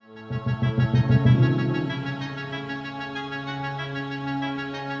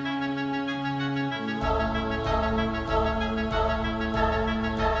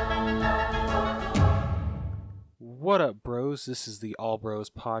Bros. This is the All Bros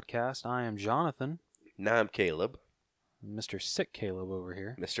podcast. I am Jonathan. Now I'm Caleb. Mr. Sick Caleb over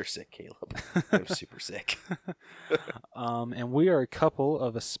here. Mr. Sick Caleb. I'm super sick. And we are a couple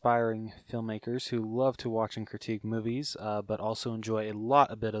of aspiring filmmakers who love to watch and critique movies, but also enjoy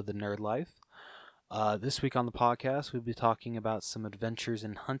a bit of the nerd life. This week on the podcast, we'll be talking about some adventures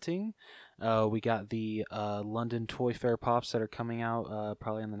in hunting. We got the London Toy Fair Pops that are coming out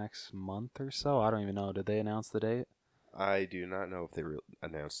probably in the next month or so. I don't even know. Did they announce the date? I do not know if they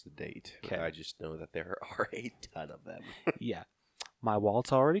announced the date. Okay. I just know that there are a ton of them. Yeah. My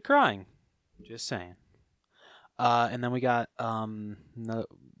wallet's already crying. Just saying. And then we got,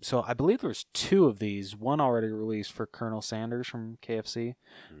 so I believe there was two of these. One already released for Colonel Sanders from KFC.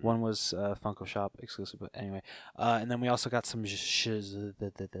 Mm-hmm. One was Funko Shop exclusive, but anyway. And then we also got some Shazam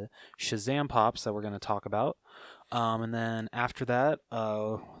Pops that we're going to talk about. And then after that,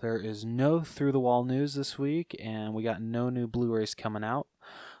 there is no Through the Wall news this week, and we got no new Blu-rays coming out.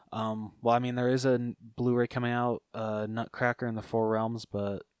 Well, I mean, there is a Blu-ray coming out, Nutcracker in the Four Realms,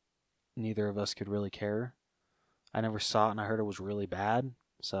 but neither of us could really care. I never saw it, and I heard it was really bad,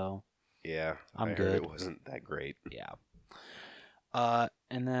 so yeah, I'm I good. Heard it wasn't that great. Yeah.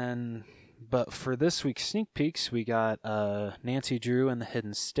 And then, but for this week's sneak peeks, we got Nancy Drew and the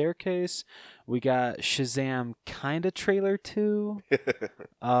Hidden Staircase. We got Shazam kinda trailer 2.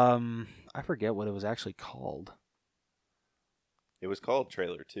 I forget what it was actually called. It was called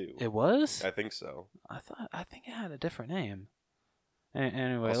Trailer 2. It was? I think so. I think it had a different name.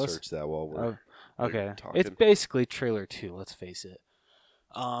 Anyway, I'll search that while we're okay. talking. It's basically Trailer 2, let's face it.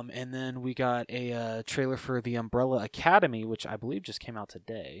 And then we got a trailer for The Umbrella Academy, which I believe just came out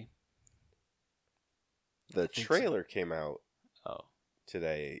today. The trailer came out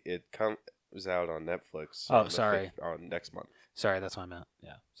today. It was out on Netflix. Sorry. On next month. Sorry, that's what I meant.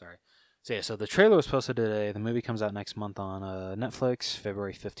 Yeah, sorry. So the trailer was posted today. The movie comes out next month on Netflix,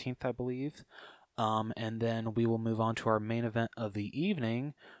 February 15th, I believe. And then we will move on to our main event of the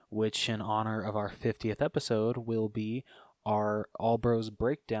evening, which in honor of our 50th episode will be our All Bros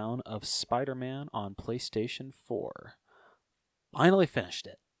breakdown of Spider-Man on PlayStation 4. Finally finished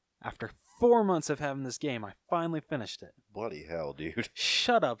it. After 4 months of having this game, I finally finished it. Bloody hell, dude.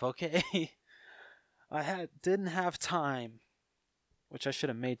 Shut up, okay? I didn't have time, which I should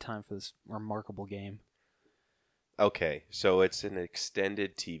have made time for this remarkable game. Okay, so it's an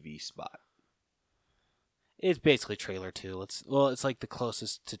extended TV spot. It's basically Trailer 2. It's like the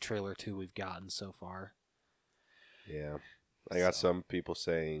closest to Trailer 2 we've gotten so far. Yeah. I got some people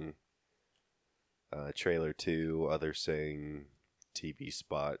saying Trailer 2, others saying TV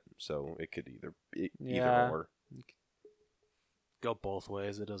spot, so it could either or. Go both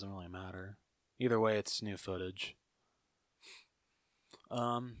ways, it doesn't really matter. Either way, it's new footage.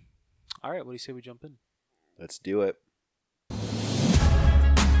 Alright, what do you say we jump in? Let's do it.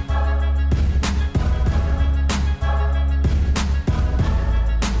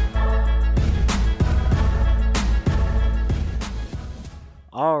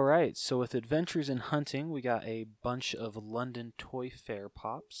 Alright, so with Adventures in Hunting, we got a bunch of London Toy Fair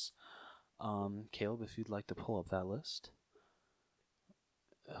Pops. Caleb, if you'd like to pull up that list.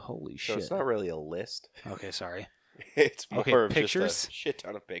 Holy shit. So it's not really a list. Okay, sorry. It's more of pictures? just a shit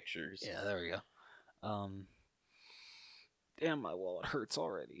ton of pictures. Yeah, there we go. Damn, my wallet hurts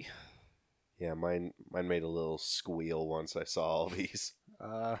already. Yeah, mine made a little squeal once I saw all these.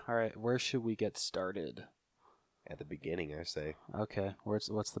 Alright, where should we get started? At the beginning, I say. Okay,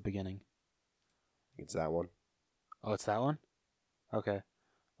 what's the beginning? It's that one. Oh, it's that one? Okay.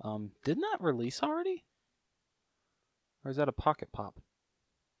 Didn't that release already? Or is that a Pocket Pop?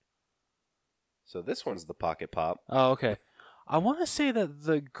 So this one's the Pocket Pop. Oh, okay. I want to say that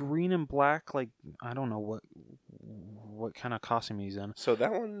the green and black, like, I don't know what kind of costume he's in. So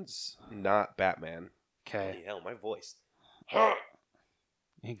that one's not Batman. Okay. Hell, my voice.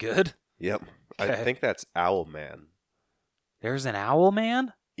 You good? Yep. Okay. I think that's Owlman. There's an Owl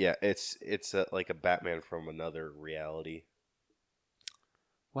Man? Yeah, it's like a Batman from another reality.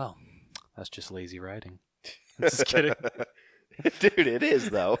 Well, that's just lazy writing. I'm just kidding. Dude, it is,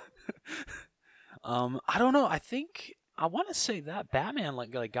 though. I don't know. I want to say that Batman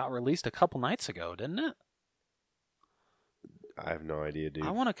like got released a couple nights ago, didn't it? I have no idea, dude. I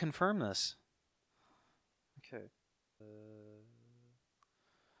want to confirm this. Okay.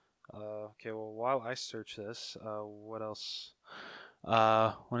 Okay, well, while I search this, what else?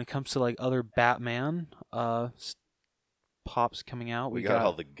 When it comes to like other Batman pops coming out, we got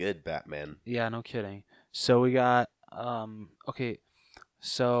all the good Batman. Yeah, no kidding. So we got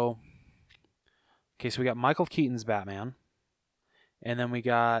so we got Michael Keaton's Batman, and then we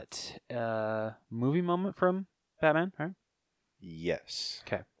got movie moment from Batman, right? Yes.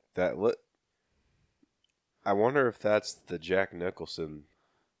 Okay. I wonder if that's the Jack Nicholson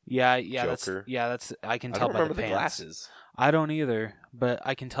Yeah, Joker. that's. I can I tell don't by the remember the pants. glasses. I don't either, but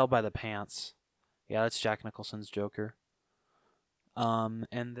I can tell by the pants. Yeah, that's Jack Nicholson's Joker. And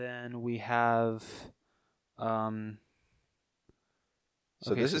then we have, um,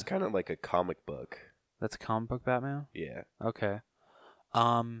 So okay, this so is kind of like a comic book. that's a comic book Batman. Yeah. Okay.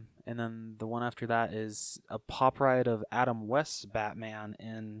 And then the one after that is a pop ride of Adam West's Batman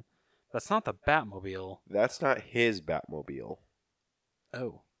in. That's not the Batmobile. That's not his Batmobile.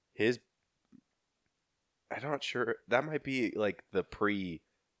 Oh. His. I'm not sure. That might be like the pre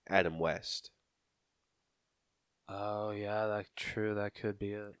Adam West. Oh yeah, that's true. That could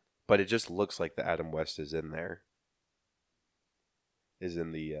be it. But it just looks like the Adam West is in there. Is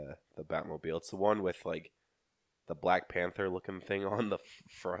in the Batmobile. It's the one with like the Black Panther looking thing on the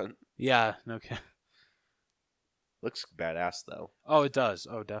front. Yeah. Okay. Looks badass though. Oh, it does.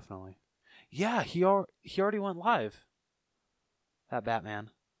 Oh, definitely. Yeah, he already went live. That Batman.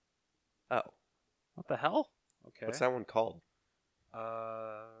 Oh. What the hell? Okay. What's that one called?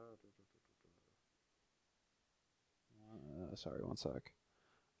 Sorry, one sec.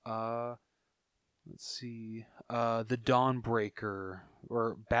 Let's see. The Dawnbreaker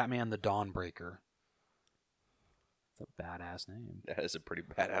or Batman the Dawnbreaker. It's a badass name. That is a pretty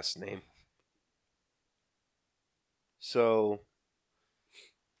badass name. So,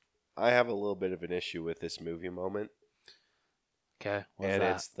 I have a little bit of an issue with this movie moment. Okay, what's and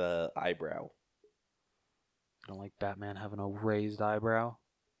that? It's the eyebrow. I don't like Batman having a raised eyebrow.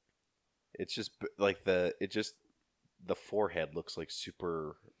 It's just like the forehead looks like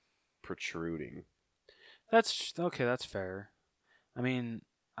super protruding. That's okay. That's fair. I mean,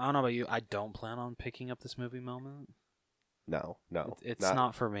 I don't know about you. I don't plan on picking up this movie moment. No, It's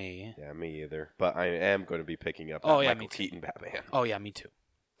not for me. Yeah, me either. But I am going to be picking up Michael Keaton Batman. Oh yeah, me too.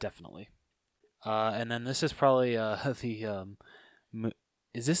 Definitely. And then this is probably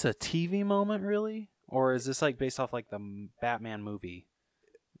is this a TV moment really, or is this like based off like the Batman movie?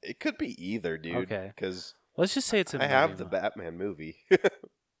 It could be either, dude. Okay. Because let's just say it's a movie. I have the Batman movie.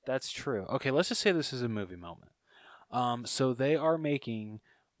 That's true. Okay, let's just say this is a movie moment. So they are making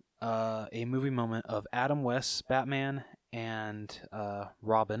a movie moment of Adam West's Batman and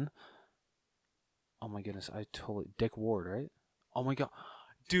Robin. Oh my goodness, Dick Ward, right? Oh my god.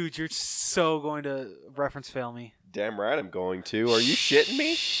 Dude, you're so going to reference fail me. Damn right I'm going to. Are you shitting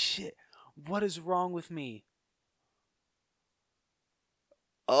me? Shit. What is wrong with me?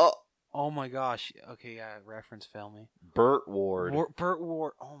 Oh my gosh. Okay, yeah, reference fail me. Burt Ward. Burt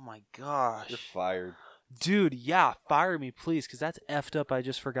Ward. Oh my gosh. You're fired. Dude, yeah, fire me, please, because that's effed up. I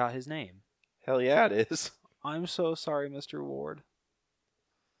just forgot his name. Hell yeah, it is. I'm so sorry, Mr. Ward.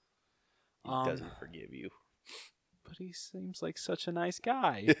 He doesn't forgive you. But he seems like such a nice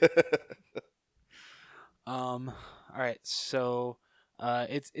guy. All right, so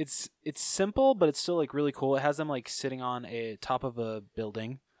it's simple, but it's still like really cool. It has them like sitting on a top of a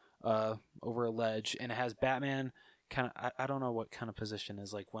building, over a ledge, and it has Batman kind of. I don't know what kind of position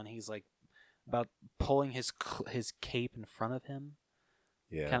is like when he's like about pulling his cape in front of him.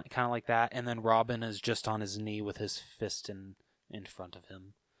 Yeah, kind of like that, and then Robin is just on his knee with his fist in front of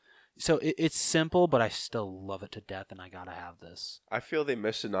him. So it's simple, but I still love it to death, and I gotta have this. I feel they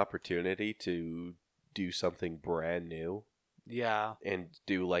missed an opportunity to do something brand new. Yeah. And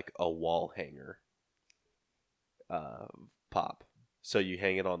do like a wall hanger pop. So you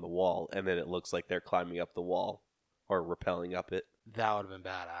hang it on the wall, and then it looks like they're climbing up the wall or rappelling up it. That would have been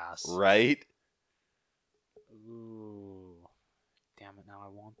badass. Right? Ooh. Damn it, now I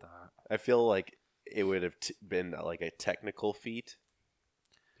want that. I feel like it would have been like a technical feat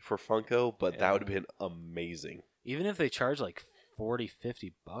for Funko, but that would have been amazing. Even if they charge like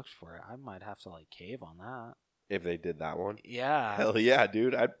 $40-$50 for it, I might have to like cave on that. If they did that one? Yeah. Hell yeah,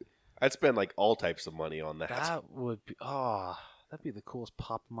 dude. I'd spend like all types of money on that. That would be that'd be the coolest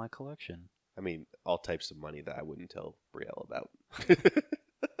pop in my collection. I mean, all types of money that I wouldn't tell Brielle about.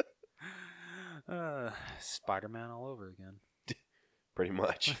 Spider-Man all over again. Pretty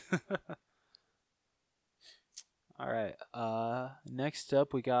much. All right. Next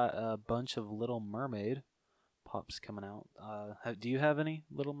up, we got a bunch of Little Mermaid pops coming out. Do you have any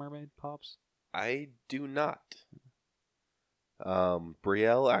Little Mermaid pops? I do not.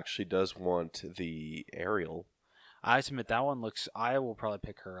 Brielle actually does want the Ariel. I submit that one looks. I will probably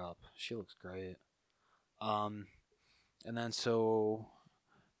pick her up. She looks great. And then so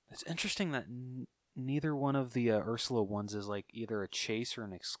it's interesting that neither one of the Ursula ones is like either a chase or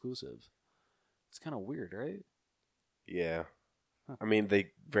an exclusive. It's kind of weird, right? Yeah. I mean,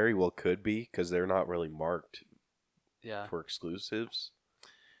 they very well could be because they're not really marked Yeah. for exclusives.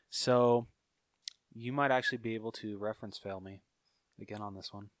 So you might actually be able to reference fail me again on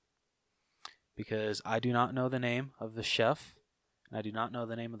this one. Because I do not know the name of the chef, and I do not know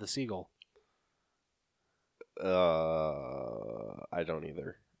the name of the seagull. I don't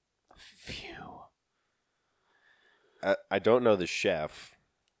either. Phew. I don't know the chef.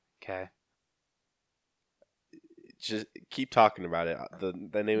 Okay. Just keep talking about it.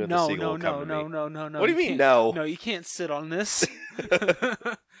 The name of the seagull will come to me. No. What do you mean, no? No, you can't sit on this.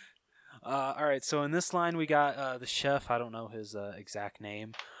 All right, so in this line, we got the chef. I don't know his exact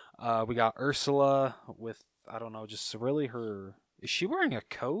name. We got Ursula with, I don't know, just really her... Is she wearing a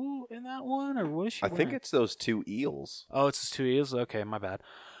coat in that one, or what is she I wearing? think it's those two eels. Oh, it's his two eels? Okay, my bad.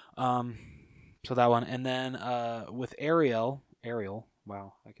 So that one. And then with Ariel,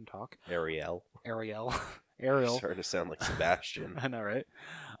 wow, I can talk. Ariel. Ariel. Starting to sound like Sebastian. I know, right?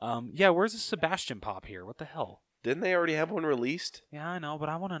 Yeah, where's the Sebastian pop here? What the hell? Didn't they already have one released? Yeah, I know, but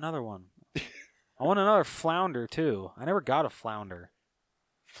I want another one. I want another flounder, too. I never got a flounder.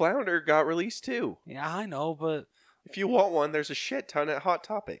 Flounder got released too. Yeah, I know, but... If you want one, there's a shit ton at Hot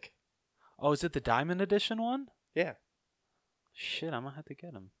Topic. Oh, is it the Diamond Edition one? Yeah. Shit, I'm gonna have to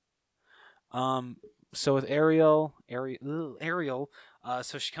get him. So with Ariel,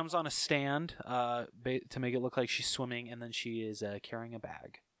 so she comes on a stand to make it look like she's swimming, and then she is carrying a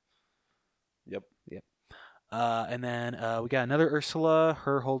bag. Yep. And then we got another Ursula,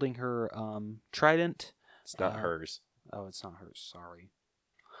 her holding her trident. It's not hers. Oh, it's not hers. Sorry.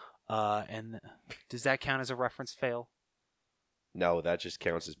 And does that count as a reference fail? No, that just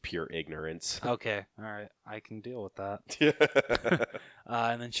counts as pure ignorance. Okay, all right, I can deal with that.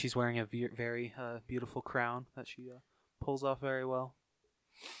 And then she's wearing a very beautiful crown that she pulls off very well.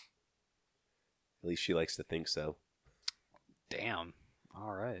 At least she likes to think so. Damn.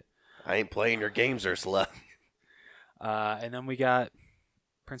 All right. I ain't playing your games, Ursula. And then we got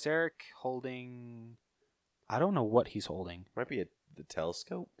Prince Eric holding... I don't know what he's holding. Might be the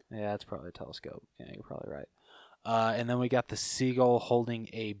telescope. Yeah, it's probably a telescope. Yeah, you're probably right. And then we got the seagull holding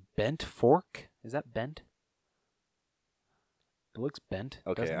a bent fork. Is that bent? It looks bent.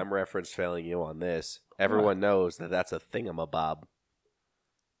 Okay, I'm reference failing you on this. Everyone knows that that's a thingamabob.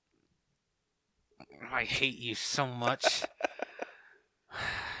 I hate you so much.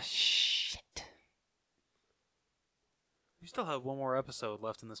 Shit. We still have one more episode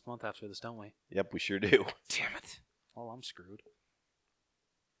left in this month after this, don't we? Yep, we sure do. Damn it. Well, I'm screwed.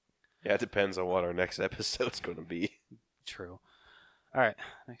 Yeah, it depends on what our next episode's going to be. True. All right.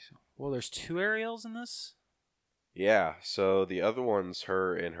 Next. Well, there's two Ariels in this? Yeah, so the other one's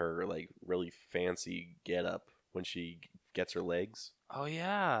her in her, like, really fancy getup when she gets her legs. Oh,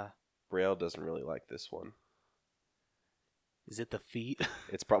 yeah. Braille doesn't really like this one. Is it the feet?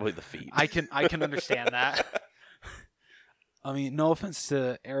 It's probably the feet. I can understand that. I mean, no offense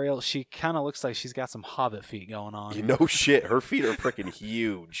to Ariel, she kind of looks like she's got some hobbit feet going on. You know shit, her feet are freaking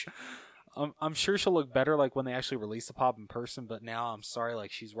huge. I'm sure she'll look better like when they actually release the pop in person, but now I'm sorry,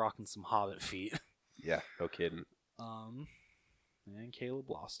 like she's rocking some hobbit feet. Yeah, no kidding. And Caleb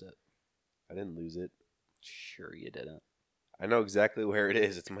lost it. I didn't lose it. Sure you didn't. I know exactly where it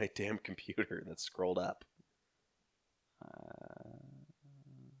is. It's my damn computer that's scrolled up.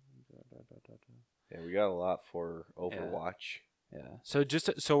 Yeah, we got a lot for Overwatch. Yeah.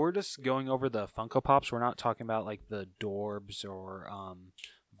 So we're just going over the Funko Pops. We're not talking about like the Dorbs or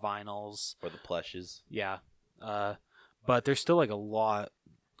vinyls Or the plushes. Yeah. But there's still like a lot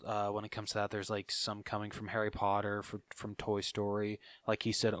when it comes to that. There's like some coming from Harry Potter, from Toy Story. Like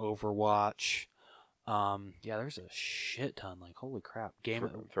he said, Overwatch. Yeah, there's a shit ton. Like holy crap!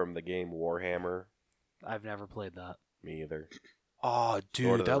 From the game Warhammer. I've never played that. Me either. Oh,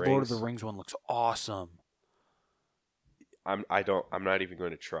 dude, that Lord of the Rings one looks awesome. I'm not even going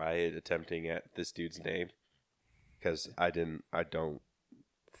to try attempting at this dude's name because I don't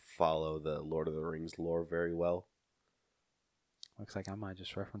follow the Lord of the Rings lore very well. Looks like I might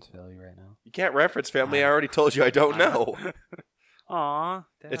just reference fail you right now. You can't reference family. I already told you I don't know. Aw,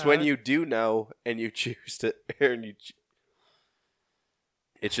 Dad. It's when you do know and you choose to,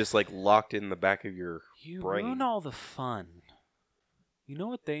 it's just like locked in the back of your brain. You ruin all the fun. You know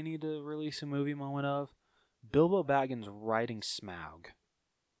what they need to release a movie moment of? Bilbo Baggins riding Smaug.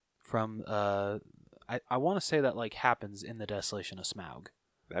 From I want to say that like happens in the Desolation of Smaug.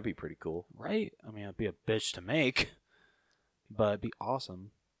 That'd be pretty cool, right? I mean, it'd be a bitch to make, but it'd be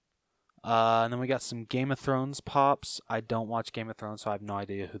awesome. And then we got some Game of Thrones pops. I don't watch Game of Thrones, so I have no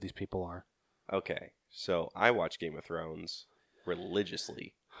idea who these people are. Okay, so I watch Game of Thrones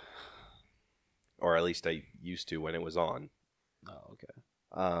religiously, or at least I used to when it was on. Oh, okay.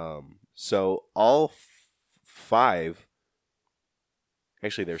 So all 5.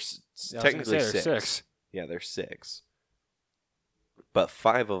 Actually, there's Yeah, I was technically gonna say there's 6. 6. Yeah, there's 6. But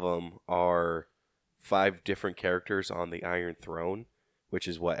 5 of them are 5 different characters on the Iron Throne, which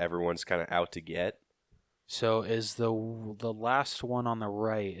is what everyone's kind of out to get. So is the last one on the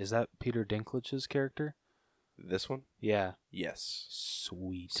right, is that Peter Dinklage's character? This one? Yeah. Yes.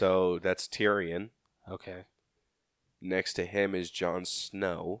 Sweet. So that's Tyrion. Okay. Next to him is Jon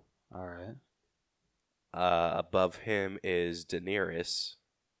Snow. All right. Above him is Daenerys.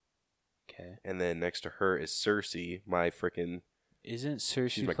 Okay. And then next to her is Cersei, my freaking... Isn't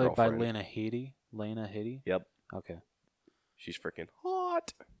She's my Cersei played by girlfriend. Lena Headey? Lena Headey? Yep. Okay. She's freaking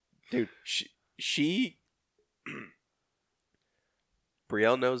hot. Dude, she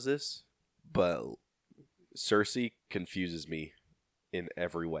Brielle knows this, but Cersei confuses me in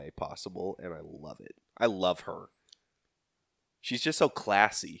every way possible, and I love it. I love her. She's just so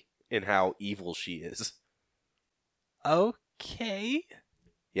classy in how evil she is. Okay.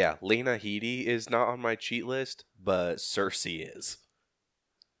 Yeah, Lena Headey is not on my cheat list, but Cersei is.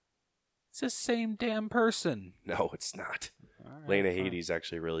 It's the same damn person. No, it's not. All right, Lena fine. Headey's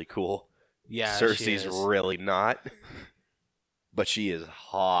actually really cool. Yeah, she Cersei's is. really not, but she is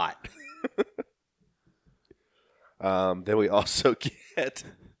hot. Then we also get...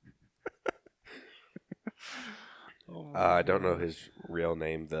 I don't know his real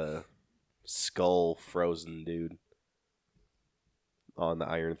name, the skull frozen dude on the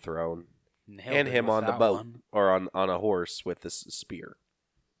Iron Throne. Nailed And it him with on the that boat, one. or on a horse with this spear.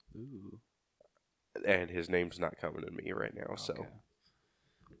 Ooh. And his name's not coming to me right now, so Okay.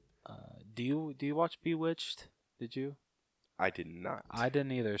 Do you watch Bewitched? Did you? I did not. I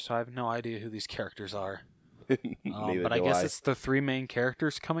didn't either, so I have no idea who these characters are. Neither But I do guess it's the 3 main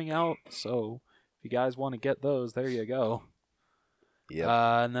characters coming out, so if you guys want to get those, there you go. Yep.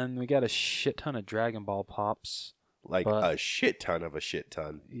 And then we got a shit ton of Dragon Ball pops. Like but- a shit ton of a shit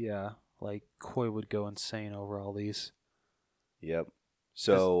ton. Yeah, like Koi would go insane over all these. Yep.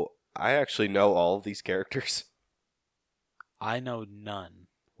 So I actually know all of these characters. I know none.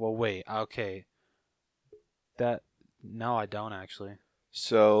 Well, wait, okay. No, I don't actually.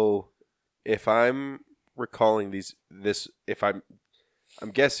 So if I'm recalling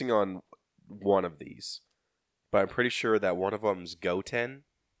I'm guessing on one of these, but I'm pretty sure that one of them's Goten,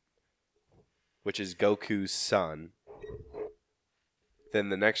 which is Goku's son. Then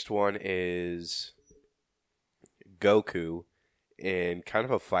the next one is Goku in kind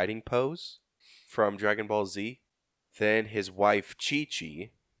of a fighting pose from Dragon Ball Z. Then his wife Chi-Chi.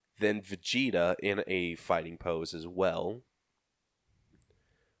 Then Vegeta in a fighting pose as well.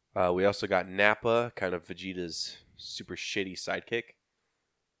 We also got Nappa, kind of Vegeta's super shitty sidekick.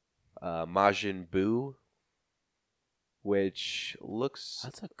 Majin Buu, which looks...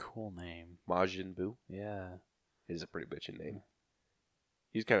 That's a cool name. Majin Buu Yeah. is a pretty bitchin' name.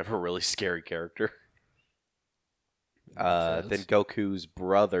 He's kind of a really scary character. Then Goku's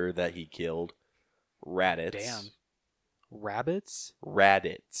brother that he killed, Raditz. Damn. Rabbits?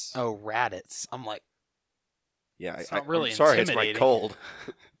 Raditz. Oh, Raditz. I'm like, Yeah, it's not really I'm sorry, it's my intimidating. cold.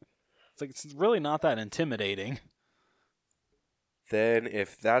 it's really not that intimidating. Then,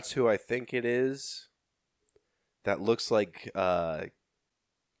 if that's who I think it is, that looks like Frieza.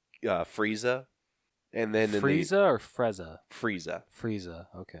 And then Frieza or Freza? Frieza. Frieza,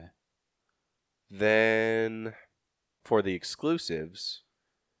 okay. Then, for the exclusives,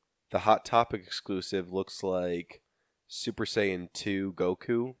 the Hot Topic exclusive looks like Super Saiyan 2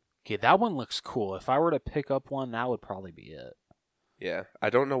 Goku. Okay, that one looks cool. If I were to pick up one, that would probably be it. Yeah. I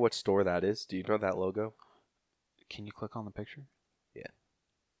don't know what store that is. Do you know that logo? Can you click on the picture?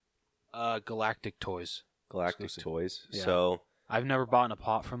 Yeah. Galactic Toys. Galactic Exclusive. Toys. Yeah. So, I've never bought a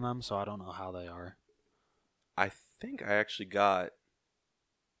pot from them, so I don't know how they are. I think I actually got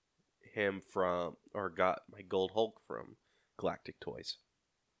got my Gold Hulk from Galactic Toys.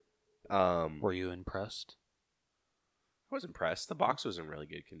 Were you impressed? I was impressed. The box was in really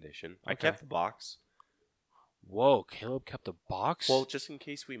good condition. I Okay. kept the box. Whoa, Caleb kept a box? Well, just in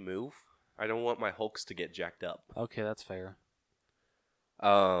case we move, I don't want my Hulks to get jacked up. Okay, that's fair.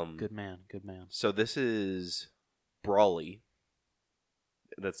 Good man, good man. So this is Brawly.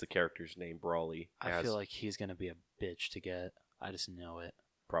 That's the character's name, Brawly. I feel like he's going to be a bitch to get. I just know it.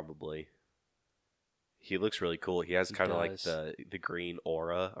 Probably. He looks really cool. He has He kind of like does. the green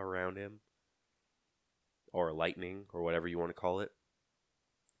aura around him. Or lightning, or whatever you want to call it.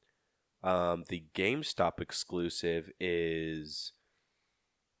 The GameStop exclusive is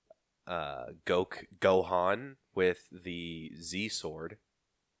Gohan with the Z sword,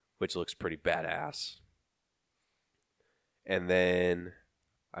 which looks pretty badass. And then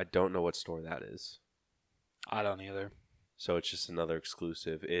I don't know what store that is. I don't either. So it's just another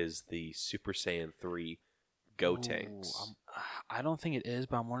exclusive. Is the Super Saiyan 3 Gotenks? I don't think it is,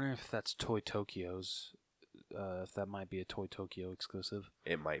 but I'm wondering if that's Toy Tokyo's. If that might be a Toy Tokyo exclusive.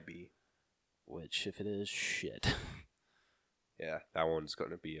 It might be. Which, if it is, shit. Yeah, that one's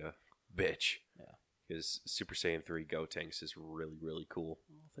going to be a bitch. Yeah. Because Super Saiyan 3 Gotenks is really, really cool.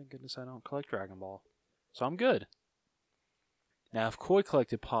 Well, thank goodness I don't collect Dragon Ball. So I'm good. Now, if Koi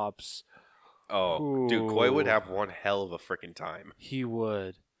collected Pops... Oh, dude, Koi would have one hell of a freaking time. He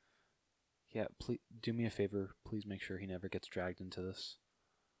would. Yeah, please do me a favor. Please make sure he never gets dragged into this.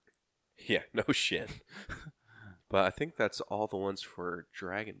 Yeah, no shit. But I think that's all the ones for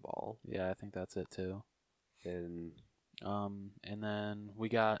Dragon Ball. Yeah, I think that's it too. And then we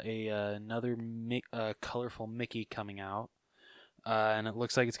got another colorful Mickey coming out, and it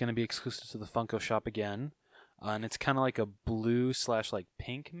looks like it's going to be exclusive to the Funko Shop again. And it's kind of like a blue / like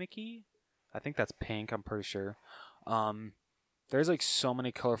pink Mickey. I think that's pink. I'm pretty sure. There's like so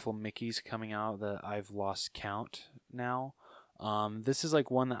many colorful Mickeys coming out that I've lost count now. This is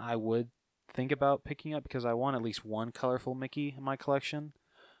like one that I would think about picking up because I want at least one colorful Mickey in my collection.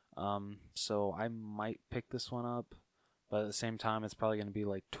 So I might pick this one up, but at the same time, it's probably going to be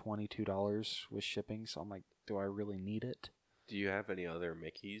like $22 with shipping. So I'm like, do I really need it? do you have any other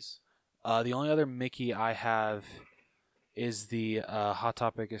Mickeys? The only other Mickey I have is the Hot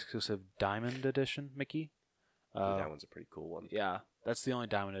Topic exclusive Diamond Edition Mickey. That one's a pretty cool one. Yeah, that's the only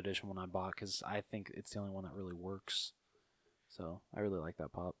Diamond Edition one I bought because I think it's the only one that really works. So I really like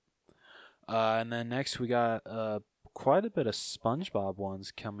that pop. And then next we got quite a bit of SpongeBob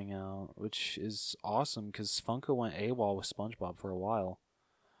ones coming out, which is awesome because Funko went AWOL with SpongeBob for a while.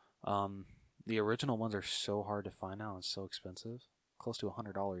 The original ones are so hard to find now and so expensive, close to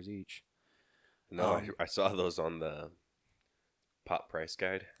 $100 each. No, I saw those on the Pop Price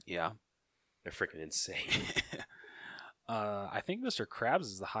Guide. Yeah. They're freaking insane. I think Mr. Krabs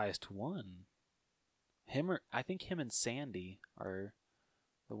is the highest one. I think him and Sandy are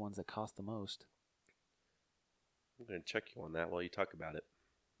the ones that cost the most. I'm going to check you on that while you talk about it.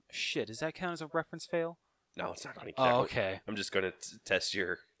 Shit, does that count as a reference fail? No, it's not going to count. Oh, okay. I'm just going to test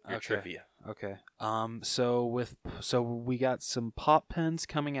your trivia. Okay. So we got some pop pens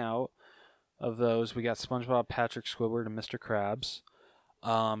coming out of those. We got SpongeBob, Patrick, Squidward, and Mr. Krabs.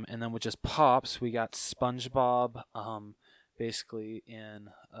 And then with just pops, we got SpongeBob, basically in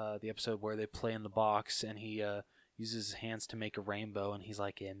the episode where they play in the box, and he uses his hands to make a rainbow, and he's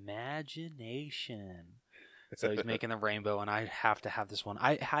like, imagination. So he's making the rainbow, and I have to have this one.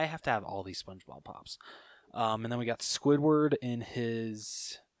 I have to have all these SpongeBob pops. And then we got Squidward in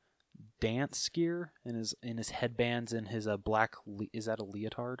his dance gear, in his headbands, and his black. Is that a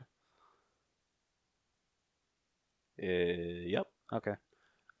leotard? Yep. Okay.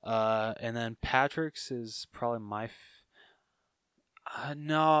 And then Patrick's is probably my.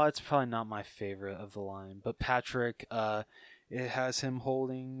 No, it's probably not my favorite of the line. But Patrick, it has him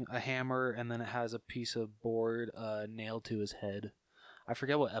holding a hammer, and then it has a piece of board nailed to his head. I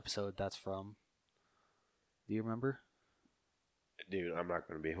forget what episode that's from. Do you remember? Dude, I'm not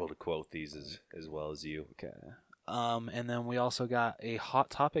going to be able to quote these as well as you. Okay. And then we also got a Hot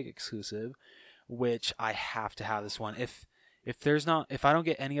Topic exclusive, which I have to have this one. If I don't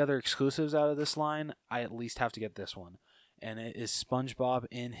get any other exclusives out of this line, I at least have to get this one. And it is SpongeBob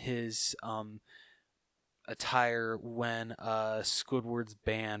in his attire when Squidward's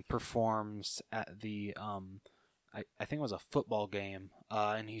band performs at the I think it was a football game,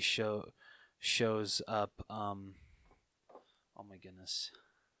 and he shows up. Oh my goodness,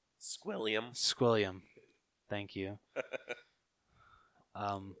 Squilliam. Thank you.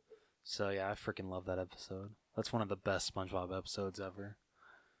 So yeah, I freaking love that episode. That's one of the best SpongeBob episodes ever.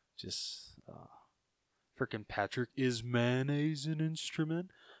 Just freaking Patrick, is mayonnaise an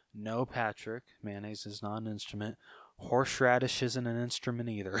instrument? No, Patrick, mayonnaise is not an instrument. Horseradish isn't an instrument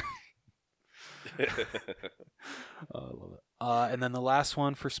either. Oh, I love it. And then the last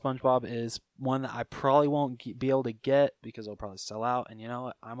one for SpongeBob is one that I probably won't be able to get because it'll probably sell out. And you know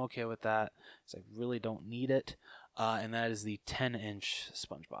what? I'm okay with that because I really don't need it. And that is the 10-inch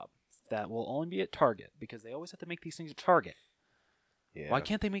SpongeBob. That will only be at Target because they always have to make these things at Target. Yeah. Why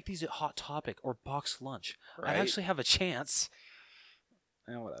can't they make these at Hot Topic or Box Lunch? Right? I actually have a chance.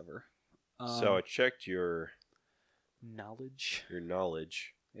 Whatever. So I checked your knowledge.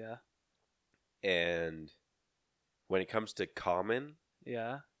 Yeah. And when it comes to common,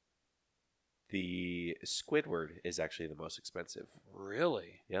 Yeah. the Squidward is actually the most expensive.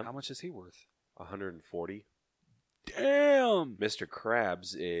 Really? Yep. How much is he worth? $140. Damn. Mr.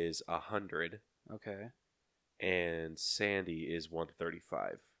 Krabs is $100. Okay. And Sandy is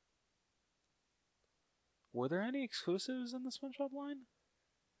 $135. Were there any exclusives in the SpongeBob line?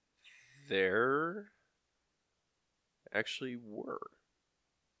 There actually were.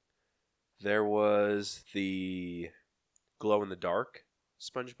 There was the glow in the dark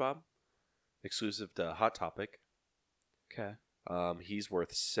SpongeBob, exclusive to Hot Topic. Okay. He's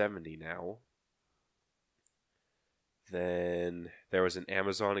worth $70 now. Then there was an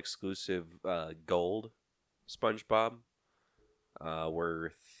Amazon exclusive gold SpongeBob,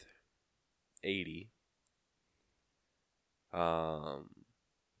 worth $80.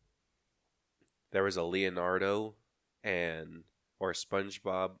 There was a Leonardo or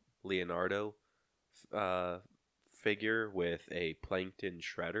SpongeBob Leonardo figure with a plankton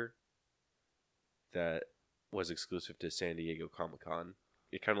shredder that was exclusive to San Diego Comic-Con.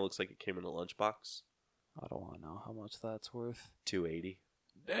 It kind of looks like it came in a lunchbox. I don't want to know how much that's worth. $280.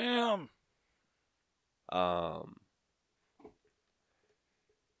 Damn.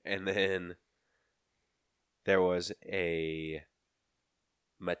 And then there was a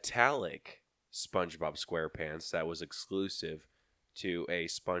metallic SpongeBob SquarePants that was exclusive to a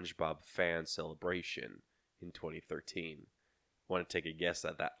SpongeBob fan celebration in 2013. Want to take a guess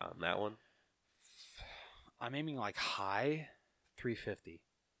at that on that one? I'm aiming like high, 350.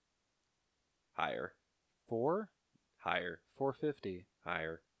 Higher. 4, Higher. 450.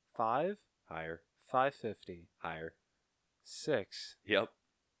 Higher. 5, Higher. 550. Higher. 6. Yep.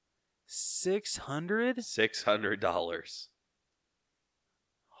 600? $600.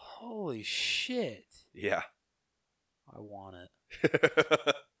 Holy shit. Yeah. I want it.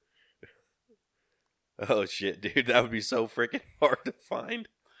 Oh shit, dude, that would be so freaking hard to find.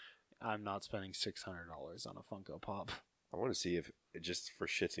 I'm not spending $600 on a Funko Pop. I want to see if, just for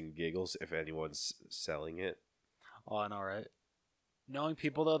shits and giggles, if anyone's selling it. Oh, I know, right? Knowing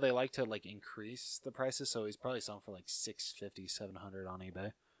people, though, they like to like increase the prices, so he's probably selling for like $650, $700 on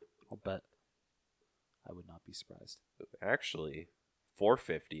eBay. I'll bet. I would not be surprised. Actually,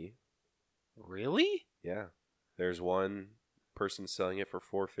 $450. Really? Yeah. There's one person selling it for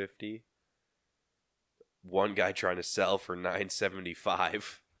 $450. One guy trying to sell for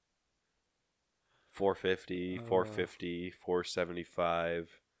 $975. $450, $450, $475,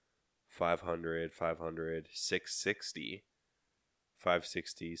 $500, $500, $660,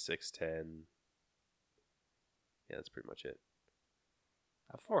 $560, $610. Yeah, that's pretty much it.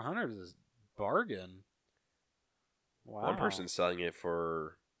 That $400 is a bargain. Wow. One person's selling it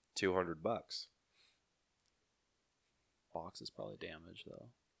for $200. Box is probably damaged though.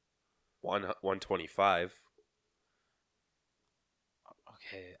 125.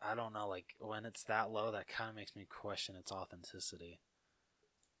 Okay, I don't know. Like when it's that low, that kind of makes me question its authenticity.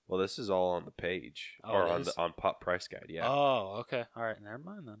 Well, this is all on the page Oh, it is? on Pop Price Guide. Yeah. Oh, okay. All right, never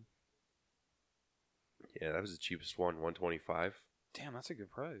mind then. Yeah, that was the cheapest one, 125. Damn, that's a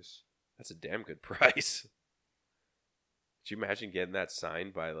good price. That's a damn good price. Could you imagine getting that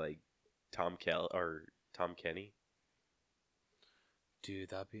signed by like Tom Kenny? Dude,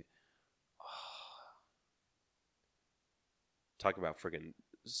 that'd be. Talking about friggin'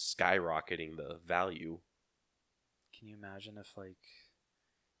 skyrocketing the value. Can you imagine if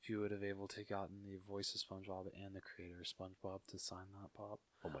you would have able to gotten the voice of SpongeBob and the creator of SpongeBob to sign that pop?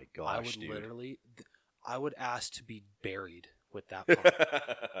 Oh my gosh, dude. literally. I would ask to be buried with that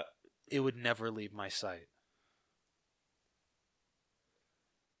pop. It would never leave my sight.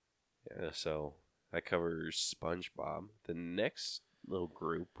 Yeah, so that covers SpongeBob. The next little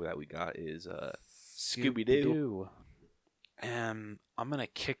group that we got is Scooby-Doo. And I'm going to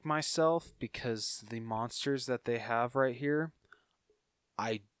kick myself because the monsters that they have right here,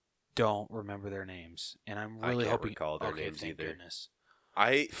 I don't remember their names. And I'm really hoping... recall their okay, names thank either. Goodness.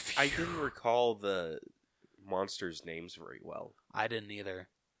 I didn't recall the monsters' names very well. I didn't either.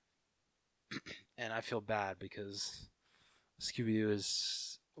 And I feel bad because Scooby-Doo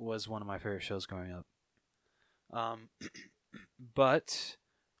was one of my favorite shows growing up. But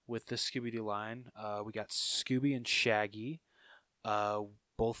with the Scooby-Doo line, we got Scooby and Shaggy,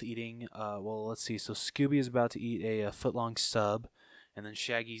 both eating. Well, let's see. So Scooby is about to eat a foot-long sub, and then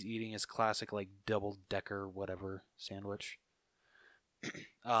Shaggy's eating his classic like double-decker whatever sandwich.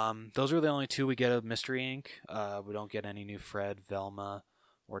 Those are the only two we get of Mystery Inc. We don't get any new Fred, Velma,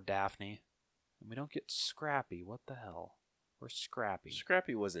 or Daphne, and we don't get Scrappy. What the hell? Where's Scrappy?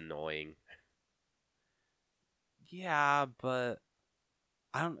 Scrappy was annoying. Yeah, but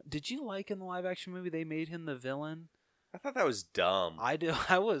I don't. Did you like in the live-action movie they made him the villain? I thought that was dumb. I do.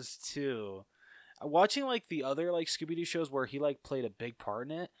 I was too. Watching like the other like Scooby-Doo shows where he like played a big part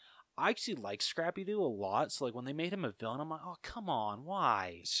in it, I actually like Scrappy-Doo a lot. So like when they made him a villain, I'm like, oh come on,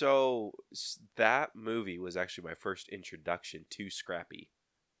 why? So that movie was actually my first introduction to Scrappy.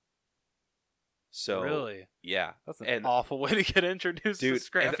 So Really? yeah, That's an and awful way to get introduced to dude,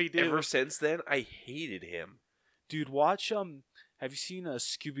 Scrappy and Doo. ever since then, I hated him. Dude, watch have you seen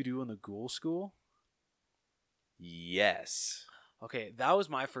Scooby Doo and the Ghoul School? Yes. Okay, that was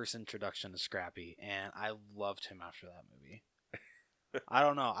my first introduction to Scrappy, and I loved him after that movie. I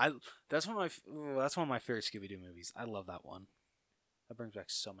don't know. That's one of my favorite Scooby Doo movies. I love that one. That brings back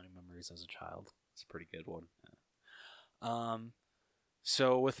so many memories as a child. It's a pretty good one.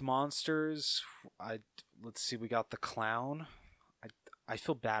 So with monsters, let's see. We got the clown. I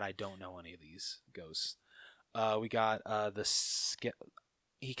feel bad. I don't know any of these ghosts. We got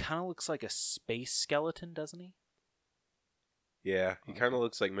he kind of looks like a space skeleton, doesn't he? Yeah, he kind of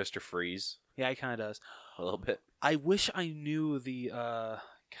looks like Mr. Freeze. Yeah, he kind of does. A little bit. I wish I knew the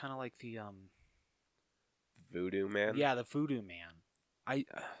kind of like the Voodoo Man? Yeah, the Voodoo Man. I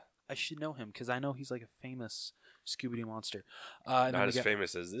should know him because I know he's like a famous Scooby-Doo monster. Not as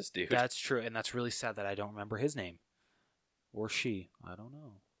famous as this dude. That's true, and that's really sad that I don't remember his name. Or she. I don't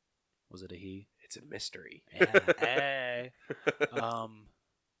know. Was it a he? It's a mystery. Yeah, hey.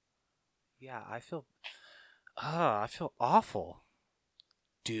 Yeah, I feel awful.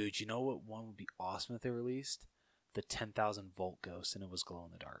 Dude, you know what one would be awesome if they released? The 10,000 volt ghost and it was glow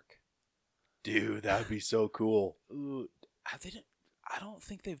in the dark. Dude, that'd be so cool. Ooh, I don't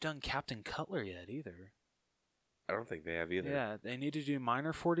think they've done Captain Cutler yet either. I don't think they have either. Yeah, they need to do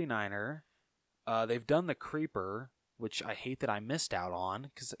Minor 49er. They've done the Creeper, which I hate that I missed out on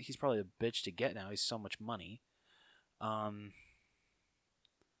because he's probably a bitch to get now. He's so much money. The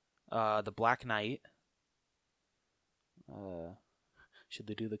Black Knight. Should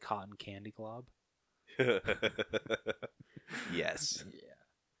they do the Cotton Candy Glob? Yes. Yeah.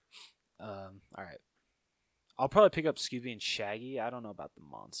 All right. I'll probably pick up Scooby and Shaggy. I don't know about the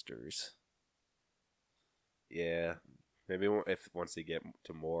monsters. Yeah. Maybe once they get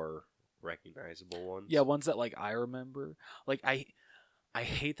to more recognizable ones. Yeah, ones that like I remember. Like I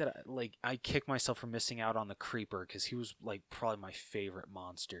hate that I kick myself for missing out on the Creeper because he was like probably my favorite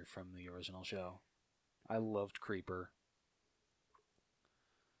monster from the original show. I loved Creeper.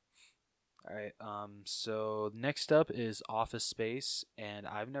 All right. So next up is Office Space, and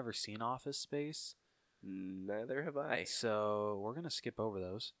I've never seen Office Space. Neither have I. So we're gonna skip over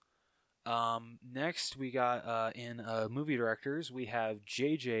those. Next we got in movie directors we have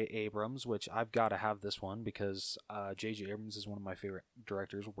J.J. Abrams, which I've got to have this one because J.J. Abrams is one of my favorite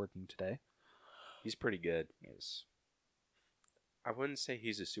directors working today. He's pretty good. Yes. I wouldn't say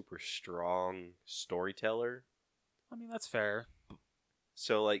he's a super strong storyteller. I mean that's fair.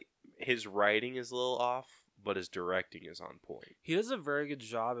 So like his writing is a little off, but his directing is on point. He does a very good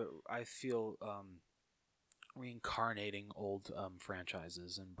job at, I feel, reincarnating old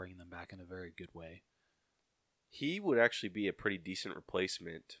franchises and bringing them back in a very good way. He would actually be a pretty decent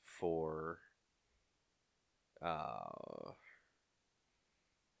replacement for oh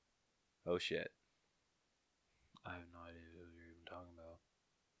shit. I have no idea who you're even talking about.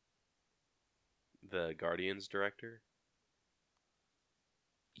 The Guardians director?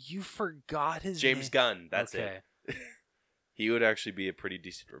 You forgot his James name? Gunn, that's okay. it. He would actually be a pretty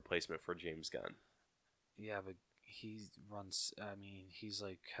decent replacement for James Gunn. Yeah, but he's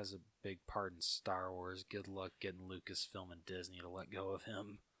like has a big part in Star Wars. Good luck getting Lucasfilm and Disney to let go of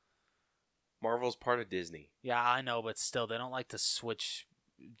him. Marvel's part of Disney. Yeah, I know, but still, they don't like to switch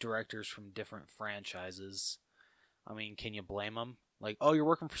directors from different franchises. I mean, can you blame them? Like, oh, you're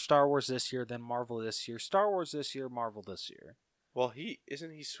working for Star Wars this year, then Marvel this year. Star Wars this year, Marvel this year. Well, he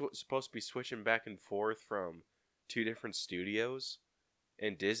supposed to be switching back and forth from two different studios,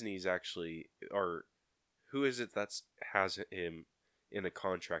 and Disney's actually, or who is it that's has him in a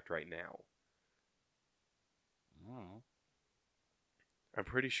contract right now? Oh. I'm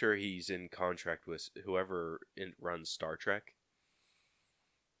pretty sure he's in contract with whoever runs Star Trek.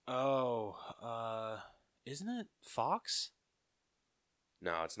 Oh, isn't it Fox?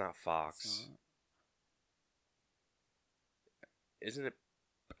 No, it's not Fox. Isn't it?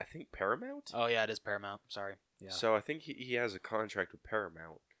 I think Paramount. Oh yeah, it is Paramount. Sorry. Yeah. So I think he has a contract with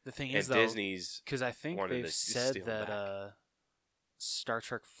Paramount. The thing and is, though, Disney's because I think wanted they've to said steal him that back. Star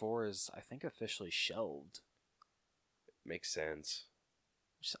Trek 4 is, I think, officially shelved. Makes sense.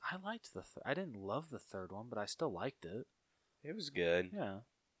 Which I liked I didn't love the third one, but I still liked it. It was good. Yeah.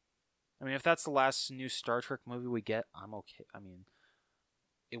 I mean, if that's the last new Star Trek movie we get, I'm okay. I mean,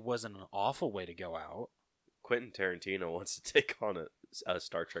 it wasn't an awful way to go out. Quentin Tarantino wants to take on a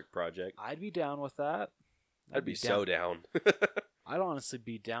Star Trek project. I'd be down with that. I'd be so down. I'd honestly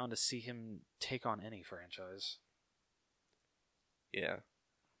be down to see him take on any franchise. Yeah.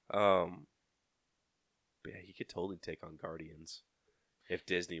 But yeah, he could totally take on Guardians. If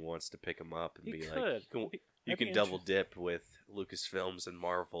Disney wants to pick him up and He be could. like, you That'd be can double dip with Lucasfilms and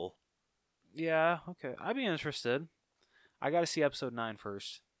Marvel. Yeah, okay. I'd be interested. I got to see episode 9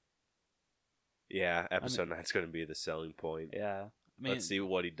 first. Yeah, episode 9 is going to be the selling point. Yeah. I mean, Let's see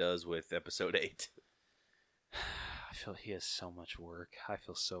what he does with episode 8. I feel he has so much work. I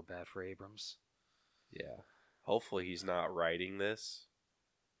feel so bad for Abrams. Yeah. Hopefully he's not writing this.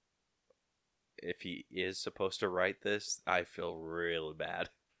 If he is supposed to write this, I feel really bad.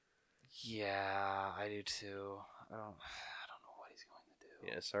 Yeah, I do too. I don't know what he's going to do.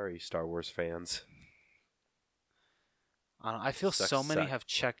 Yeah, sorry, Star Wars fans. I feel so many Suck. have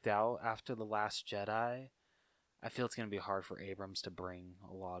checked out after The Last Jedi. I feel it's going to be hard for Abrams to bring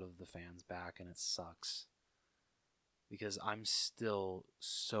a lot of the fans back, and it sucks. Because I'm still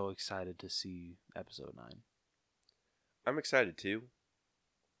so excited to see episode 9. I'm excited too.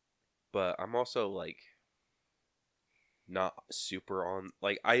 But I'm also, like, not super on...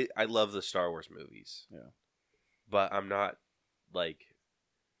 Like, I love the Star Wars movies. Yeah. But I'm not, like,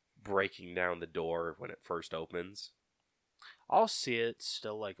 breaking down the door when it first opens. I'll see it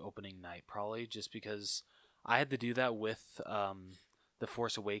still, like, opening night, probably, just because I had to do that with The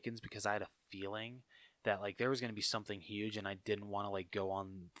Force Awakens, because I had a feeling that, like, there was going to be something huge, and I didn't want to, like, go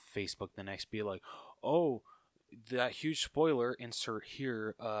on Facebook the next, be like, oh, that huge spoiler, insert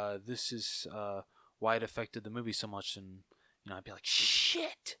here, this is why it affected the movie so much, and, you know, I'd be like,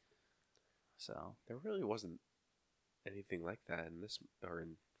 shit! So. There really wasn't anything like that in this, or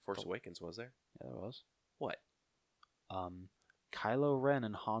in Force Awakens, was there? Yeah, there was. What? Kylo Ren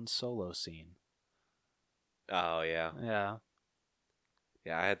and Han Solo scene. Oh, yeah. Yeah.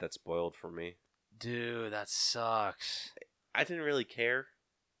 Yeah, I had that spoiled for me. Dude, that sucks. I didn't really care.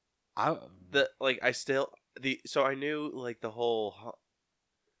 So I knew, like, the whole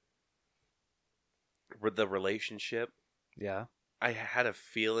with the relationship. Yeah. I had a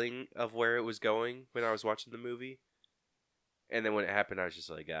feeling of where it was going when I was watching the movie. And then when it happened, I was just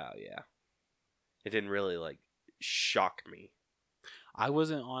like, oh, yeah. It didn't really, like, shock me. I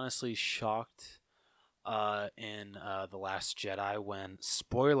wasn't honestly shocked in The Last Jedi when,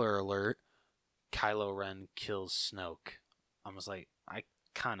 spoiler alert, Kylo Ren kills Snoke. I was like, I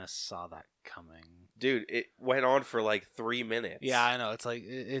kind of saw that coming. Dude, it went on for like 3 minutes. Yeah, I know. It's like,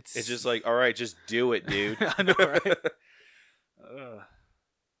 it's just like, all right, just do it, dude. I know, right? It's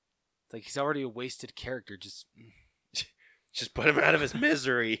like he's already a wasted character. Just put him out of his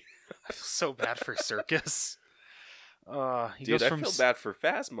misery. I feel so bad for Circus. He Dude, goes from I feel bad for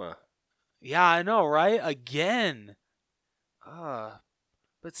Phasma. Yeah, I know, right? Again. But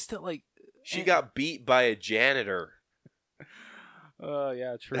still, like... She got beat by a janitor.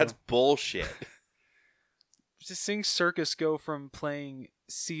 Yeah, true. That's bullshit. Just seeing Circus go from playing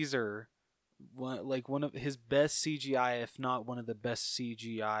Caesar, one of his best CGI, if not one of the best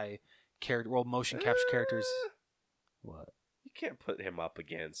CGI motion capture characters. What? You can't put him up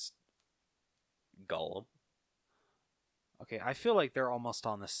against Gollum. Okay, I feel like they're almost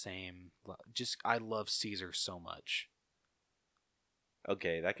on the same. I love Caesar so much.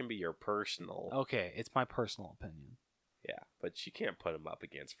 Okay, that can be your personal. Okay, it's my personal opinion. Yeah, but you can't put him up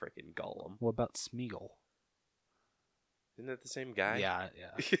against freaking Gollum. What about Smeagol? Isn't that the same guy? Yeah.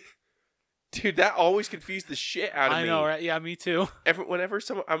 Dude, that always confused the shit out of me. I know, right? Yeah, me too. Whenever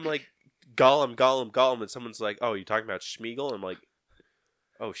I'm like, Gollum, and someone's like, oh, you talking about Smeagol? I'm like,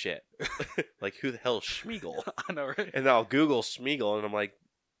 oh shit. Like, who the hell is Smeagol? I know, right? And then I'll Google Smeagol, and I'm like,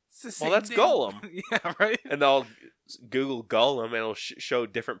 well, that's name. Gollum. Yeah, right? And I'll Google Gollum, and it'll show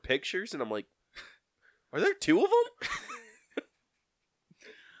different pictures, and I'm like, are there two of them?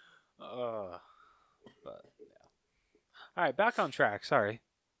 But yeah. All right, back on track. Sorry.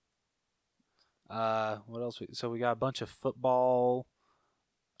 What else? So we got a bunch of football.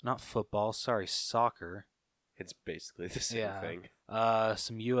 Not football. Sorry, soccer. It's basically the same thing.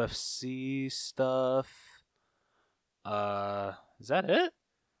 Some UFC stuff. Is that it?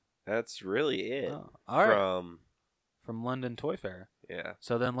 That's really it. All right. From London Toy Fair. Yeah.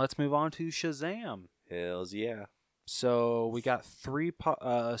 So then let's move on to Shazam. Hells yeah. So we got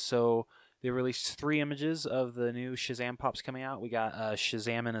so they released 3 images of the new Shazam pops coming out. We got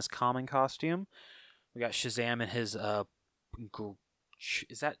Shazam in his common costume. We got Shazam in his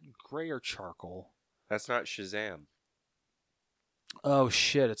is that gray or charcoal? That's not Shazam. Oh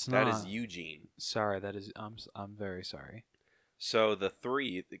shit, it's not. That is Eugene. Sorry, that is. I'm very sorry. So the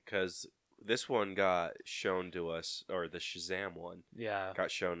 3, because this one got shown to us, or the Shazam one,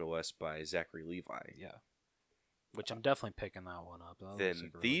 got shown to us by Zachary Levi. Yeah. Which I'm definitely picking that one up. That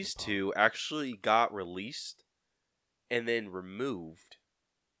then like these 2 actually got released and then removed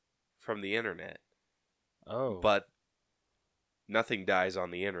from the internet. Oh. But nothing dies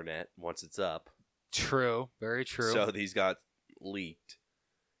on the internet once it's up. True. Very true. So these got leaked.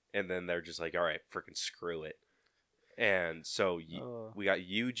 And then they're just like, all right, freaking screw it. And so we got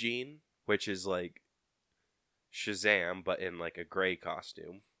Eugene, which is like Shazam, but in like a gray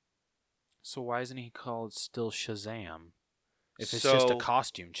costume. So why isn't he called still Shazam? If it's just a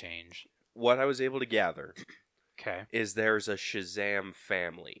costume change. What I was able to gather Okay. is there's a Shazam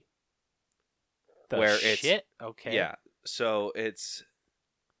family. Shit? Okay. Yeah. So it's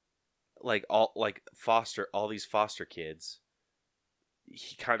like all these foster kids.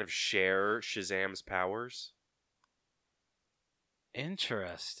 He kind of share Shazam's powers.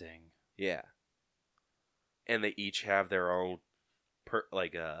 Interesting. Yeah. And they each have their own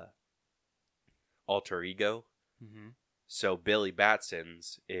alter ego. Mm-hmm. So Billy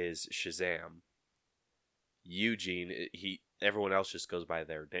Batson's is Shazam. Eugene, everyone else just goes by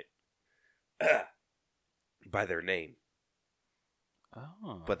their name.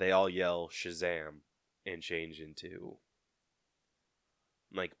 Oh. But they all yell Shazam and change into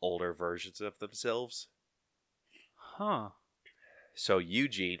like older versions of themselves. Huh. So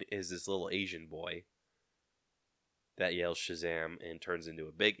Eugene is this little Asian boy that yells Shazam and turns into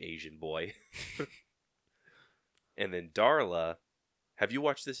a big Asian boy. And then Darla, have you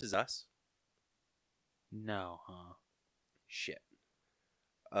watched This Is Us? No, huh? Shit.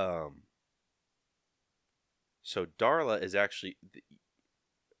 So Darla is actually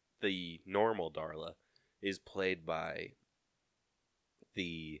the normal Darla is played by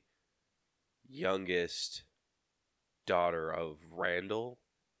the youngest daughter of Randall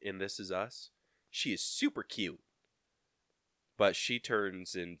in This Is Us. She is super cute, but she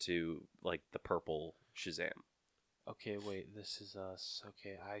turns into like the purple Shazam. Okay, wait, This Is Us.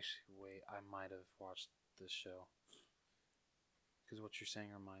 Okay, I might have watched this show. Because what you're saying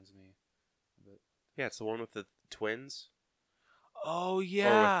reminds me of it. Yeah, it's the one with the twins. Oh,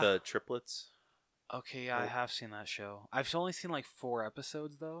 yeah. Or with the triplets. Okay, yeah, I have seen that show. I've only seen like 4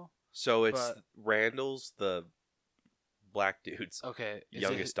 episodes, though. So it's Randall's the black dude's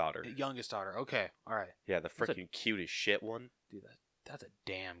youngest daughter. Youngest daughter. Okay, all right. Yeah, the freaking cutest shit one. Dude, that's a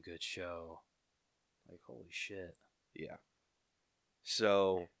damn good show. Like, holy shit. Yeah.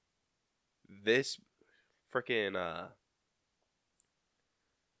 So this freaking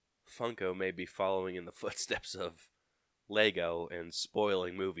Funko may be following in the footsteps of Lego and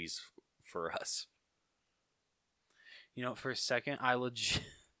spoiling movies for us. You know, for a second, I legit...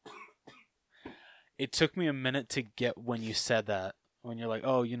 It took me a minute to get when you said that. When you're like,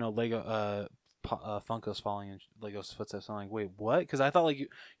 oh, you know, Lego, Funko's following in Lego's footsteps. I'm like, wait, what? Because I thought like you're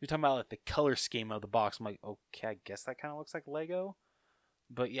talking about like the color scheme of the box. I'm like, okay, I guess that kind of looks like Lego.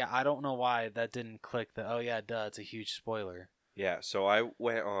 But yeah, I don't know why that didn't click. Oh yeah, duh, it's a huge spoiler. Yeah, so I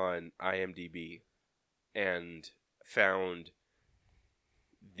went on IMDb and found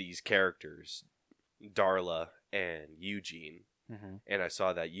these characters, Darla and Eugene. Mm-hmm. And I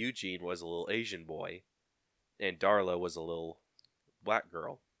saw that Eugene was a little Asian boy and Darla was a little black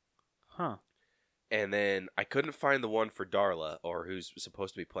girl. Huh. And then I couldn't find the one for Darla, or who's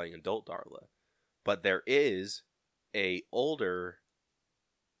supposed to be playing adult Darla. But there is a older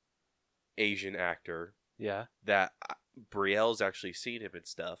Asian actor. Yeah. That Brielle's actually seen him and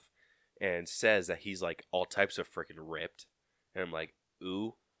stuff and says that he's like all types of freaking ripped. And I'm like,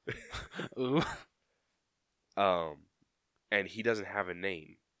 ooh. Ooh. And he doesn't have a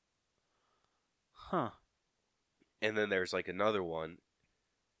name. Huh. And then there's like another one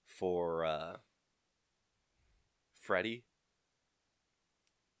for Freddy.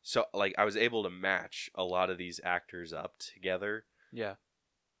 So like I was able to match a lot of these actors up together. Yeah.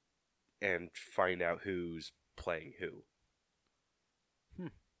 And find out who's playing who.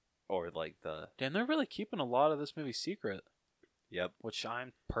 Or like the... Damn, they're really keeping a lot of this movie secret. Yep. Which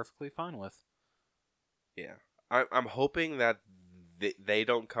I'm perfectly fine with. Yeah. I'm hoping that they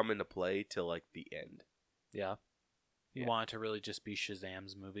don't come into play till like the end. Yeah. You want it to really just be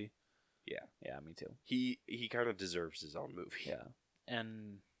Shazam's movie? Yeah. Yeah, me too. He kind of deserves his own movie. Yeah.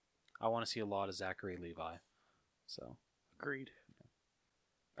 And I want to see a lot of Zachary Levi. So. Agreed.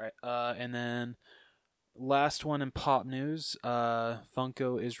 All right. And then last one in pop news.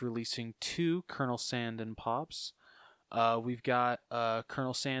 Funko is releasing 2 Colonel Sandin pops. We've got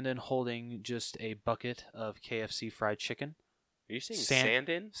Colonel Sandin holding just a bucket of KFC fried chicken. Are you saying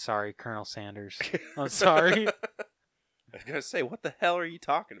Sandin? Sorry, Colonel Sanders. I'm sorry. I was going to say, what the hell are you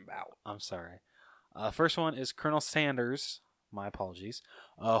talking about? I'm sorry. First one is Colonel Sanders. My apologies.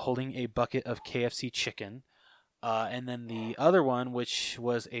 Holding a bucket of KFC chicken. And then the other one, which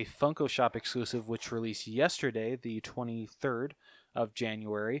was a Funko Shop exclusive, which released yesterday, the 23rd of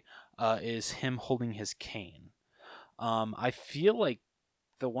January, is him holding his cane. I feel like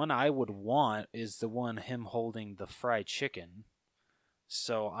the one I would want is the one him holding the fried chicken.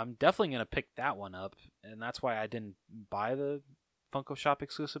 So I'm definitely going to pick that one up. And that's why I didn't buy the Funko Shop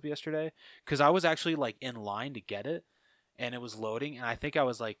exclusive yesterday. Because I was actually like in line to get it. And it was loading. And I think I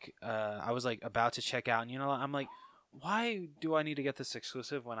was like about to check out. And I'm like, why do I need to get this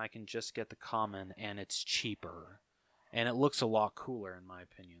exclusive when I can just get the common and it's cheaper? And it looks a lot cooler in my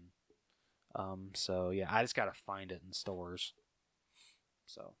opinion. So yeah, I just got to find it in stores.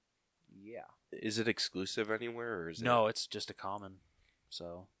 So, yeah. Is it exclusive anywhere, or is No, it's just a common.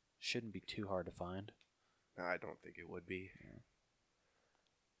 So, shouldn't be too hard to find. I don't think it would be. Yeah.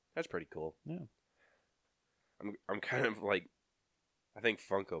 That's pretty cool. Yeah. I'm kind of like, I think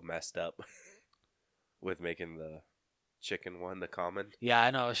Funko messed up with making the chicken one the common. Yeah,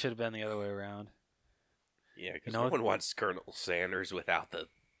 I know. It should have been the other way around. Yeah, because no one wants Colonel Sanders without the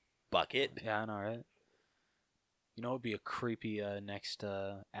bucket. Yeah, I know, right? You know what would be a creepy next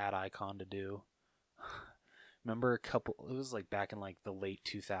ad icon to do? Remember it was like back in like the late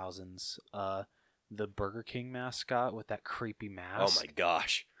 2000s, the Burger King mascot with that creepy mask. Oh my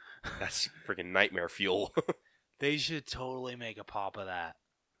gosh. That's freaking nightmare fuel. They should totally make a pop of that.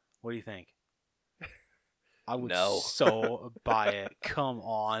 What do you think? I would so buy it. Come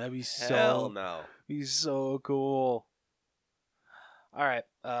on. That'd be Hell no. Be so cool. All right.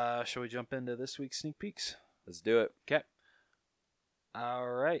 Shall we jump into this week's sneak peeks? Let's do it. Okay. All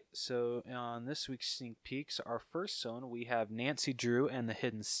right. So on this week's sneak peeks, our first one, we have Nancy Drew and the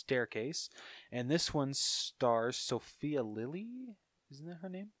Hidden Staircase, and this one stars Sophia Lilly. Isn't that her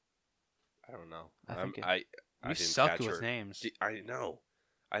name? I don't know. I didn't suck catch with her. names. I know.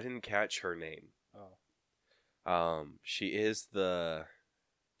 I didn't catch her name. Oh. She is the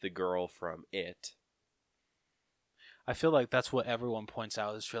girl from It. I feel like that's what everyone points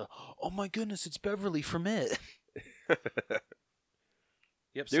out is oh my goodness, it's Beverly from It.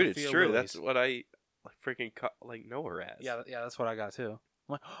 Yep, dude, Sophia it's true. Lilly's. That's what I freaking know her as. Yeah, that's what I got too.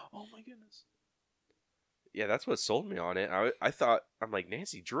 I'm like, oh my goodness. Yeah, that's what sold me on it. I thought, I'm like,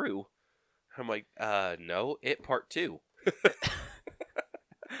 Nancy Drew. I'm like, no, It Part 2.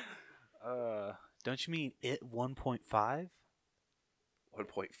 Don't you mean It 1.5? 1.5?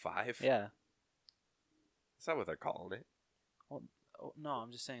 1.5? Yeah. That's not what they're calling it. Well, no,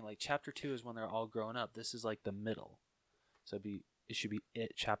 I'm just saying, like, Chapter 2 is when they're all grown up. This is, like, the middle. So it should be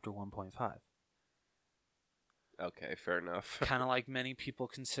It Chapter 1.5. Okay, fair enough. Kind of like many people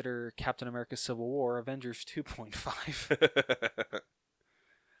consider Captain America Civil War Avengers 2.5.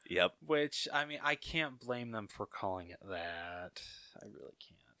 Yep. Which, I mean, I can't blame them for calling it that. I really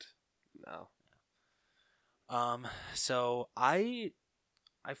can't. No. So I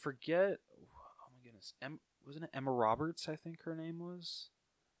forget. Oh my goodness, wasn't it Emma Roberts? I think her name was.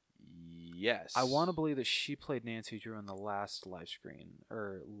 Yes. I want to believe that she played Nancy Drew in the last live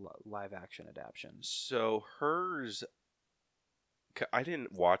action adaptation. So hers, I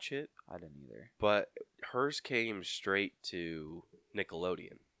didn't watch it. I didn't either. But hers came straight to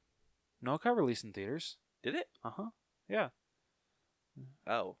Nickelodeon. No, it got released in theaters. Did it? Yeah.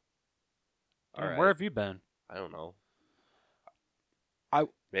 Oh. All right. Where have you been? I don't know.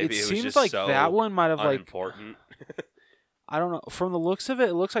 Maybe it seems like so that one might have unimportant. I don't know. From the looks of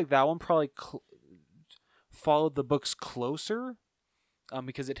it looks like that one probably followed the books closer,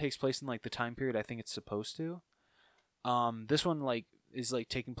 because it takes place in like the time period I think it's supposed to. This one is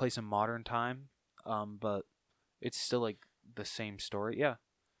taking place in modern time, but it's still like the same story. Yeah.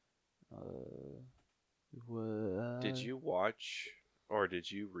 Did you watch or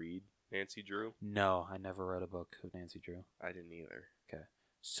did you read Nancy Drew? No, I never read a book of Nancy Drew. I didn't either. Okay.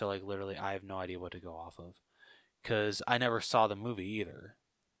 So literally I have no idea what to go off of. Because I never saw the movie either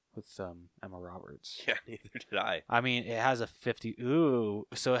with Emma Roberts. Yeah, neither did I. I mean, it has a 50... Ooh,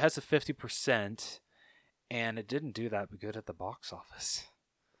 so it has a 50%, and it didn't do that good at the box office.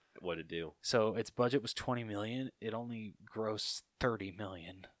 What did it do? So its budget was $20 million. It only grossed $30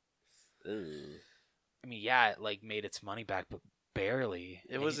 million. Ooh. I mean, yeah, it made its money back, but barely.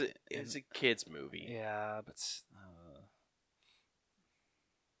 It's a kid's movie. Yeah, but...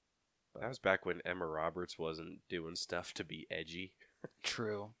 That was back when Emma Roberts wasn't doing stuff to be edgy.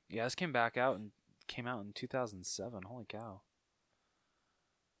 True. Yeah, this came out in 2007. Holy cow.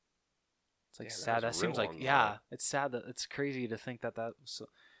 It's sad. That seems like it's sad that it's crazy to think that was so.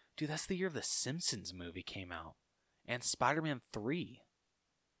 Dude, that's the year the Simpsons movie came out, and Spider-Man 3.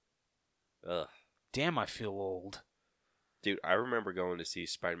 Ugh. Damn, I feel old. Dude, I remember going to see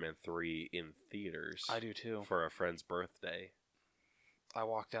Spider-Man 3 in theaters. I do too. For a friend's birthday. I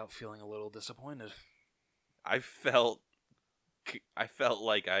walked out feeling a little disappointed. I felt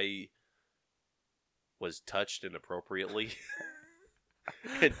like I was touched inappropriately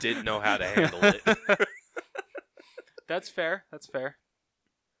and didn't know how to handle it. That's fair. That's fair.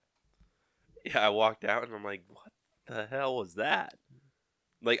 Yeah, I walked out and I'm like, what the hell was that?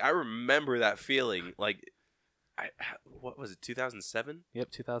 Like, I remember that feeling. Like, what was it, 2007?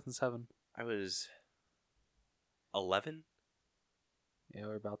 Yep, 2007. I was 11. Yeah,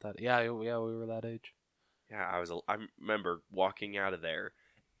 we're about that. Yeah, we were that age. Yeah, I remember walking out of there.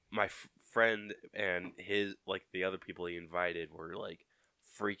 My friend and the other people he invited were like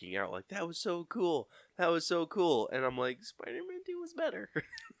freaking out, like, that was so cool. That was so cool. And I'm like, Spider-Man 2 was better.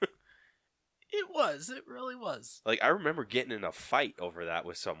 It was. It really was. Like, I remember getting in a fight over that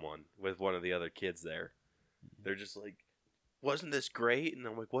with one of the other kids there. They're just like, wasn't this great? And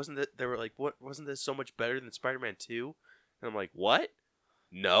I'm like, they were like, what, wasn't this so much better than Spider-Man 2? And I'm like, what?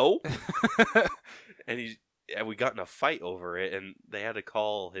 No. and we got in a fight over it, and they had to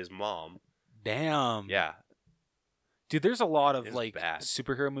call his mom. Damn. Yeah. Dude, there's a lot of like bad.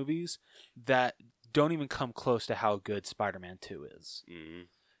 superhero movies that don't even come close to how good Spider-Man 2 is. Mm-hmm.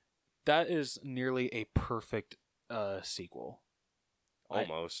 That is nearly a perfect sequel.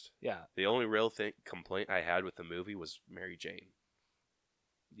 Almost. Yeah. The only real complaint I had with the movie was Mary Jane.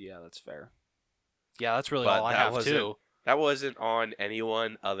 Yeah, that's fair. Yeah, that's really But all I have too. That wasn't on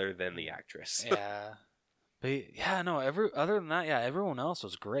anyone other than the actress. Yeah. But yeah, no, other than that, yeah, everyone else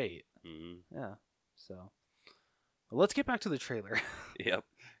was great. Mm-hmm. Yeah. So let's get back to the trailer. Yep.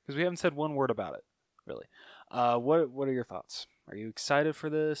 Because we haven't said one word about it, really. What are your thoughts? Are you excited for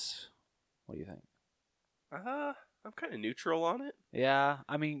this? What do you think? I'm kind of neutral on it. Yeah,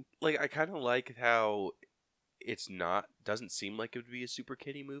 I mean, Like, I kind of like how doesn't seem like it would be a super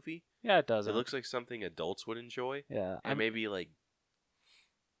kiddie movie. yeah, it doesn't. It looks like something adults would enjoy. Yeah, And maybe like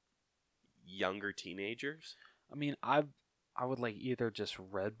younger teenagers. I mean, I would like either just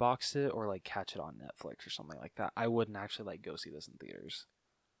red box it or like catch it on Netflix or something like that. I wouldn't actually like go see this in theaters.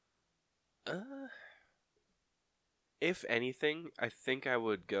 If anything, I think I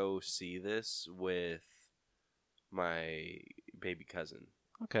would go see this with my baby cousin.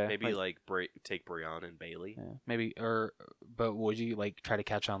 Okay, Maybe take Brianna and Bailey. yeah, maybe but would you like try to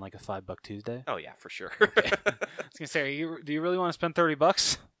catch on like a $5 Tuesday? Oh yeah, for sure. Okay. I was gonna say, do you really want to spend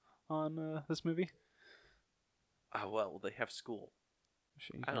 $30 on this movie? Well, they have school.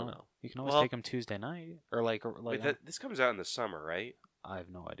 I don't know. You can always take them Tuesday night or like. Wait, this comes out in the summer, right? I have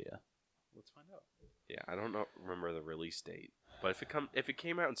no idea. Let's find out. Yeah, I don't remember the release date, but if it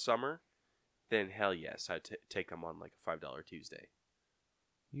came out in summer, then hell yes, I'd take them on like a $5 Tuesday.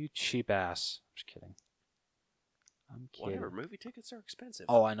 You cheap ass. I'm just kidding. I'm kidding. Whatever, movie tickets are expensive.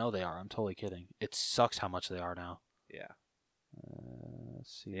 Oh, I know they are. I'm totally kidding. It sucks how much they are now. Yeah.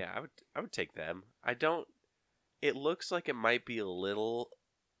 Let's see. Yeah, I would take them. I don't. It looks like it might be a little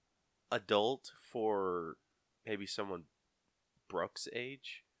adult for maybe someone Brooke's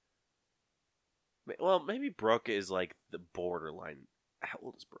age. Well, maybe Brooke is like the borderline. How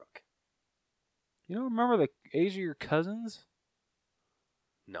old is Brooke? You don't remember the age of your cousins?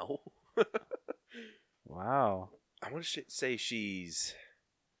 No. Wow. I want to say she's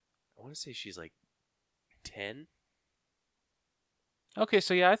like 10. Okay,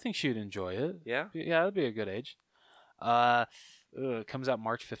 so yeah, I think she'd enjoy it. Yeah? Yeah, that'd be a good age. It comes out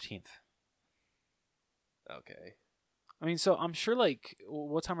March 15th. Okay. I mean, so I'm sure, like,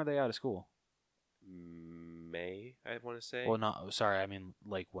 what time are they out of school? May, I want to say. Well, no, sorry, I mean,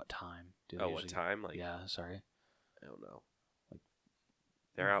 like, what time? Do they what time? Like, yeah, sorry. I don't know. Like,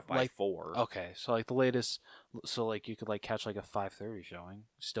 they're out by like 4. Okay, so like the latest, so like you could like catch like a 5:30 showing,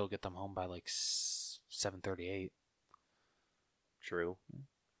 still get them home by like 7:38. True.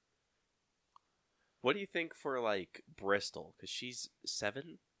 What do you think for like Bristol? Because she's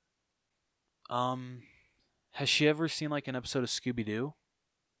 7. Has she ever seen like an episode of Scooby Doo?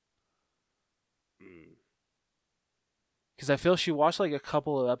 Because I feel she watched like a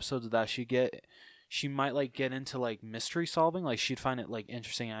couple of episodes of that. She might like get into like mystery solving. Like she'd find it like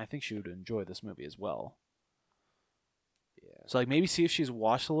interesting, and I think she would enjoy this movie as well. Yeah. So like maybe see if she's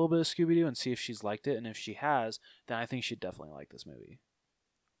watched a little bit of Scooby Doo and see if she's liked it, and if she has, then I think she'd definitely like this movie.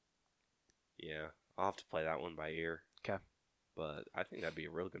 Yeah, I'll have to play that one by ear. Okay. But I think that'd be a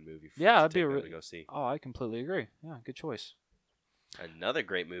real good movie. Yeah, to that'd be a take them to go see. Oh, I completely agree. Yeah, good choice. Another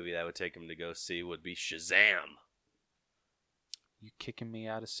great movie that would take him to go see would be Shazam. You kicking me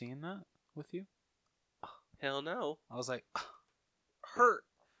out of seeing that with you? Hell no. I was like, Hurt.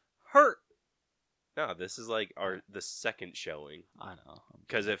 No, this is like the second showing. I know.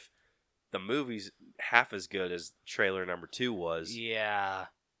 Because if the movie's half as good as trailer number 2 was. Yeah.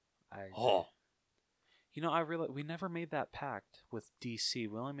 I agree. Oh. You know, I realized we never made that pact with DC.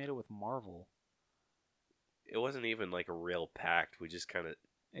 We only made it with Marvel. it wasn't even like a real pact. We just kind of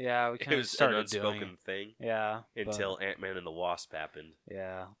Yeah, we it kind of was an started doing unspoken thing Yeah, until Ant-Man and the Wasp happened.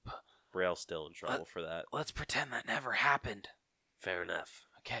 yeah. Braille's still in trouble for that. Let's pretend that never happened. Fair enough.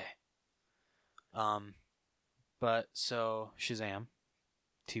 Okay. But so Shazam,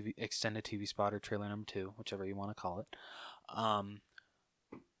 TV extended TV spot or trailer number 2, whichever you want to call it.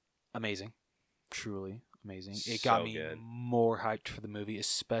 Amazing, truly amazing. It got So me good. more hyped for the movie,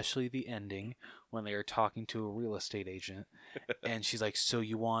 especially the ending when they are talking to a real estate agent, and she's like, "So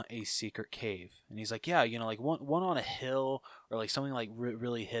you want a secret cave?" And he's like, "Yeah, like one on a hill or like something like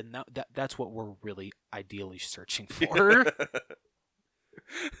really hidden. That's what we're really ideally searching for."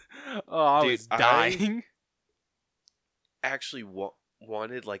 Oh, I Dude, was dying. I actually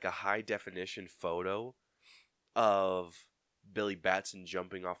wanted like a high definition photo of Billy Batson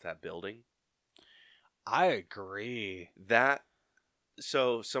jumping off that building. I agree.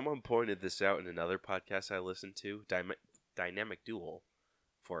 So someone pointed this out in another podcast I listened to, Dynamic Duel,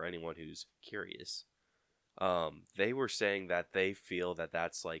 for anyone who's curious. They were saying that they feel that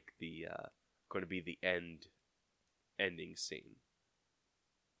that's like the going to be the ending scene,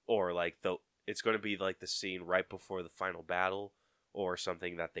 or like it's going to be like the scene right before the final battle, or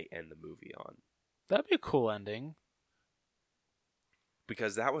something that they end the movie on. That'd be a cool ending.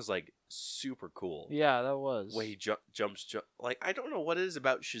 Because that was like super cool. Yeah, that was. Way he jumps. Like, I don't know what it is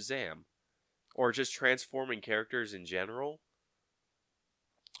about Shazam, or just transforming characters in general.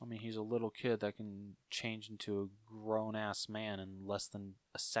 I mean, he's a little kid that can change into a grown-ass man in less than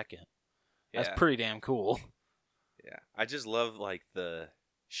a second. Yeah. That's pretty damn cool. Yeah, I just love like the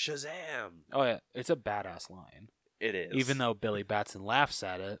Shazam. Oh yeah, it's a badass line. It is. Even though Billy Batson laughs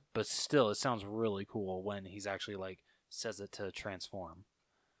at it, but still, it sounds really cool when he's actually like says it to transform.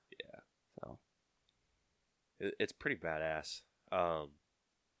 Yeah. So It's pretty badass.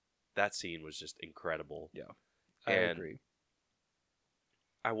 That scene was just incredible. yeah, I And agree.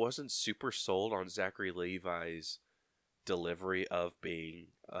 I wasn't super sold on Zachary Levi's delivery of being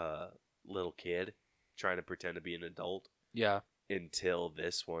a little kid trying to pretend to be an adult. Yeah. Until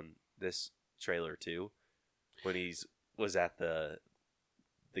this trailer too, when was at the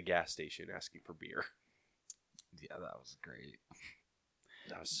gas station asking for beer. Yeah, that was great.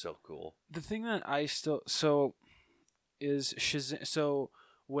 That was so cool. The thing that I still is Shazam. So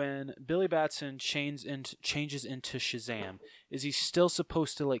when Billy Batson changes into Shazam, is he still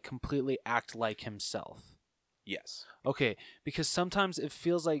supposed to like completely act like himself? Yes. Okay, because sometimes it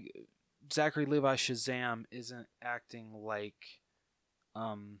feels like Zachary Levi Shazam isn't acting like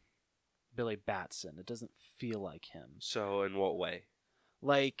Billy Batson. It doesn't feel like him. So in what way?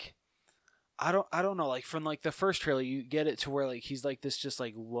 Like I don't know. Like from like the first trailer, you get it to where like he's like this, just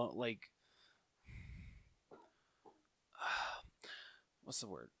like like what's the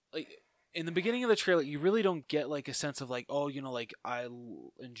word? Like in the beginning of the trailer, you really don't get like a sense of like, oh, like I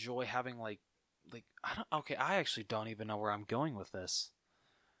enjoy having like I don't. Okay, I actually don't even know where I'm going with this.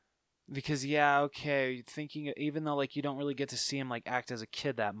 Because yeah, okay, thinking even though like you don't really get to see him like act as a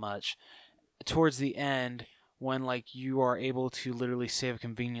kid that much, towards the end when like you are able to literally save a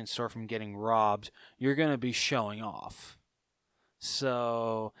convenience store from getting robbed, you're gonna be showing off.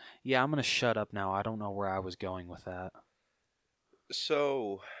 So yeah, I'm gonna shut up now. I don't know where I was going with that.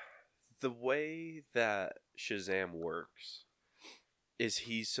 So the way that Shazam works is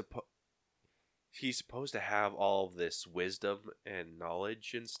he's supposed to have all of this wisdom and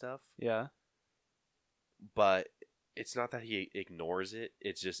knowledge and stuff. Yeah. But it's not that he ignores it.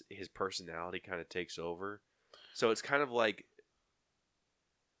 It's just his personality kind of takes over. So it's kind of like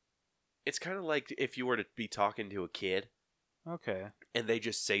if you were to be talking to a kid. Okay. And they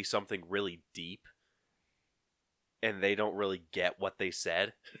just say something really deep. And they don't really get what they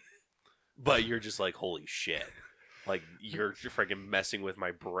said. But you're just like, holy shit. Like, you're freaking messing with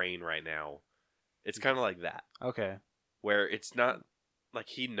my brain right now. It's kind of like that. Okay. Where it's not like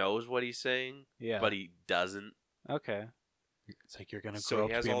he knows what he's saying, Yeah. but he doesn't. Okay. It's like you're gonna So grow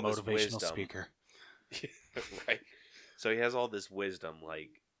he up to has be a all this motivational wisdom. speaker. Right. So he has all this wisdom.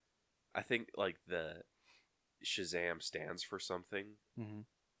 Like, I think like the Shazam stands for something. Mm-hmm.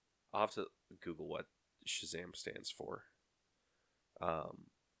 I'll have to Google what Shazam stands for.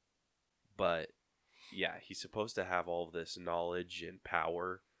 But yeah, he's supposed to have all of this knowledge and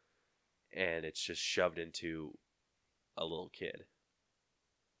power, and it's just shoved into a little kid.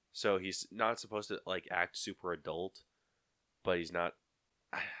 So he's not supposed to like act super adult, but he's not.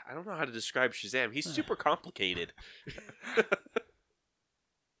 I don't know how to describe Shazam. He's super complicated.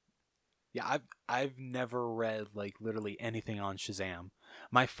 Yeah, I've never read like literally anything on Shazam.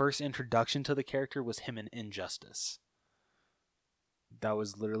 My first introduction to the character was him in Injustice. that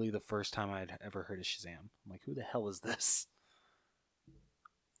was literally the first time I'd ever heard of Shazam. I'm like, who the hell is this?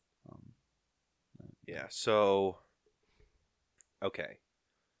 Um, Yeah. So, okay.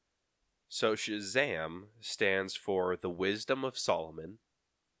 So Shazam stands for the wisdom of Solomon,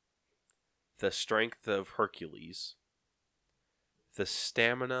 the strength of Hercules, the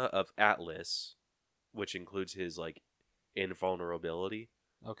stamina of Atlas, which includes his like invulnerability,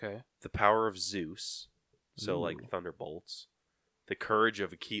 okay. the power of Zeus, so Ooh. like thunderbolts, the courage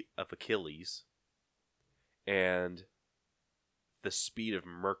of Achilles, and the speed of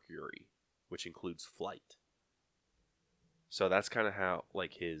Mercury, which includes flight. So that's kind of how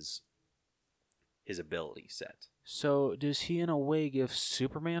like his ability set. So does he in a way give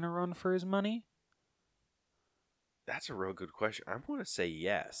Superman a run for his money? That's a real good question. I'm going to say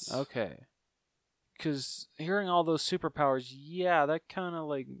yes. Okay. Because hearing all those superpowers, yeah, that kind of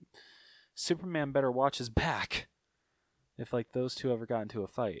like Superman better watch his back if like those two ever got into a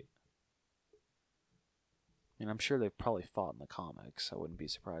fight. And I'm sure they've probably fought in the comics. I wouldn't be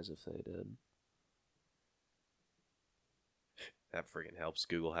surprised if they did. That freaking helps.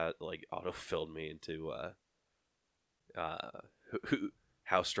 Google had like auto-filled me into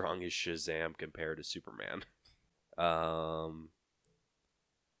how strong is Shazam compared to Superman?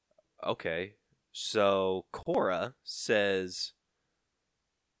 Okay. So Cora says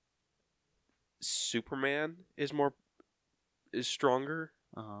Superman is stronger,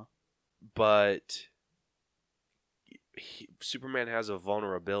 Uh-huh. but Superman has a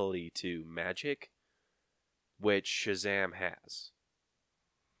vulnerability to magic, which Shazam has.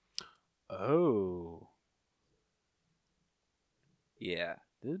 Oh. Yeah,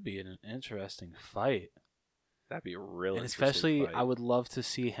 This would be an interesting fight. that'd be a real And interesting especially, fight. I would love to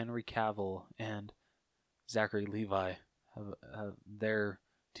see Henry Cavill and Zachary Levi have their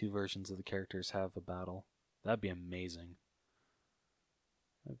two versions of the characters have a battle. That'd be amazing.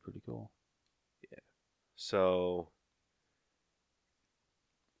 That'd be pretty cool. So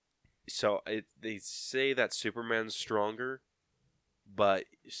they say that Superman's stronger, but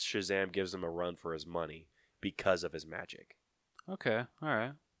Shazam gives him a run for his money because of his magic, Okay, all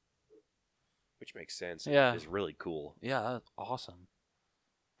right. which makes sense. Yeah. And is really cool. Yeah, that's awesome.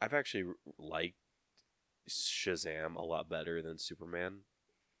 I've actually liked Shazam a lot better than Superman.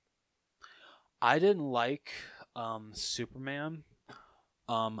 I didn't like Superman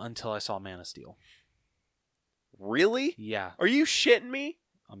until I saw Man of Steel. Really? Yeah, Are you shitting me?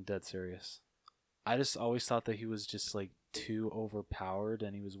 I'm dead serious. I just always thought that he was just like too overpowered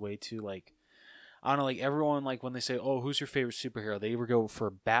and he was way too like I don't know, like everyone like when they say, "Oh, who's your favorite superhero?" They either go for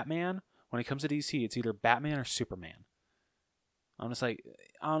Batman. When it comes to DC, it's either Batman or Superman. I'm just like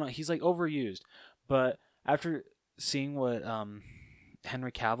I don't know, he's like overused. But after seeing what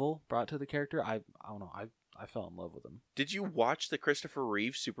Henry Cavill brought to the character, I don't know, I fell in love with him. Did you watch the Christopher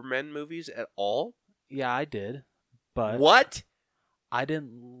Reeve Superman movies at all? Yeah, I did. But What? I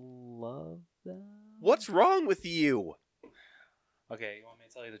didn't love them. What's wrong with you? Okay, you want me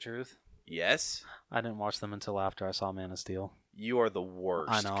to tell you the truth? Yes, I didn't watch them until after I saw Man of Steel. you are the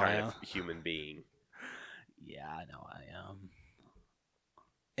worst I know, kind I of human being. Yeah, I know I am.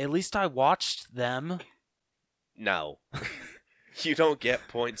 At least I watched them. No. You don't get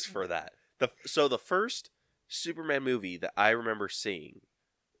points for that. So the first Superman movie that I remember seeing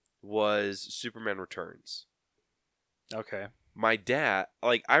was Superman Returns. Okay. My dad,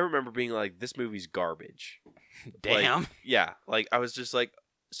 like, I remember being like, this movie's garbage. Damn. Like, yeah. Like, I was just like,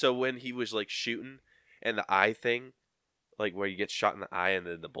 so when he was, like, shooting and the eye thing, like, where you get shot in the eye and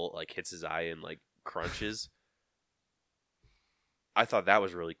then the bullet, like, hits his eye and, like, crunches, I thought that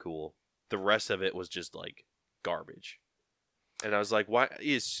was really cool. The rest of it was just, like, garbage. And I was like, why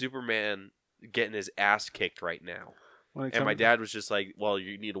is Superman getting his ass kicked right now? And my dad was just like, well,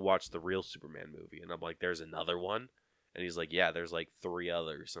 you need to watch the real Superman movie. And I'm like, there's another one? And he's like, yeah, there's like 3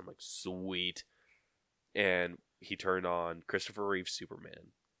 others. I'm like, sweet. And he turned on Christopher Reeve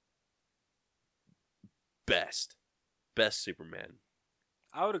Superman. Best Superman.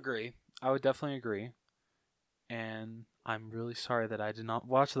 I would agree. I would definitely agree. And I'm really sorry that I did not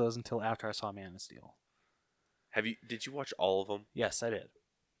watch those until after I saw Man of Steel. Did you watch all of them? Yes, I did.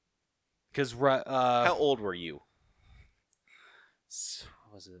 Because how old were you?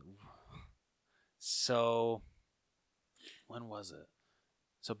 What was it? So when was it?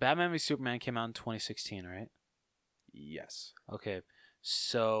 So Batman v Superman came out in 2016, right? Yes. Okay.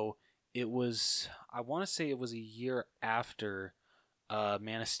 So it was I want to say it was a year after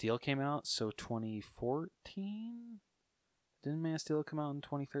Man of Steel came out, so 2014? Didn't Man of Steel come out in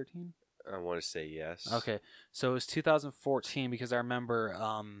 2013? I want to say yes. Okay. So it was 2014 because I remember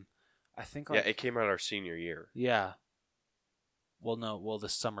I think like yeah, it came out our senior year. yeah. Well, no. Well, the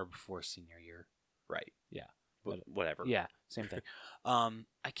summer before senior year. Right. Yeah. Whatever. Yeah, same thing.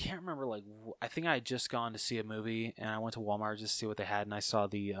 I can't remember. Like, I think I had just gone to see a movie, and I went to Walmart just to see what they had, and I saw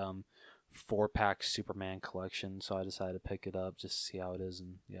the 4-pack Superman collection, so I decided to pick it up just to see how it is,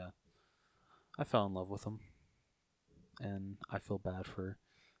 and yeah, I fell in love with them, and I feel bad for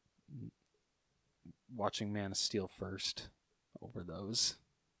watching Man of Steel first over those.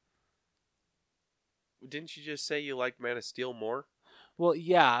 Didn't you just say you liked Man of Steel more? Well,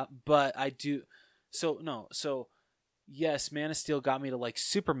 yeah, but I do. So yes, Man of Steel got me to like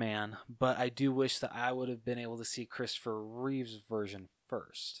Superman, but I do wish that I would have been able to see Christopher Reeve's version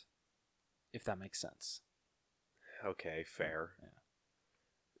first, if that makes sense. Okay, fair.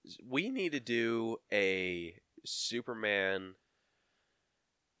 Yeah. We need to do a Superman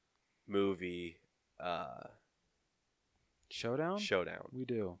movie Showdown? showdown. We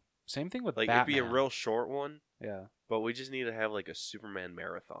do. Same thing with Like, Batman. it'd be a real short one, Yeah. but we just need to have like a Superman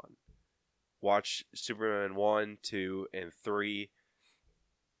marathon. Watch Superman 1, 2, and 3.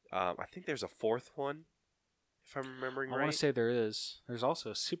 I think there's a fourth one, if I'm remembering I right. want to say there is. There's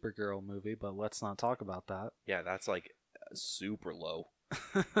also a Supergirl movie, but let's not talk about that. Yeah, that's like super low.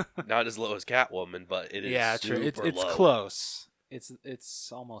 Not as low as Catwoman, but it is yeah, super true. It's low. close.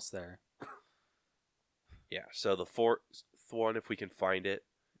 It's almost there. Yeah, so the fourth one, if we can find it.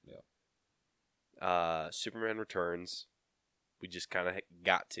 Yeah. Superman Returns. We just kind of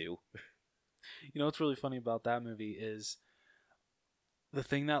got to. You know what's really funny about that movie is the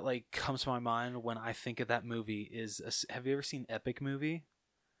thing that like comes to my mind when I think of that movie is have you ever seen Epic Movie?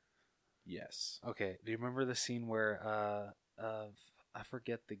 Yes. Okay. Do you remember the scene where I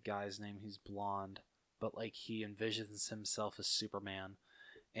forget the guy's name. He's blonde, but like he envisions himself as Superman,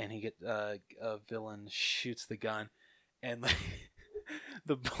 and he a villain shoots the gun, and like,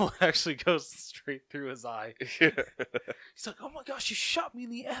 the bullet actually goes straight through his eye. He's like, "Oh my gosh, you shot me in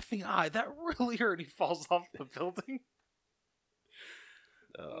the effing eye! That really hurt." He falls off the building.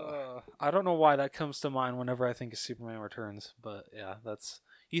 I don't know why that comes to mind whenever I think of Superman Returns, but yeah, that's.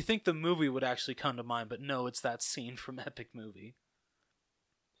 You think the movie would actually come to mind, but no, it's that scene from Epic Movie.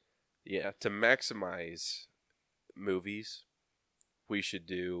 Yeah, to maximize movies, we should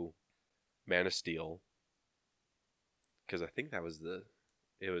do Man of Steel. Because I think that was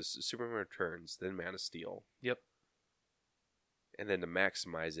it was Superman Returns, then Man of Steel. Yep. And then to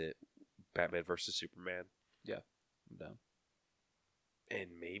maximize it, Batman vs. Superman. Yeah, I'm down.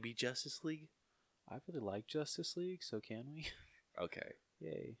 And maybe Justice League? I really like Justice League, so can we? Okay.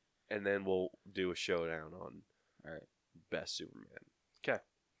 Yay. And then we'll do a showdown on Alright. Best Superman. Okay.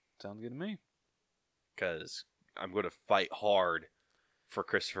 Sounds good to me. Because I'm going to fight hard for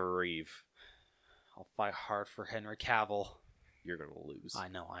Christopher Reeve. I'll fight hard for Henry Cavill. You're going to lose. I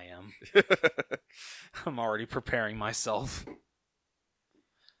know I am. I'm already preparing myself.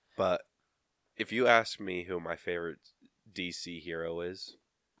 But if you ask me who my favorite DC hero is,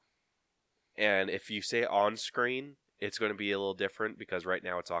 and if you say on screen, it's going to be a little different because right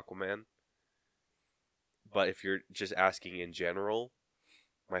now it's Aquaman. But if you're just asking in general,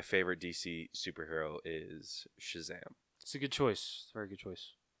 my favorite DC superhero is Shazam. It's a good choice. It's a very good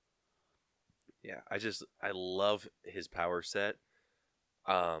choice. Yeah, I love his power set.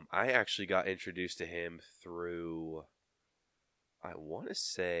 I actually got introduced to him through, I want to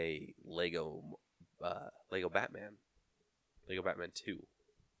say Lego Batman. Lego Batman 2.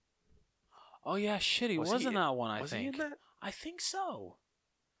 Oh yeah, shit, he was in that one, I was think. He in that? I think so.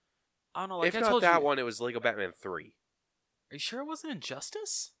 I don't know, like if I not told that you. one, it was Lego Batman 3. Are you sure it wasn't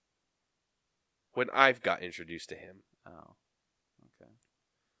Injustice? When I've got introduced to him. Oh. Okay.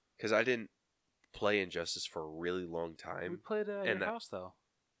 Because I didn't play Injustice for a really long time. We played it at your house though.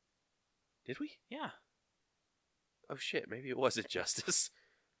 Did we? Yeah. Oh shit, maybe it was Injustice.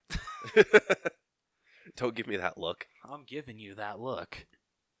 Don't give me that look. I'm giving you that look.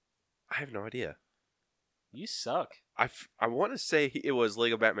 I have no idea. You suck. I want to say it was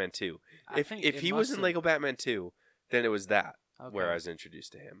Lego Batman 2. If he was in Lego Batman 2, then it was that where I was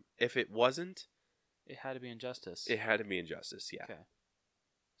introduced to him. If it wasn't, it had to be Injustice. It had to be Injustice, yeah. Okay.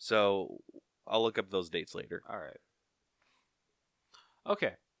 So I'll look up those dates later. All right.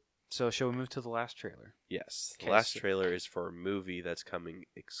 Okay. So shall we move to the last trailer? Yes. The last trailer is for a movie that's coming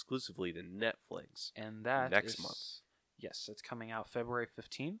exclusively to Netflix. And that next month. Yes, it's coming out February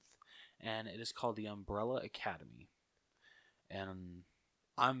 15th, and it is called The Umbrella Academy. And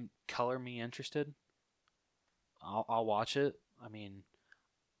color me interested. I'll watch it. I mean,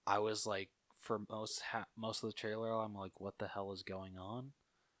 I was like, for most of the trailer, I'm like, what the hell is going on?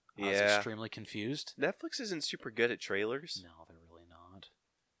 I was extremely confused. Netflix isn't super good at trailers. No, they're really not.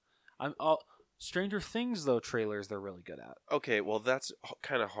 Stranger Things, though, trailers they're really good at. Okay, well, that's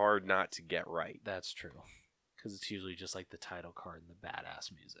kind of hard not to get right. That's true. Because it's usually just like the title card and the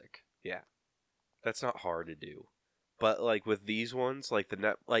badass music. Yeah. That's not hard to do. But, like, with these ones, like,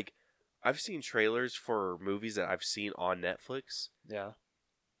 I've seen trailers for movies that I've seen on Netflix, Yeah.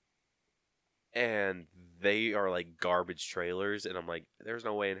 and they are, like, garbage trailers, and I'm like, there's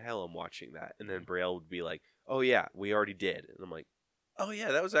no way in hell I'm watching that. And then Brielle would be like, oh, yeah, we already did. And I'm like, oh,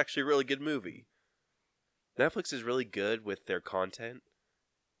 yeah, that was actually a really good movie. Netflix is really good with their content,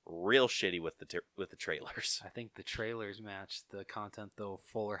 real shitty with the trailers. I think the trailers match the content, though.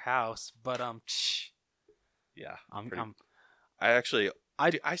 Fuller House, but Yeah,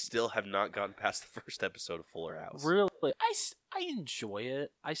 I still have not gotten past the first episode of Fuller House. Really, I enjoy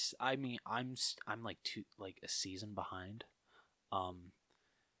it. I mean, I'm like a season behind.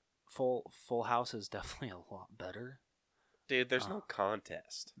 Full House is definitely a lot better. Dude, there's no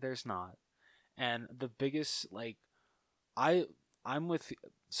contest. There's not. And the biggest, like, I'm with.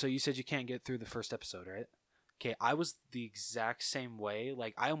 So you said you can't get through the first episode, right? Okay, I was the exact same way.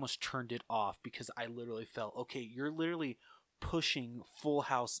 Like, I almost turned it off because I literally felt, okay, you're literally pushing Full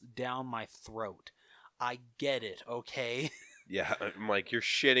House down my throat. I get it, okay? Yeah, I'm like, you're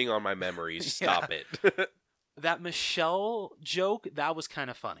shitting on my memories. Stop it. That Michelle joke, that was kind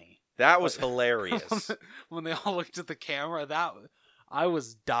of funny. That was hilarious. When they all looked at the camera, I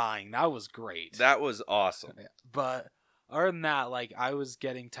was dying. That was great. That was awesome. But other than that, like, I was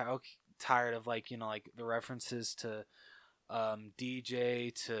getting tired of, like, like the references to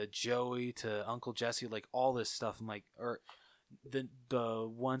DJ, to Joey, to Uncle Jesse, like all this stuff. I'm like, or the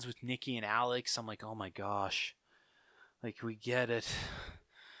ones with Nikki and Alex. I'm like, oh my gosh, like, we get it,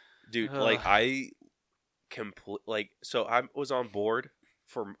 dude. Like, so I was on board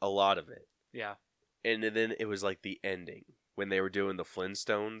for a lot of it. Yeah. And then it was like the ending when they were doing the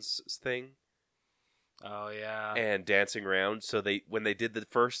Flintstones thing. Oh yeah. And dancing around. So when they did the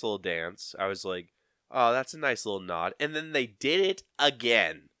first little dance, I was like, oh, that's a nice little nod. And then they did it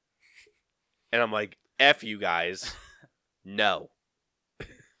again. And I'm like, F you guys. No.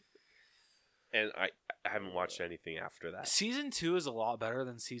 And I haven't watched anything after that. Season 2 is a lot better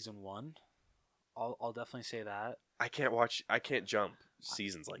than Season 1. I'll definitely say that. I can't jump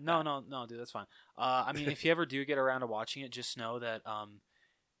seasons like that. No, dude, that's fine. I mean, if you ever do get around to watching it, just know that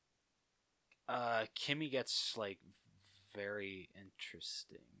Kimmy gets, like, very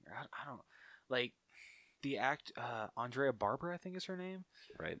interesting. I don't like the Andrea Barber, I think is her name.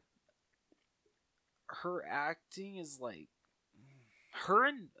 Right. Her acting is like her,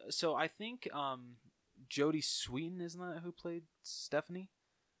 and so I think Jodie Sweetin, isn't that who played Stephanie?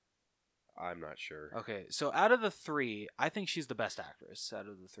 I'm not sure. Okay, so out of the three, I think she's the best actress out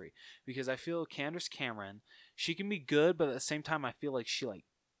of the three, because I feel Candace Cameron, she can be good, but at the same time, I feel like she, like,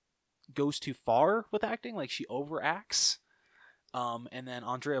 goes too far with acting, like she overacts. And then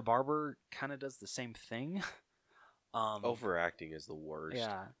Andrea Barber kind of does the same thing. Overacting is the worst.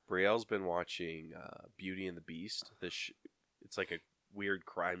 Yeah. Brielle's been watching Beauty and the Beast. It's like a weird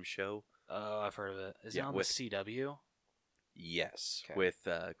crime show. Oh, I've heard of it. Is it on the CW? Yes, okay. With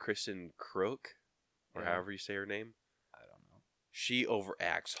Kristen Crook, or however you say her name. I don't know. She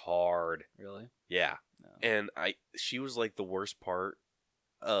overacts hard. Really? Yeah. No. And she was like the worst part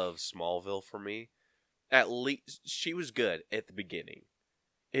of Smallville for me. At least she was good at the beginning.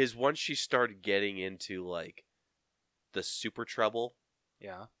 Is once she started getting into, like, the super trouble.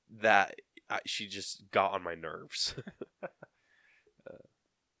 Yeah. That she just got on my nerves.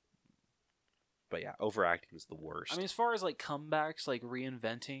 But yeah, overacting is the worst. I mean, as far as, like, comebacks, like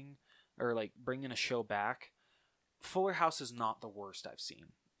reinventing or, like, bringing a show back, Fuller House is not the worst I've seen.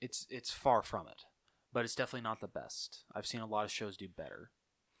 It's far from it, but it's definitely not the best. I've seen a lot of shows do better.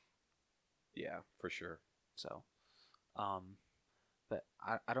 Yeah, for sure. So, but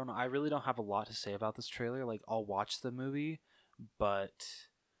I don't know. I really don't have a lot to say about this trailer. Like, I'll watch the movie, but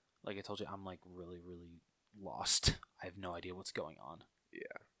like I told you, I'm, like, really, really lost. I have no idea what's going on.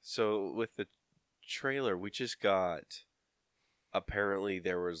 Yeah. So with the trailer, we just got, apparently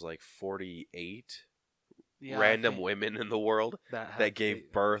there was like 48 random women in the world that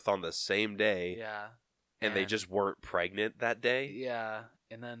gave birth on the same day. Yeah. And they just weren't pregnant that day. Yeah.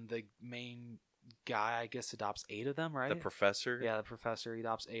 And then the main guy, I guess, adopts 8 of them, right? The professor? Yeah, the professor. He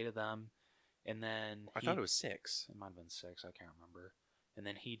adopts 8 of them. And then I thought it was 6. It might have been 6. I can't remember. And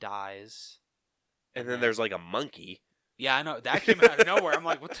then he dies. And then there's, like, a monkey. Yeah, I know. That came out of nowhere. I'm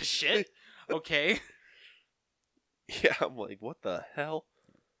like, what the shit? Okay. Yeah, I'm like, what the hell?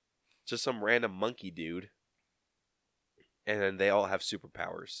 Just some random monkey dude. And then they all have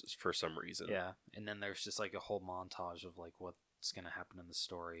superpowers for some reason. Yeah, and then there's just, like, a whole montage of, like, what's going to happen in the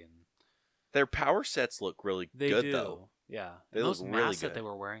story. And Their power sets look really They good, do. though. Yeah. They And look those really masks that good. they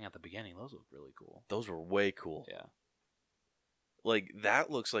were wearing at the beginning, those look really cool. Those were way cool. Yeah. Like,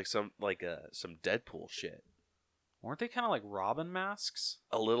 that looks like some Deadpool shit. Weren't they kind of like Robin masks?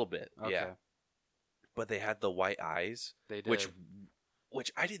 A little bit, Okay. yeah. But they had the white eyes, They did.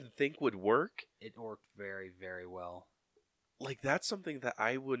 which I didn't think would work. It worked very, very well. Like, that's something that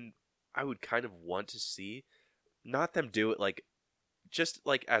I would kind of want to see. Not them do it like, just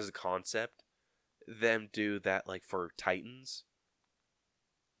like as a concept, them do that like for Titans.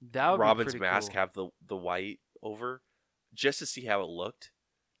 That would Robin's be pretty mask cool. have the white over, just to see how it looked.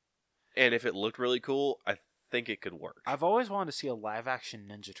 And if it looked really cool, I think it could work. I've always wanted to see a live-action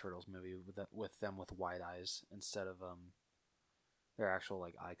Ninja Turtles movie with them with white eyes instead of their actual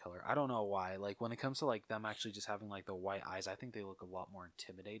like eye color. I don't know why. Like when it comes to like them actually just having like the white eyes, I think they look a lot more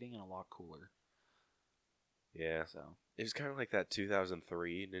intimidating and a lot cooler. Yeah. So It was kind of like that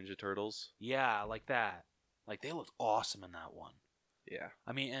 2003 Ninja Turtles. yeah, like that. Like they looked awesome in that one. Yeah.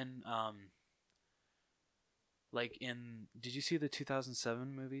 I mean, and like did you see the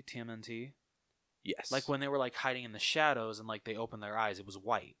 2007 movie TMNT? Yes. Like when they were like hiding in the shadows and like they opened their eyes, it was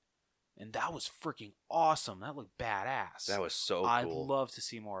white, and that was freaking awesome. That looked badass. that was so cool. I'd love to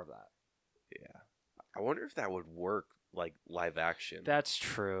see more of that. Yeah. I wonder if that would work like live action. That's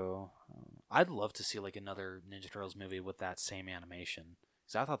true. I'd love to see like another Ninja Turtles movie with that same animation,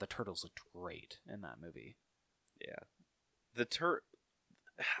 because I thought the turtles looked great in that movie. Yeah.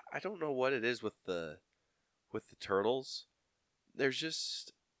 I don't know what it is with the turtles. There's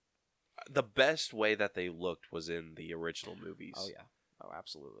just the best way that they looked was in the original movies. Oh yeah. Oh,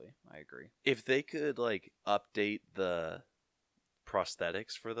 absolutely. I agree. If they could like update the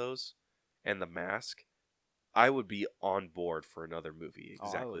prosthetics for those and the mask, I would be on board for another movie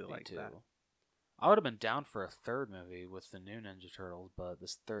exactly like that. I would have been down for a third movie with the new Ninja Turtles, but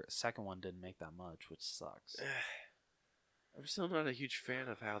this second one didn't make that much, which sucks. I'm still not a huge fan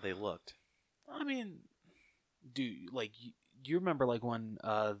of how they looked. I mean, dude, like you remember like when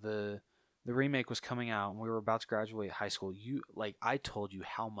the remake was coming out and we were about to graduate high school, I told you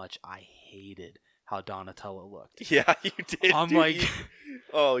how much I hated how Donatello looked. Yeah, you did. I'm dude.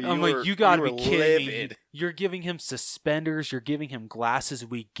 like, you gotta be kidding me. You're giving him suspenders. You're giving him glasses.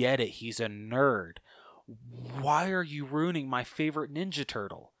 We get it. He's a nerd. Why are you ruining my favorite Ninja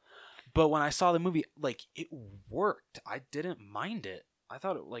Turtle? But when I saw the movie, like, it worked. I didn't mind it. I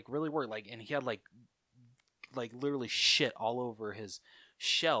thought it like really worked. Like, and he had like literally shit all over his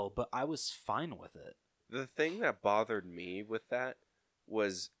shell, but I was fine with it. The thing that bothered me with that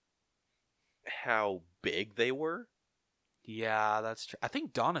was how big they were. Yeah, that's true. I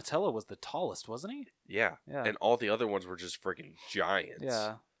think Donatello was the tallest, wasn't he? Yeah. Yeah. And all the other ones were just freaking giants.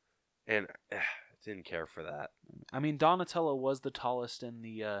 Yeah. And didn't care for that. I mean, Donatello was the tallest in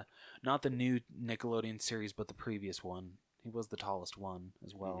the, not the new Nickelodeon series, but the previous one. He was the tallest one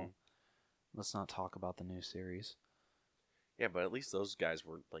as well. Mm-hmm. Let's not talk about the new series. Yeah, but at least those guys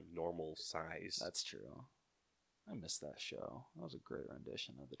were like normal size. That's true. I missed that show. That was a great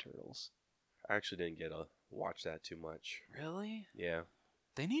rendition of the Turtles. I actually didn't get to watch that too much. Really? Yeah.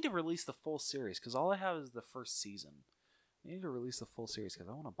 They need to release the full series, because all I have is the first season. They need to release the full series, because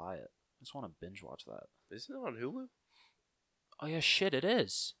I want to buy it. I just want to binge watch that. Isn't it on Hulu? Oh yeah, shit, it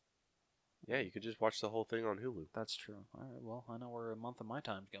is. Yeah, you could just watch the whole thing on Hulu. That's true. All right, well, I know where a month of my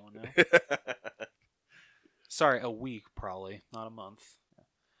time's going now. Sorry, a week probably, not a month.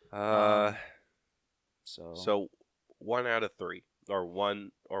 So 1 out of 3, or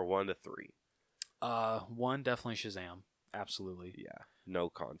 1 to 3. 1 definitely Shazam, absolutely. Yeah, no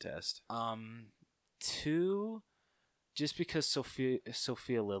contest. 2, just because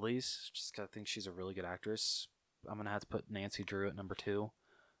Sophia Lilly's, just 'cause I think she's a really good actress. I'm gonna have to put Nancy Drew at number 2,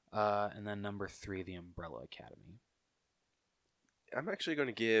 and then number 3, The Umbrella Academy. I'm actually going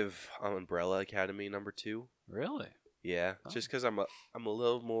to give Umbrella Academy number 2. Really? Yeah, Oh. just because I'm a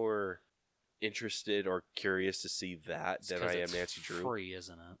little more interested or curious to see that than I am Nancy Drew. Free,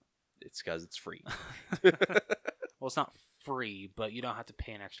 isn't it? It's because it's free. Well, it's not free, but you don't have to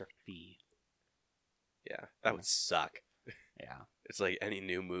pay an extra fee. Yeah, that would suck. Yeah, It's like any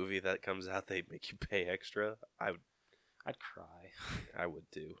new movie that comes out, they make you pay extra. I'd cry. I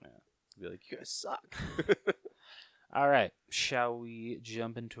would too. Yeah. Be like, you guys suck. All right, shall we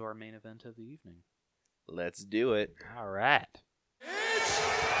jump into our main event of the evening? Let's do it. All right.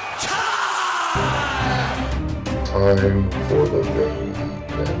 Time for the main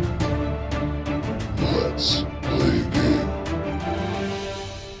event. Let's play game.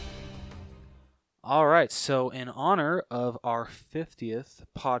 All right, so in honor of our 50th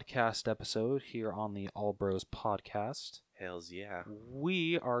podcast episode here on the All Bros podcast, Hells yeah.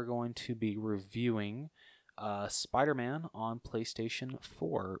 we are going to be reviewing Spider-Man on PlayStation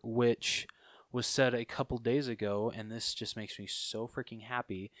 4, which was said a couple days ago, and this just makes me so freaking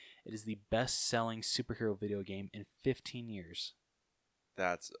happy. It is the best-selling superhero video game in 15 years.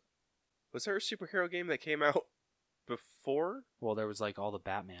 Was there a superhero game that came out before? Well, there was like all the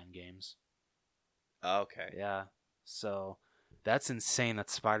Batman games. Okay. Yeah. So that's insane that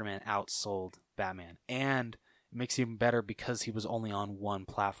Spider-Man outsold Batman. And it makes it even better because he was only on one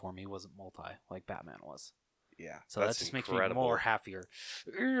platform. He wasn't multi like Batman was. Yeah. So that just makes me more happier.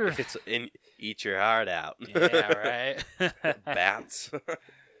 It's eat your heart out. Yeah, right? Bats.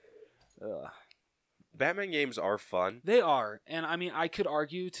 Ugh. Batman games are fun. They are. And I mean, I could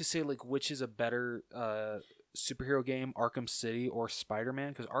argue to say like which is a better superhero game, Arkham City or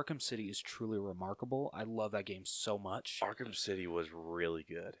Spider-Man, because Arkham City is truly remarkable. I love that game so much. Arkham City was really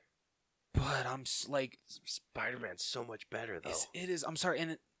good. But I'm like, Spider-Man's so much better though. it is. I'm sorry,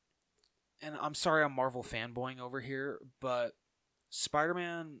 and I'm sorry I'm Marvel fanboying over here, but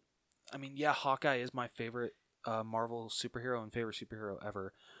Spider-Man, I mean, yeah, Hawkeye is my favorite Marvel superhero and favorite superhero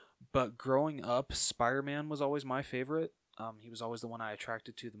ever. But growing up, Spider-Man was always my favorite. He was always the one I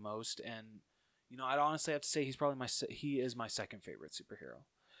attracted to the most, and you know, I'd honestly have to say he is my second favorite superhero,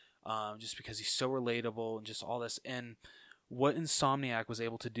 just because he's so relatable and just all this. And what Insomniac was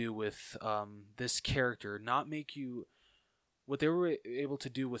able to do with this character, not make you what they were able to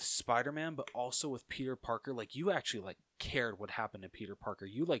do with Spider-Man, but also with Peter Parker, like you actually like cared what happened to Peter Parker.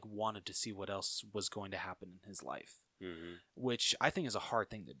 You like wanted to see what else was going to happen in his life, which I think is a hard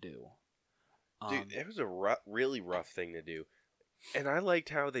thing to do. Dude, it was a really rough thing to do. And I liked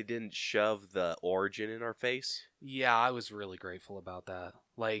how they didn't shove the origin in our face. Yeah, I was really grateful about that.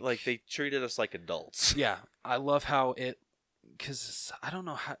 Like they treated us like adults. Yeah, I love how because I don't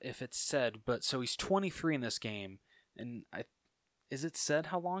know if it's said, but so he's 23 in this game, and is it said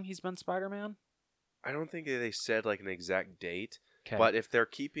how long he's been Spider-Man? I don't think they said like an exact date, Okay. but if they're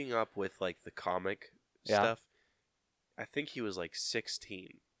keeping up with like the comic stuff, I think he was like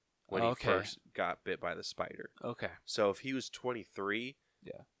 16 when he first got bit by the spider. Okay. So if he was 23,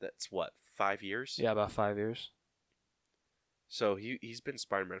 that's what, 5 years? Yeah, about 5 years. So he's been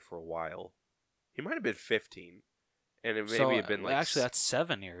Spider-Man for a while. He might have been 15, and it maybe have been like actually that's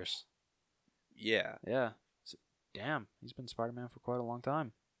 7 years. Yeah. Yeah. So, damn, he's been Spider-Man for quite a long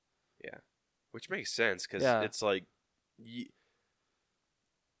time. Yeah, which makes sense because it's like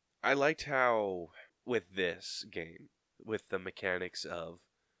I liked how with this game, with the mechanics of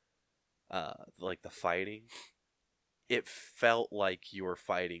like the fighting, it felt like you were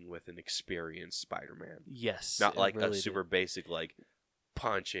fighting with an experienced Spider-Man. Yes. Not like really a super basic like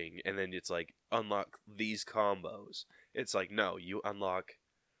punching and then it's like unlock these combos. It's like no, you unlock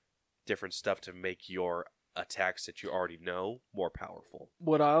different stuff to make your attacks that you already know more powerful.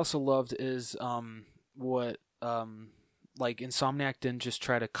 What I also loved is like Insomniac didn't just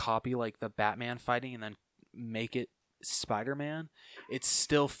try to copy like the Batman fighting and then make it Spider-Man. It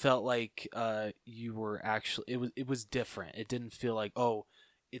still felt like you were actually it was different. It didn't feel like, oh,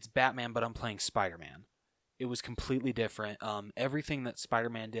 it's Batman but I'm playing Spider-Man. It was completely different. Everything that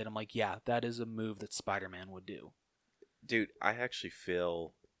Spider-Man did, I'm like, yeah, that is a move that Spider-Man would do. Dude, I actually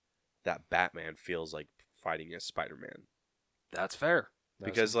feel that Batman feels like fighting as Spider-Man. That's fair.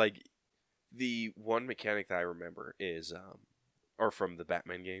 Because like the one mechanic that I remember is or from the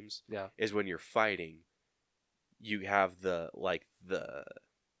Batman games, is when you're fighting, you have the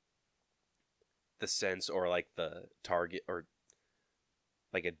sense or like the target or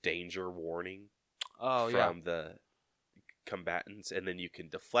like a danger warning from the combatants, and then you can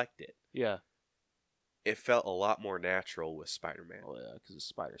deflect it. Yeah. It felt a lot more natural with Spider-Man. Oh yeah, because of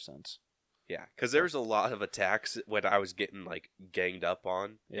Spider Sense. Yeah, because there was a lot of attacks when I was getting like ganged up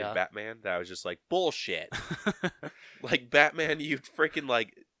on in Batman that I was just like, bullshit. Like Batman, you freaking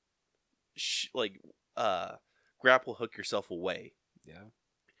like grapple hook yourself away. Yeah.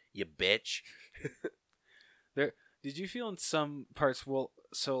 You bitch. Did you feel in some parts, well,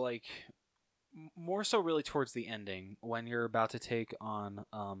 so like more so really towards the ending when you're about to take on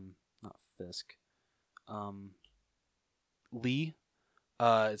not Fisk, Lee,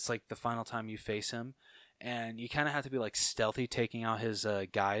 it's like the final time you face him, and you kind of have to be like stealthy taking out his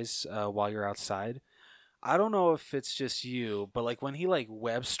guys while you're outside. I don't know if it's just you, but like when he like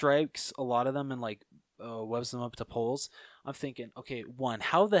web strikes a lot of them and like webs them up to poles, I'm thinking, okay, one,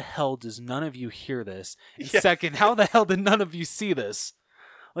 how the hell does none of you hear this? And second, how the hell did none of you see this?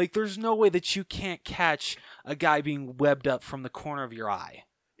 Like, there's no way that you can't catch a guy being webbed up from the corner of your eye.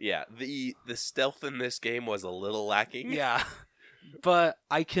 Yeah, the stealth in this game was a little lacking. Yeah, but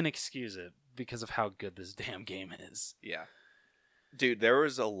I can excuse it because of how good this damn game is. Yeah. Dude, there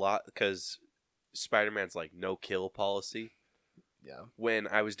was a lot, because Spider-Man's like no kill policy. Yeah. When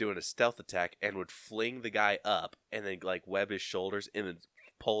I was doing a stealth attack and would fling the guy up and then like web his shoulders and then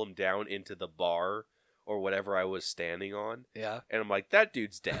pull him down into the bar or whatever I was standing on. Yeah. And I'm like, that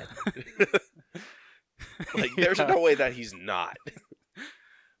dude's dead. Like, there's no way that he's not.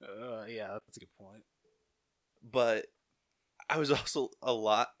 Yeah, that's a good point. But I was also a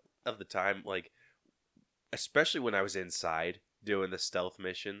lot of the time, like, especially when I was inside doing the stealth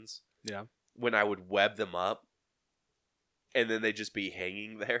missions, Yeah. when I would web them up and then they'd just be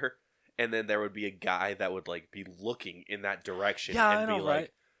hanging there, and then there would be a guy that would like be looking in that direction Yeah, and I know, be right?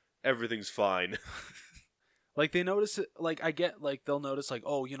 like, everything's fine. Like they notice it, like I get like they'll notice like,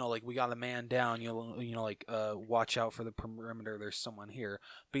 oh, like we got a man down, like watch out for the perimeter, there's someone here.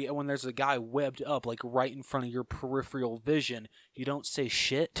 But yet when there's a guy webbed up like right in front of your peripheral vision, you don't say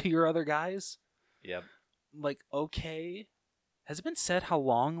shit to your other guys. Yep. Like, okay, has it been said how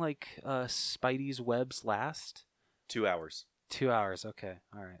long like Spidey's webs last? 2 hours. 2 hours. Okay,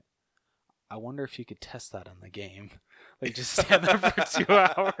 all right. I wonder if you could test that in the game. Like just stand there for 2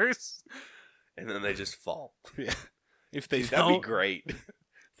 hours. And then they just fall. Yeah. If they That'd don't, be great.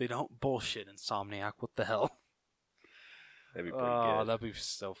 if they don't bullshit Insomniac, what the hell? That'd be pretty Oh, good. that'd be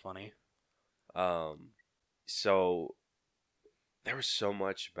so funny. So there was so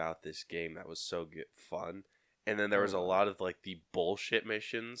much about this game that was so good, fun, and then there was a lot of like the bullshit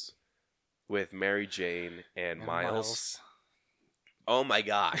missions with Mary Jane and Miles. Oh my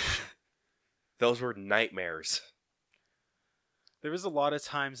gosh, those were nightmares. There was a lot of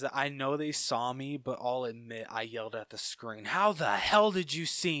times that I know they saw me, but I'll admit I yelled at the screen, "How the hell did you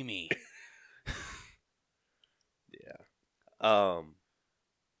see me?" Yeah.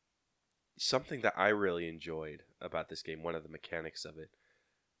 Something that I really enjoyed about this game, one of the mechanics of it,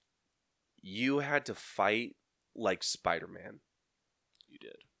 you had to fight like Spider-Man. You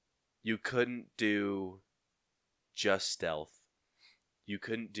did. You couldn't do just stealth. You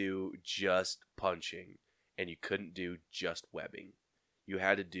couldn't do just punching. And you couldn't do just webbing. You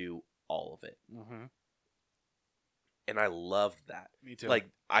had to do all of it. Mm-hmm. And I loved that. Me too.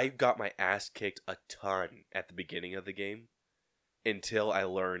 Like, I got my ass kicked a ton at the beginning of the game until I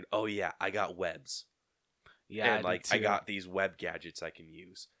learned, oh yeah, I got webs. Yeah, And like, I got these web gadgets I can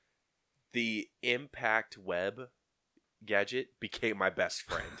use. The impact web gadget became my best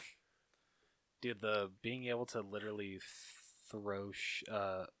friend. Dude, the being able to literally throw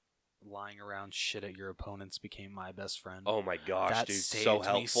lying around shit at your opponents became my best friend. Oh my gosh, that dude, saved so me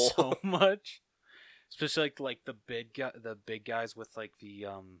helpful. so much. Especially like the big guys with like the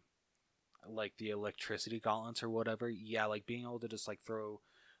electricity gauntlets or whatever. Yeah, like being able to just like throw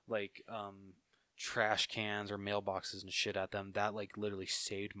like trash cans or mailboxes and shit at them, that like literally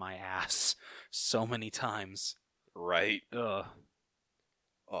saved my ass so many times. Right? Ugh.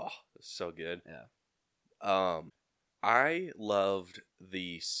 Oh, so good. Yeah. I loved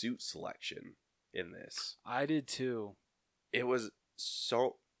the suit selection in this. I did too. It was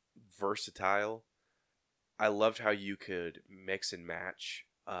so versatile. I loved how you could mix and match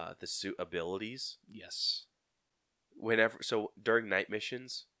the suit abilities. Yes. So during night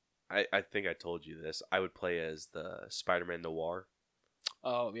missions, I think I told you this, I would play as the Spider-Man Noir.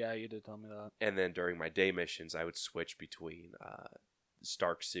 Oh, yeah, you did tell me that. And then during my day missions, I would switch between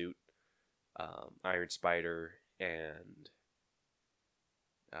Stark suit, Iron Spider, and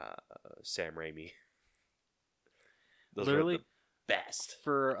Sam Raimi. Those Literally were the best.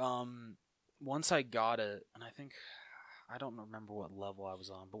 For once I got it, and I don't remember what level I was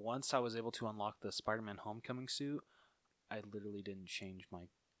on, but once I was able to unlock the Spider-Man Homecoming suit, I literally didn't change my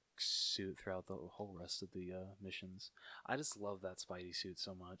suit throughout the whole rest of the missions. I just love that Spidey suit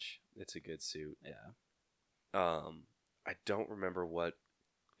so much. It's a good suit. Yeah. I don't remember what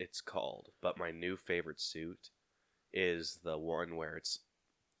it's called, but my new favorite suit is the one where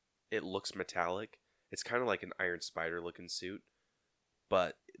it looks metallic. It's kind of like an Iron Spider looking suit,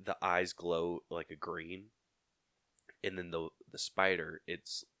 but the eyes glow like a green, and then the spider,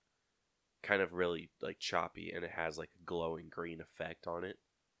 it's kind of really like choppy, and it has like a glowing green effect on it.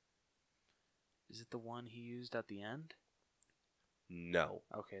 Is it the one he used at the end? No,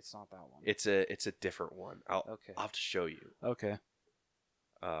 Okay, it's not that one. it's a different one. Okay. I'll have to show you, Okay.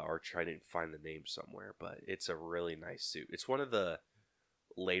 or try to find the name somewhere. But it's a really nice suit. It's one of the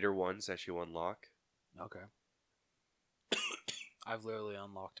later ones that you unlock. Okay. I've literally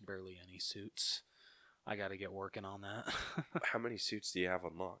unlocked barely any suits. I got to get working on that. How many suits do you have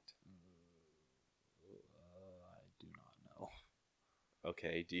unlocked? I do not know.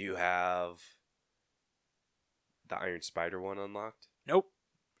 Okay, do you have the Iron Spider one unlocked? Nope.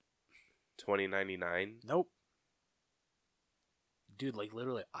 $20.99. Nope. Dude, like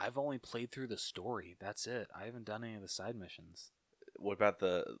literally, I've only played through the story. That's it. I haven't done any of the side missions. What about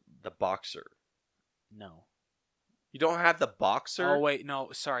the boxer? No. You don't have the boxer? Oh wait, no.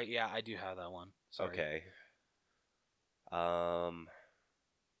 Sorry. Yeah, I do have that one. Sorry. Okay. Trying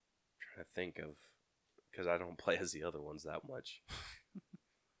to think of, because I don't play as the other ones that much.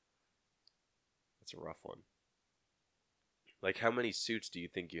 That's a rough one. Like, how many suits do you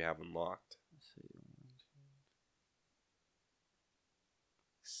think you have unlocked? Let's see.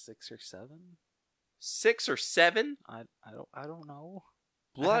 6 or 7? 6 or 7? I don't know.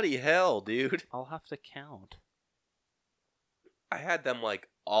 Bloody hell, dude. I'll have to count. I had them, like,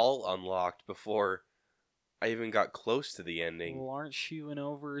 all unlocked before I even got close to the ending. Well, aren't you an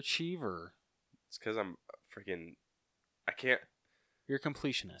overachiever? It's because I'm freaking... I can't... You're a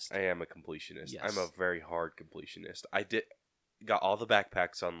completionist. I am a completionist. Yes. I'm a very hard completionist. Got all the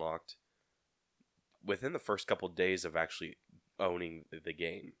backpacks unlocked within the first couple of days of actually owning the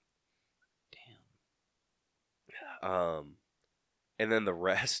game. Damn. And then the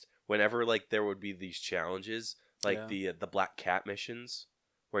rest, whenever like there would be these challenges, like Yeah. the black cat missions,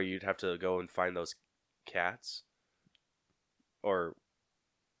 where you'd have to go and find those cats, or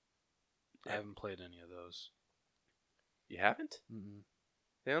I haven't played any of those. you haven't? Mm-mm.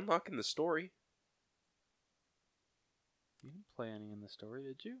 They unlock in the story. You didn't play any in the story,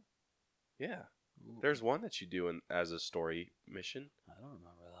 did you? Yeah, Ooh. there's one that you do as a story mission I don't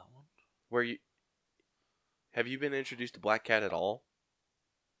remember that one. where you have you been introduced to Black Cat at all?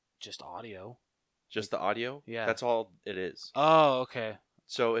 Just audio. Just the audio? Yeah. That's all it is. Oh, okay.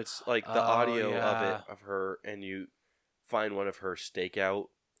 So it's like the Oh, audio of yeah. it, of her, and you find one of her stakeout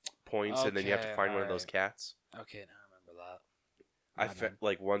points, and then you have to Okay, find one of those alright. cats. Okay, now I remember that. I My bad.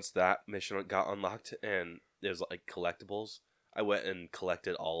 like once that mission got unlocked and there's like collectibles, I went and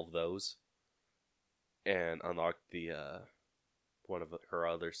collected all of those, and unlocked the one of her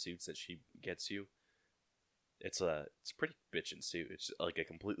other suits that she gets you. It's a pretty bitchin' suit. It's like a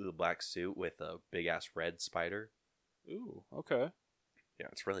completely black suit with a big ass red spider. Ooh, okay. Yeah,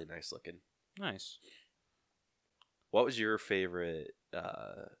 it's really nice looking. Nice. What was your favorite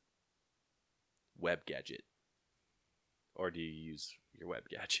web gadget? Or do you use your web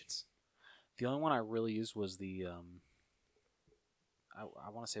gadgets? The only one I really used was the I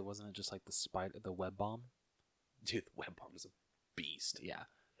want to say, wasn't it just like the web bomb? Dude, the web bomb is a beast. Yeah,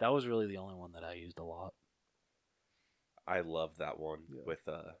 that was really the only one that I used a lot. I love that one Yeah.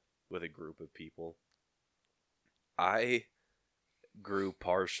 with a group of people. I grew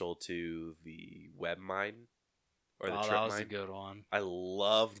partial to the web mine or the trip that was mine. a good one. I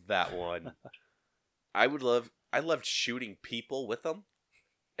loved that one. I loved shooting people with them.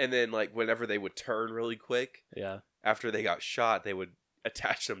 And then like whenever they would turn really quick, Yeah, after they got shot, they would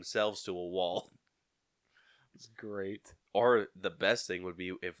attach themselves to a wall. it's great. Or the best thing would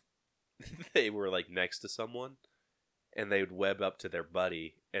be if they were like next to someone and they would web up to their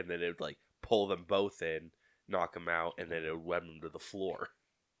buddy and then it would like pull them both in, knock them out, and then it would web them to the floor.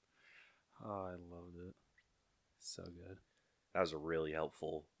 Oh, I loved it. So good. That was a really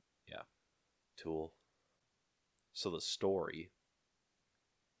helpful tool. So the story,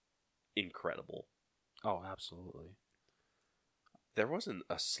 incredible. Oh, absolutely. There wasn't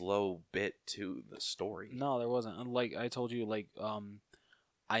a slow bit to the story. No, there wasn't. And like I told you, like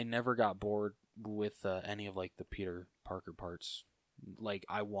I never got bored with any of like the Peter Parker parts. Like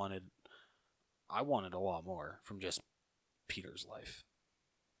I wanted a lot more from just Peter's life.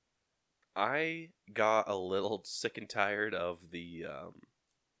 I got a little sick and tired of the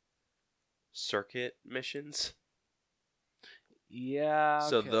circuit missions. Yeah.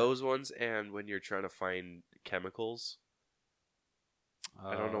 So okay. those ones, and when you're trying to find chemicals,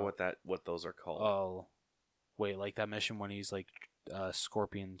 I don't know what those are called. Oh, wait, like that mission when he's like,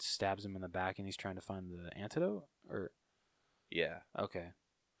 Scorpion stabs him in the back and he's trying to find the antidote, or Yeah. okay,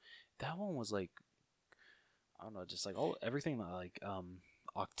 that one was like, I don't know, just like everything that like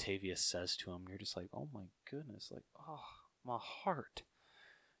Octavius says to him, you're just like, oh my goodness, like, oh my heart,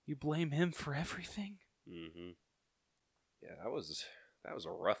 you blame him for everything. Mm-hmm. Yeah, that was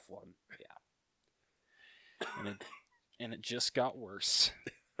a rough one. And it just got worse.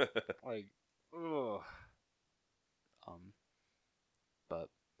 Like, ugh. But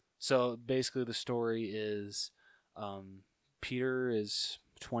so basically, the story is, Peter is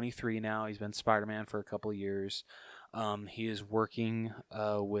 23 now. He's been Spider-Man for a couple of years. He is working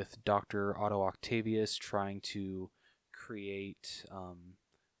with Dr. Otto Octavius, trying to create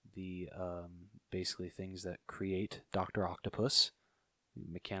the basically things that create Dr. Octopus,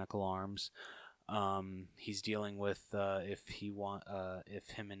 mechanical arms. He's dealing with if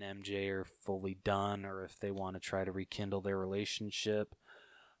him and MJ are fully done or if they want to try to rekindle their relationship.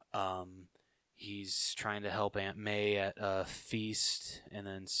 He's trying to help Aunt May at a feast, and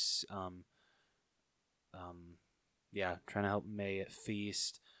then trying to help May at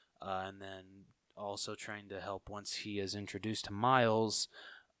feast, and then also trying to help once he is introduced to Miles,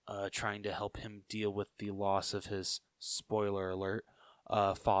 trying to help him deal with the loss of his spoiler alert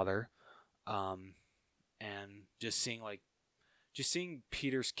father, and just seeing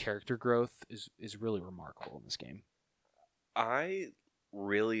Peter's character growth is really remarkable in this game. I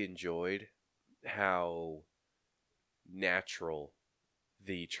really enjoyed how natural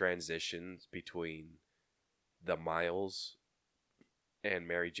the transitions between the Miles and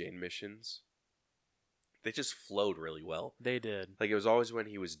Mary Jane missions, they just flowed really well. They did. Like, it was always when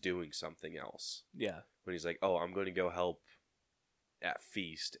he was doing something else. Yeah. When he's like, oh, I'm going to go help at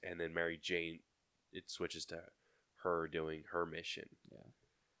Feast, and then Mary Jane, it switches to her doing her mission. Yeah.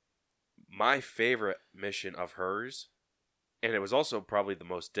 My favorite mission of hers, and it was also probably the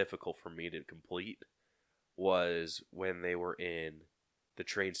most difficult for me to complete, was when they were in the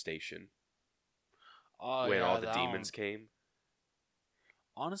train station. When all the demons came.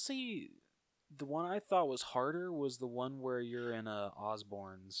 Honestly, the one I thought was harder was the one where you're in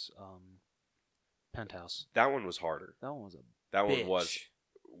Osborne's penthouse. That one was harder. That one was one was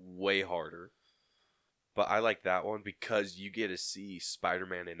way harder. But I like that one because you get to see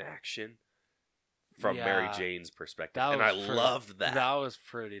Spider-Man in action from Mary Jane's perspective. And I loved that. That was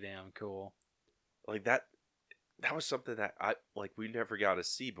pretty damn cool. Like that was something that we never got to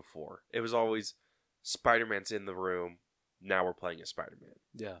see before. It was always Spider-Man's in the room. Now we're playing as Spider-Man.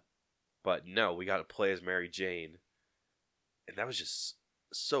 Yeah. But no, we got to play as Mary Jane. And that was just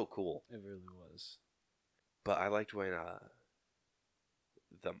so cool. It really was. But I liked when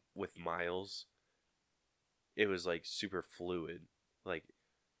with Miles, it was like super fluid. Like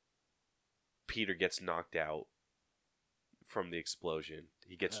Peter gets knocked out from the explosion.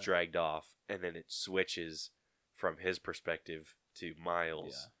 He gets dragged off, and then it switches from his perspective to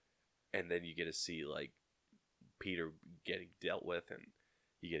Miles. Yeah. And then you get to see like Peter getting dealt with, and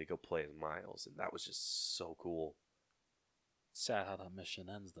you get to go play as Miles, and that was just so cool. Sad how that mission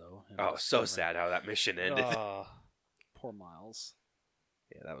ends, though. Oh, so sad how that mission ended. Poor Miles.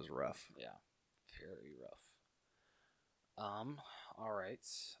 Yeah, that was rough. Yeah, very rough. All right.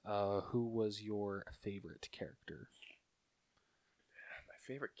 Who was your favorite character? My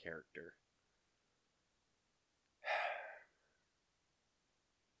favorite character.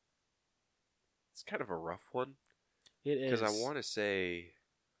 It's kind of a rough one. It is. Because I want to say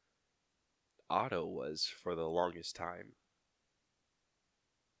Otto was for the longest time.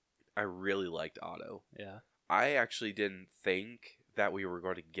 I really liked Otto. Yeah. I actually didn't think that we were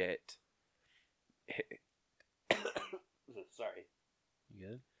going to get... Sorry. You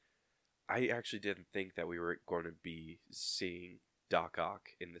good? I actually didn't think that we were going to be seeing Doc Ock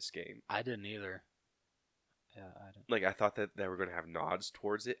in this game. I didn't either. Yeah, I didn't. Like, I thought that they were going to have nods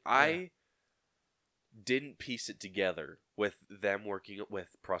towards it. Yeah. I didn't piece it together with them working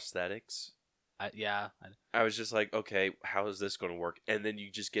with prosthetics. I was just like, okay, how is this going to work? And then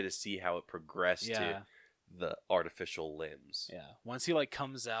you just get to see how it progressed to the artificial limbs. Yeah. Once he like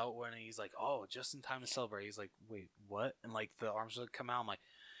comes out when he's like, oh, just in time to celebrate. He's like, wait, what? And like the arms would come out. I'm like,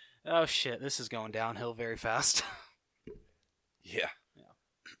 oh shit, this is going downhill very fast. Yeah.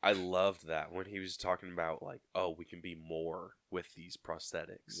 I loved that when he was talking about like, oh, we can be more with these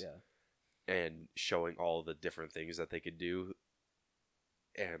prosthetics. Yeah. And showing all the different things that they could do.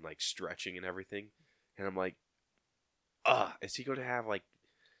 And like stretching and everything. And I'm like, is he going to have like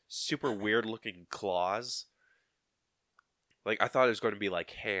super weird looking claws? Like I thought it was going to be like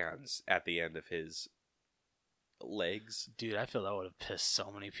hands at the end of his legs. Dude, I feel that would have pissed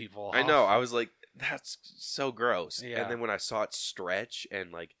so many people off. I know. I was like, that's so gross. Yeah. And then when I saw it stretch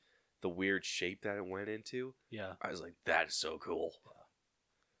and like the weird shape that it went into, I was like, that is so cool. Yeah.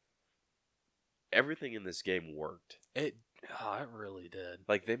 Everything in this game worked. It really did.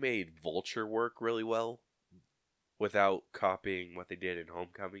 Like, they made Vulture work really well without copying what they did in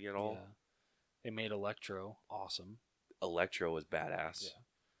Homecoming at all. Yeah. They made Electro awesome. Electro was badass. Yeah.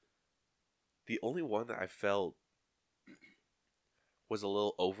 The only one that I felt was a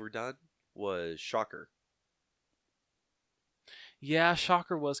little overdone was Shocker. Yeah,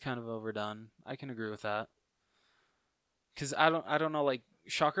 Shocker was kind of overdone. I can agree with that. Because I don't know, like,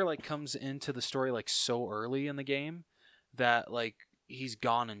 Shocker, like, comes into the story, like, so early in the game that, like, he's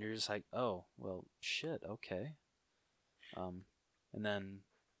gone and you're just like, oh, well, shit, okay. And then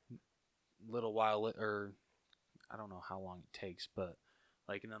little while, or I don't know how long it takes, but,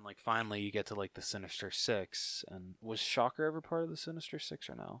 Like, and then like finally you get to like the Sinister Six. And was Shocker ever part of the Sinister Six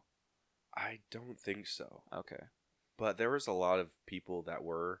or no? I don't think so. Okay. But there was a lot of people that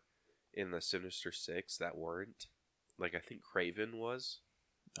were in the Sinister Six that weren't. Like, I think Craven was.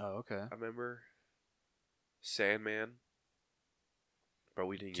 Oh, okay. I remember. Sandman. But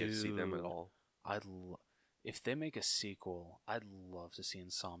we didn't get to see them at Dude. all. If they make a sequel, I'd love to see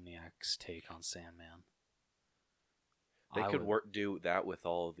Insomniac's take on Sandman. They could do that with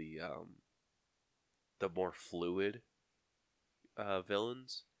all the more fluid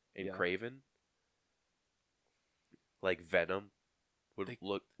villains in Yeah. Craven. Like Venom would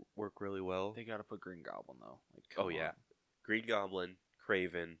work really well. They gotta put Green Goblin though. Like, Oh come yeah, on. Green Goblin,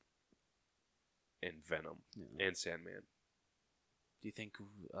 Craven, and Venom, Yeah. and Sandman. Do you think?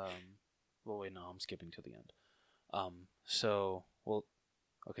 Well, wait, no, I'm skipping to the end. So, well,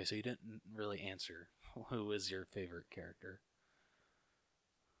 okay, so you didn't really answer. Who is your favorite character?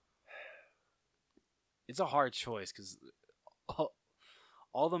 It's a hard choice because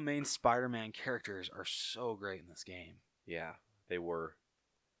all the main Spider-Man characters are so great in this game. Yeah, they were.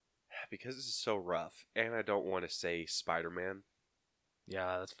 Because this is so rough, and I don't want to say Spider-Man.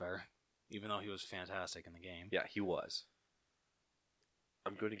 Yeah, that's fair. Even though he was fantastic in the game. Yeah, he was.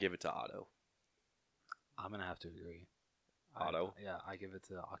 I'm going to give it to Otto. I'm going to have to agree. Otto? I give it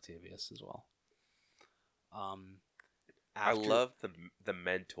to Octavius as well. I love the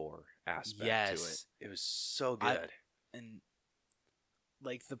mentor aspect to it. It was so good. And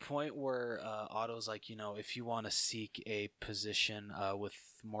like the point where Otto's like, if you want to seek a position with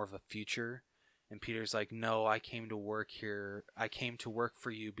more of a future, and Peter's like, no, I came to work here. I came to work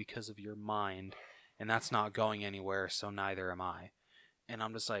for you because of your mind, and that's not going anywhere, so neither am I. And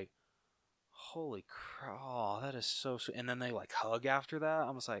I'm just like, holy crap, oh, that is so sweet. And then they like hug after that.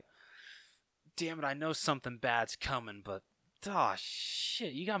 I'm just like, damn it, I know something bad's coming, but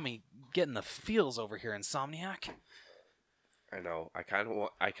shit, you got me getting the feels over here, Insomniac. I know. I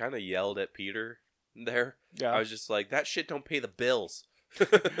kind of yelled at Peter there. Yeah. I was just like, that shit don't pay the bills.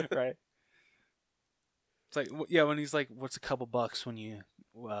 Right. It's like, yeah, when he's like, what's a couple bucks when you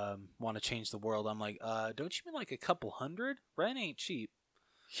want to change the world? I'm like, don't you mean like a couple hundred? Rent ain't cheap.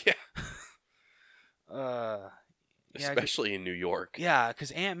 Yeah. Yeah, Especially in New York. Yeah,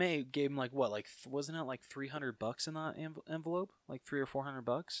 because Aunt May gave him like what, wasn't it like $300 in that envelope, like $300 or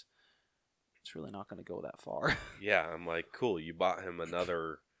 $400? It's really not going to go that far. Yeah, I'm like, cool. You bought him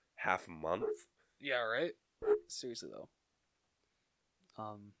another half a month. Yeah, right. Seriously though.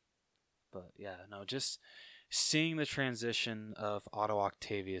 But yeah, no, just seeing the transition of Otto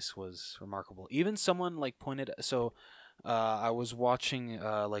Octavius was remarkable. Even someone like pointed. So, I was watching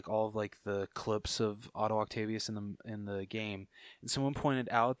like all of like the clips of Otto Octavius in the game, and someone pointed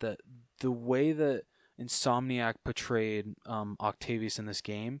out that the way that Insomniac portrayed Octavius in this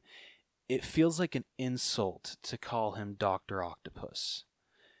game, it feels like an insult to call him Dr. Octopus,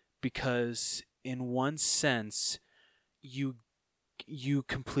 because in one sense, you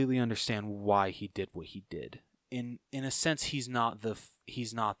completely understand why he did what he did. In a sense, he's not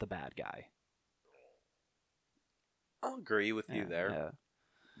the bad guy. I'll agree with you there. Yeah.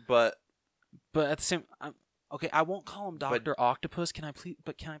 But at the same, okay, I won't call him Dr. Octopus. Can I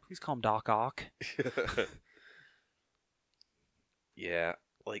please call him Doc Ock? Yeah,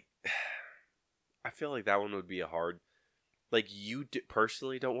 like I feel like that one would be a hard. Like you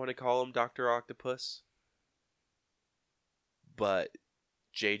personally don't want to call him Dr. Octopus, but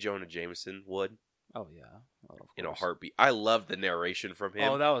J. Jonah Jameson would. Oh yeah, well, of course. In a heartbeat. I love the narration from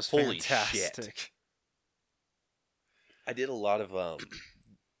him. Oh, that was Holy fantastic. Shit. I did a lot of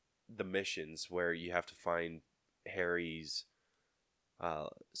the missions where you have to find Harry's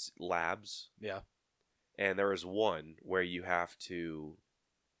labs. Yeah. And there was one where you have to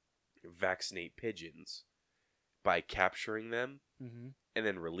vaccinate pigeons by capturing them and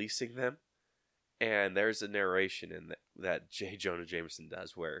then releasing them. And there's a narration in that J. Jonah Jameson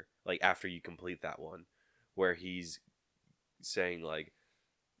does where, like, after you complete that one, where he's saying, like,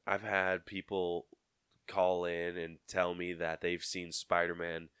 I've had people call in and tell me that they've seen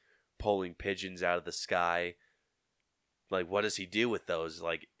Spider-Man pulling pigeons out of the sky. Like, what does he do with those?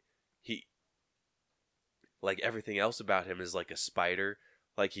 Like, everything else about him is like a spider.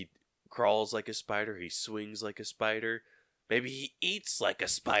 Like, he crawls like a spider. He swings like a spider. Maybe he eats like a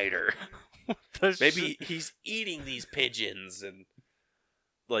spider. Maybe he's eating these pigeons and,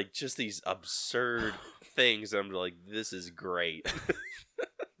 like, just these absurd things. I'm like, this is great.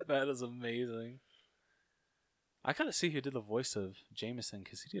 That is amazing. I kind of see who did the voice of Jameson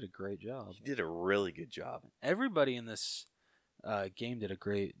because he did a great job. He did a really good job. Everybody in this game did a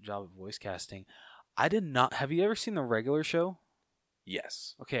great job of voice casting. I did not. Have you ever seen the regular show?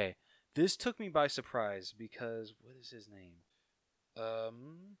 Yes. Okay, this took me by surprise because what is his name?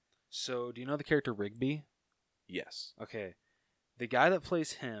 So do you know the character Rigby? Yes. Okay, the guy that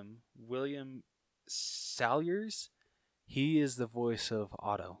plays him, William Salyers, he is the voice of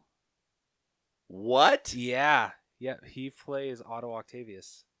Otto. What? Yeah, he plays Otto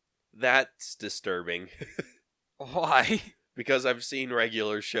Octavius. That's disturbing. Why? Because I've seen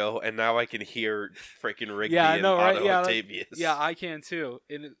regular show, and now I can hear freaking Rigby Yeah, I and know, right? Otto Yeah, Octavius. Yeah, I can too.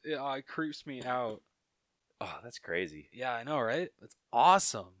 It creeps me out. Oh, that's crazy. Yeah, I know, right? It's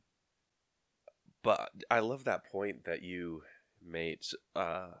awesome. But I love that point that you made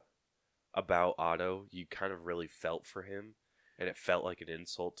about Otto. You kind of really felt for him, and it felt like an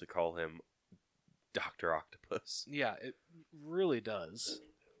insult to call him Dr. Octopus. Yeah, it really does.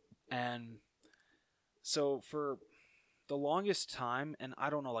 And so for the longest time, and I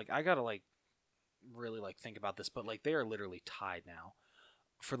don't know, like I gotta like really like think about this, but like they are literally tied now.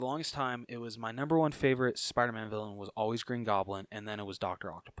 For the longest time, it was my number one favorite Spider-Man villain was always Green Goblin, and then it was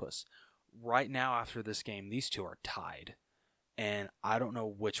Dr. Octopus. Right now, after this game, these two are tied, and I don't know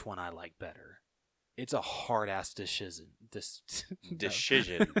which one I like better. It's a hard-ass decision.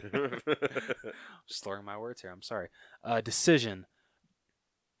 Decision. Slurring my words here. I'm sorry. Decision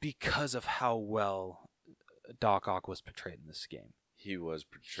because of how well Doc Ock was portrayed in this game. He was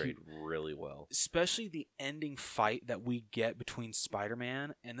portrayed really well. Especially the ending fight that we get between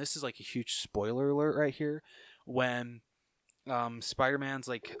Spider-Man, and this is like a huge spoiler alert right here, when Spider-Man's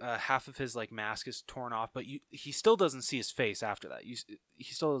like half of his like mask is torn off, but he still doesn't see his face after that.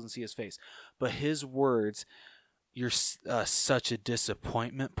 He still doesn't see his face, but his words, "You're such a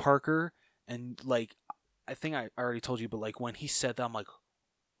disappointment, Parker," and like I think I already told you, but like when he said that, I'm like,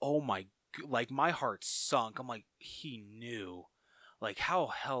 oh my, like my heart sunk. I'm like, he knew. Like how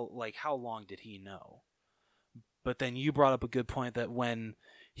long did he know? But then you brought up a good point that when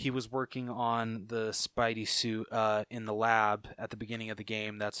he was working on the Spidey suit in the lab at the beginning of the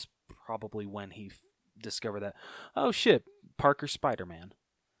game, that's probably when he discovered that, oh shit, Parker's Spider-Man.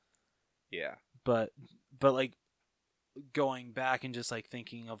 Yeah. But like going back and just like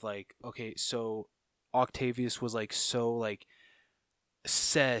thinking of like, okay, so Octavius was like so like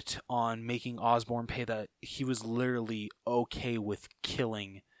set on making Osborn pay that he was literally okay with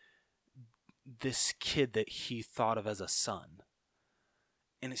killing this kid that he thought of as a son.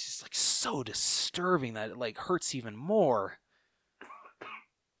 And it's just like so disturbing that it like hurts even more.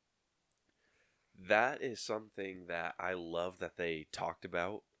 That is something that I love that they talked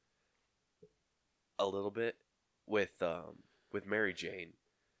about a little bit with Mary Jane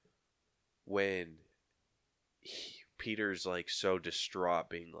when Peter's like so distraught,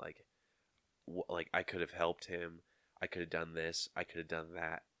 being like I could have helped him, I could have done this, I could have done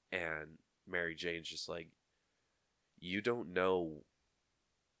that, and Mary Jane's just like, you don't know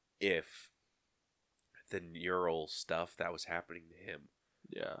if the neural stuff that was happening to him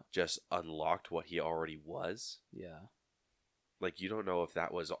just unlocked what he already was. Yeah. Like you don't know if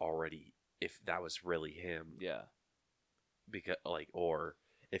that was really him. Yeah. Because or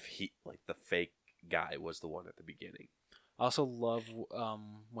if he like the fake guy was the one at the beginning. I also love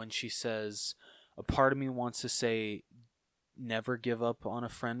when she says, a part of me wants to say never give up on a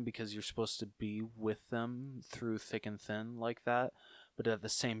friend because you're supposed to be with them through thick and thin like that. But at the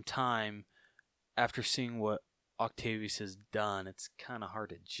same time, after seeing what Octavius has done, it's kind of hard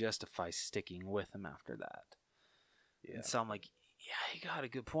to justify sticking with him after that. Yeah. And so I'm like, yeah, you got a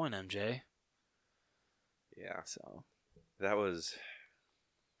good point, MJ. Yeah. So there was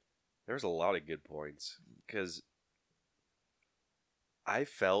a lot of good points because I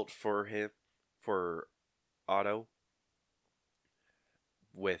felt for Otto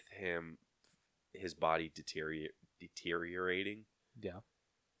with his body deteriorating. Yeah.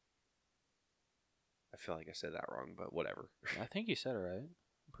 I feel like I said that wrong, but whatever. I think you said it right.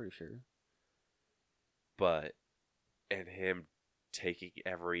 I'm pretty sure. And him taking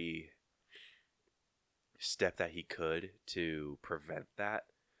every step that he could to prevent that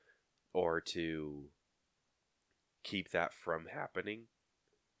or to keep that from happening.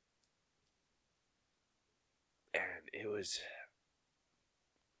 And it was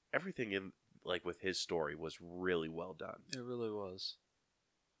everything in like with his story was really well done. It really was.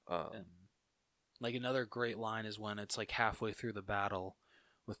 And like another great line is when it's like halfway through the battle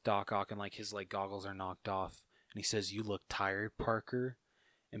with Doc Ock and like his like goggles are knocked off and he says, "You look tired, Parker."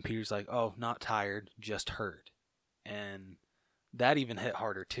 And Peter's like, "Oh, not tired, just hurt." And that even hit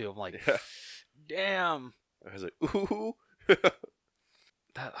harder too. I'm like, yeah. Damn. I was like, ooh.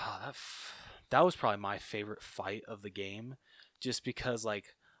 That was probably my favorite fight of the game, just because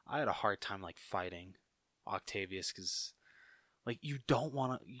like I had a hard time like fighting Octavius because Like you don't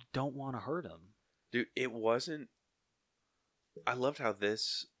want to hurt him. Dude, it wasn't. I loved how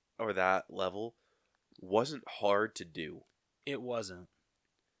this or that level wasn't hard to do. It wasn't.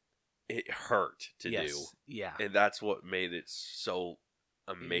 It hurt to do. Yeah. And that's what made it so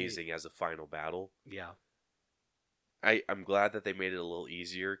amazing as a final battle. Yeah. I'm glad that they made it a little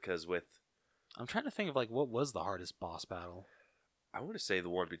easier because with... I'm trying to think of like what was the hardest boss battle. I want to say the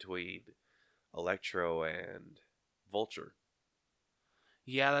one between Electro and Vulture.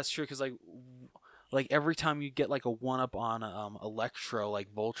 Yeah, that's true. Because like every time you get like a 1-up on Electro,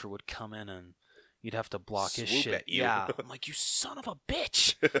 like Vulture would come in and you'd have to block his Swoop shit. at you. Yeah, I'm like, you son of a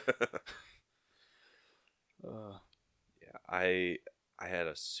bitch. Yeah, I had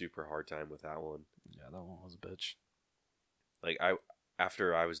a super hard time with that one. Yeah, that one was a bitch. Like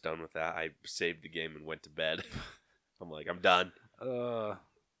after I was done with that, I saved the game and went to bed. I'm like, I'm done.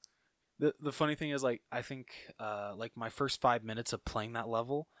 The funny thing is, like, I think like my first 5 minutes of playing that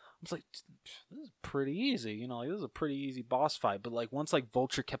level, I was like, this is pretty easy, you know, like this is a pretty easy boss fight. But like once like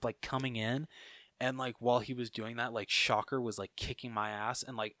Vulture kept like coming in, and like while he was doing that, like Shocker was like kicking my ass,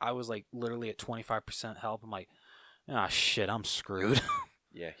 and like I was like literally at 25% health. I'm like, ah shit, I'm screwed.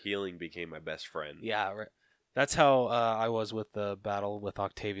 Yeah, healing became my best friend. Yeah, right. That's how I was with the battle with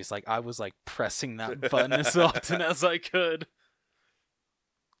Octavius. Like I was like pressing that button as often as I could.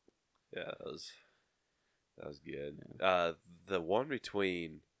 Yeah, that was good. The one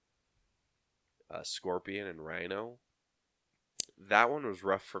between Scorpion and Rhino, that one was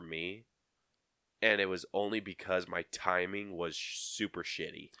rough for me, and it was only because my timing was super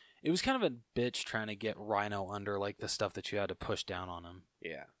shitty. It was kind of a bitch trying to get Rhino under like the stuff that you had to push down on him.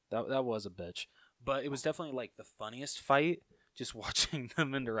 Yeah, that was a bitch, but it was definitely like the funniest fight. Just watching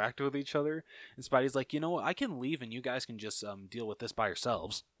them interact with each other, and Spidey's like, you know what, I can leave and you guys can just deal with this by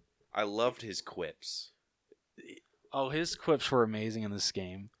yourselves. I loved his quips. Oh, his quips were amazing in this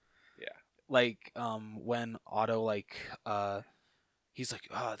game. Yeah. Like, when Otto, like, he's like,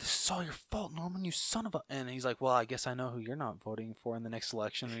 this is all your fault, Norman, you son of a... And he's like, well, I guess I know who you're not voting for in the next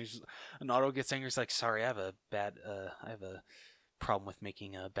election. And Otto gets angry. He's like, sorry, I have a problem with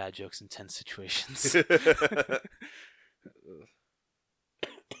making bad jokes in tense situations.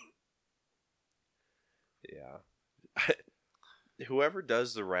 Yeah. Whoever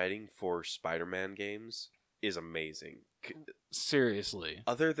does the writing for Spider-Man games is amazing. Seriously.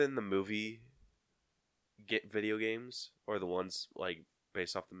 Other than the movie video games or the ones like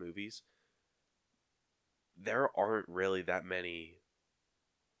based off the movies, there aren't really that many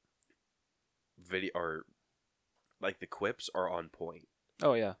video or like the quips are on point.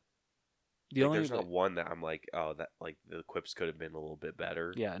 Oh yeah. There's not one that I'm like, oh, that like the quips could have been a little bit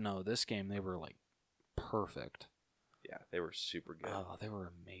better. Yeah, no, this game they were like perfect. Yeah, they were super good. Oh, they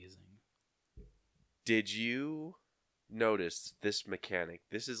were amazing. Did you notice this mechanic?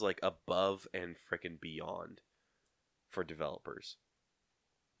 This is like above and frickin' beyond for developers.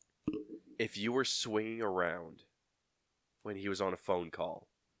 If you were swinging around when he was on a phone call,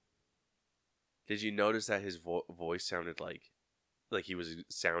 did you notice that his voice sounded like he was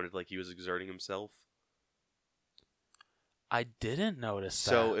exerting himself? I didn't notice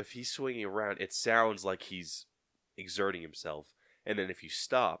that. So if he's swinging around, it sounds like he's exerting himself, and then if you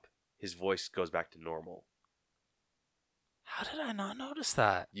stop, his voice goes back to normal. How did I not notice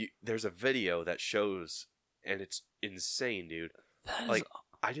that? There's a video that shows, and it's insane, dude. That like is...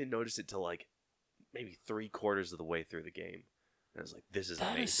 I didn't notice it till like maybe 3/4 of the way through the game, and I was like, "This is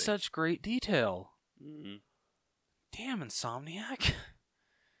amazing." That is such great detail. Mm-hmm. Damn, Insomniac!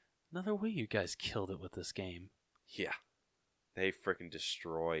 Another way you guys killed it with this game. Yeah, they freaking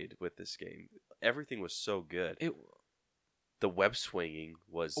destroyed with this game. Everything was so good. The web swinging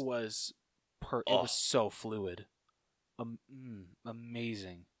was it was so fluid.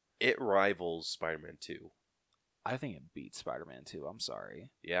 Amazing. It rivals Spider-Man 2. I think it beats Spider-Man 2. I'm sorry.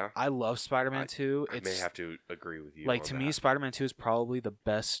 Yeah? I love Spider-Man 2. I may have to agree with you. Like, to me, Spider-Man 2 is probably the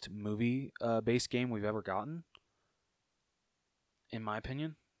best movie-based game we've ever gotten. In my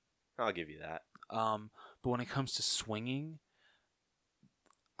opinion. I'll give you that. But when it comes to swinging,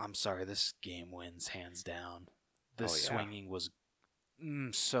 I'm sorry, this game wins hands down. This swinging was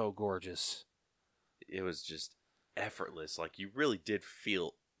so gorgeous. It was just effortless. Like, you really did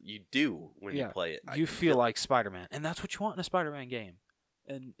feel... You do when you play it. You feel like Spider-Man. And that's what you want in a Spider-Man game.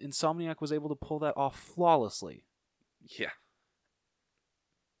 And Insomniac was able to pull that off flawlessly. Yeah.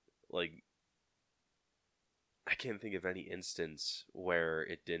 Like, I can't think of any instance where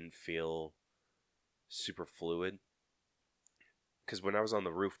it didn't feel super fluid. Because when I was on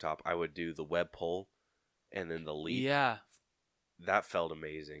the rooftop, I would do the web pull and then the leap. Yeah. That felt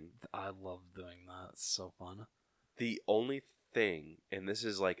amazing. I love doing that. It's so fun. The only thing, and this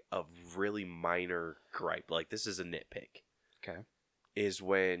is like a really minor gripe, like this is a nitpick, Okay. is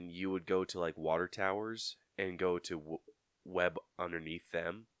when you would go to like water towers and go to web underneath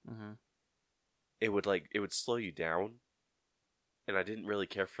them, Mm-hmm. it would slow you down, and I didn't really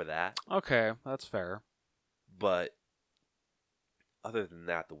care for that. Okay, that's fair. But other than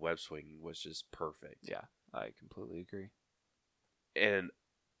that, the web swinging was just perfect. Yeah, I completely agree. And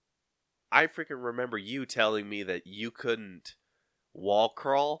I freaking remember you telling me that you couldn't wall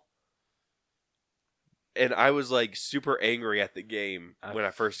crawl. And I was like super angry at the game when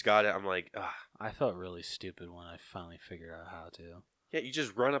I first got it. I'm like, ugh. I felt really stupid when I finally figured out how to. Yeah, you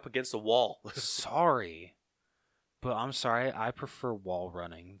just run up against a wall. Sorry. But I'm sorry, I prefer wall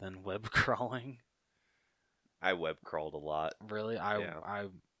running than web crawling. I web crawled a lot. Really? Yeah.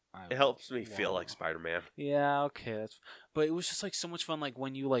 It helps me feel like Spider-Man. Yeah, okay. But it was just like so much fun, like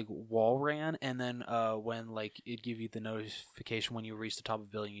when you like wall ran, and then when like it give you the notification when you reach the top of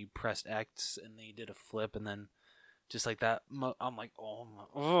the building, you pressed X, and then you did a flip, and then just like that. I'm like,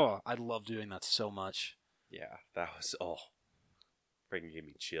 I love doing that so much. Yeah, that was freaking gave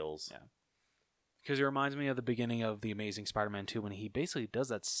me chills. Yeah. Because it reminds me of the beginning of The Amazing Spider-Man 2 when he basically does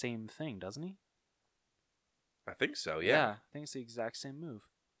that same thing, doesn't he? I think so. Yeah, I think it's the exact same move.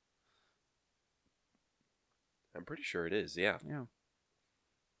 I'm pretty sure it is. Yeah. Yeah.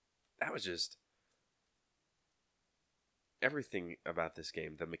 That was just everything about this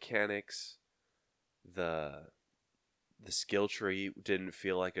game. The mechanics, the skill tree didn't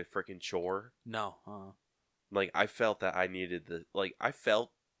feel like a freaking chore. No. Like I felt that I needed I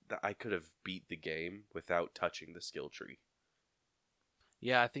felt that I could have beat the game without touching the skill tree.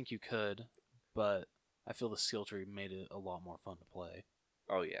 Yeah, I think you could, but I feel the skill tree made it a lot more fun to play.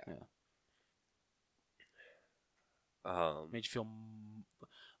 Oh yeah. Made you feel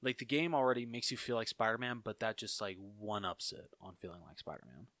like the game already makes you feel like Spider-Man, but that just like one-ups it on feeling like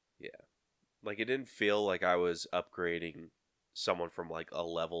Spider-Man. Yeah. Like it didn't feel like I was upgrading someone from like a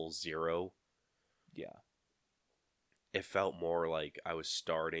level 0. Yeah. It felt more like I was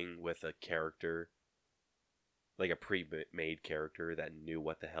starting with a character, like a pre-made character that knew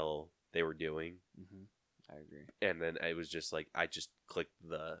what the hell they were doing. Mm-hmm. I agree. And then it was just like, I just clicked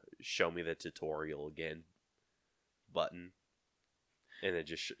the show me the tutorial again button, and it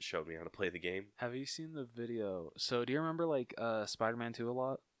just showed me how to play the game. Have you seen the video? So do you remember like Spider-Man 2 a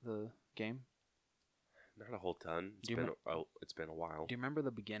lot, the game? Not a whole ton. It's been a while. Do you remember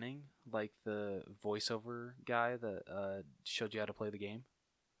the beginning? Like the voiceover guy that showed you how to play the game?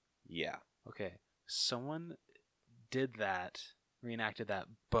 Yeah. Okay. Someone did that, reenacted that,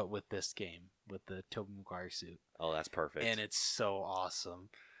 but with this game, with the Tobey Maguire suit. Oh, that's perfect. And it's so awesome.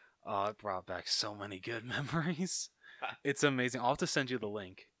 It brought back so many good memories. It's amazing. I'll have to send you the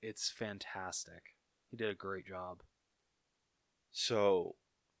link. It's fantastic. He did a great job. So,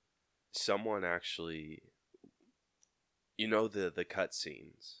 someone actually, the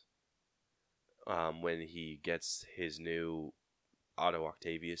cutscenes, when he gets his new Otto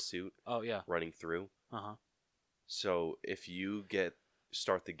Octavius suit. Oh yeah. Running through. Uh-huh. So if you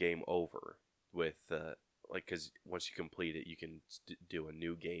start the game over with because once you complete it, you can do a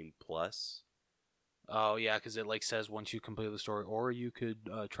new game plus. Oh yeah, because it like says once you complete the story, or you could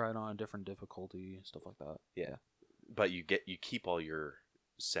try it on a different difficulty and stuff like that. Yeah, but you keep all your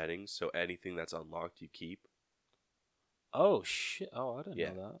settings, so anything that's unlocked you keep. Oh shit! Oh, I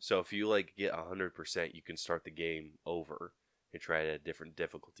didn't know that. So if you get 100%, you can start the game over and try it at a different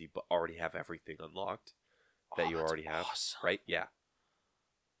difficulty, but already have everything unlocked that you already have. Awesome. Right? Yeah.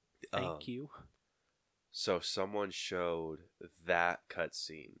 Thank you. So someone showed that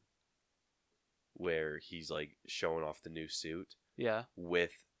cutscene where he's showing off the new suit. Yeah.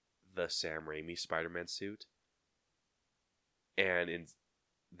 With the Sam Raimi Spider-Man suit. And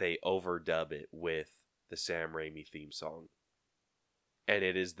they overdub it with the Sam Raimi theme song. And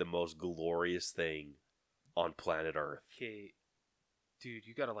it is the most glorious thing on planet Earth. Okay. Dude,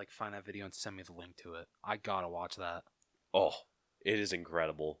 you gotta find that video and send me the link to it. I gotta watch that. Oh, it is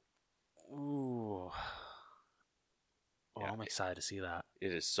incredible. Ooh. Oh, Yeah. I'm excited to see that.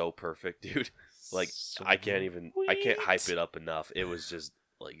 It is so perfect, dude. So I can't hype it up enough. It was just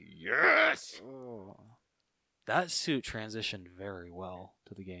yes! Oh. That suit transitioned very well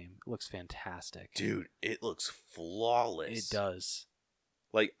to the game. It looks fantastic. Dude, it looks flawless. It does.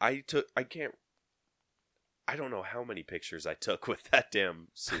 I don't know how many pictures I took with that damn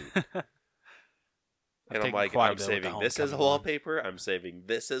suit. And I'm saving this as a wallpaper. I'm saving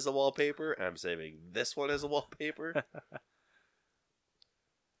this as a wallpaper. I'm saving this one as a wallpaper.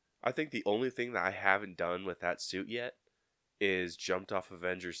 I think the only thing that I haven't done with that suit yet is jumped off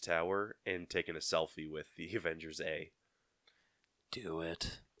Avengers Tower and taken a selfie with the Avengers A. Do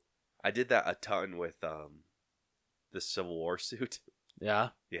it. I did that a ton with the Civil War suit. Yeah.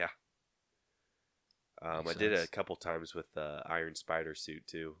 Yeah. I Makes did it sense. a couple times with the Iron Spider suit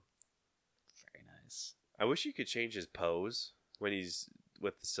too. Very nice. I wish you could change his pose when he's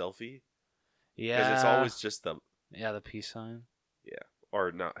with the selfie. Yeah. Because it's always just the... Yeah, the peace sign. Yeah.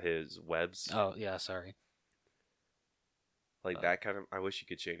 Or not his webs. Oh, yeah, sorry. Like that kind of... I wish you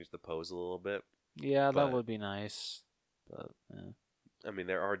could change the pose a little bit. Yeah, that But- would be nice. But, I mean,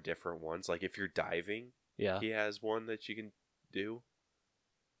 there are different ones. Like if you're diving, yeah. he has one that you can do.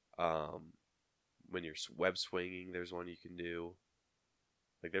 When you're web swinging, there's one you can do.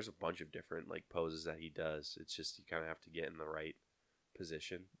 Like there's a bunch of different like poses that he does. It's just you kind of have to get in the right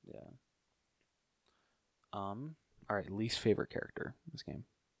position. Yeah. All right, least favorite character in this game.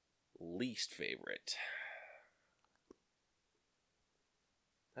 Least favorite.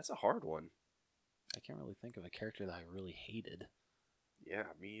 That's a hard one. I can't really think of a character that I really hated. Yeah,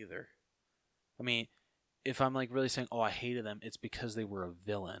 me either. I mean, if I'm like really saying, oh, I hated them, it's because they were a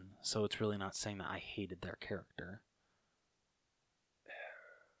villain. So it's really not saying that I hated their character.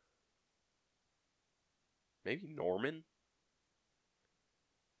 Maybe Norman?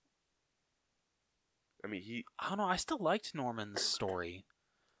 I mean, I don't know. I still liked Norman's story.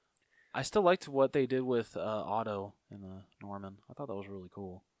 I still liked what they did with Otto and Norman. I thought that was really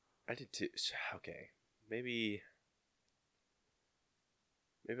cool. I did too. Okay. Maybe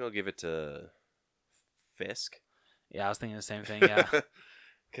I'll give it to Fisk. Yeah, I was thinking the same thing. Yeah.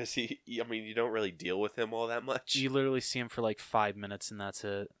 Because I mean, you don't really deal with him all that much. You literally see him for like 5 minutes and that's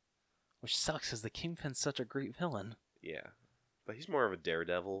it. Which sucks because the Kingpin's such a great villain. Yeah. But he's more of a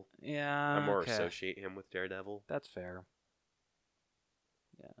Daredevil. Yeah. I more okay. associate him with Daredevil. That's fair.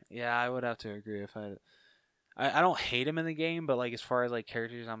 Yeah, I would have to agree. If I don't hate him in the game, but like as far as like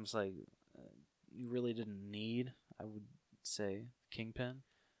characters, I'm just like, you really didn't need. I would say Kingpin.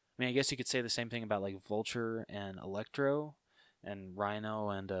 I mean, I guess you could say the same thing about like Vulture and Electro, and Rhino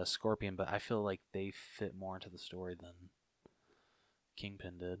and Scorpion, but I feel like they fit more into the story than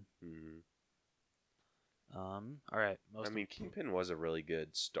Kingpin did. Mm-hmm. All right. I mean, Kingpin was a really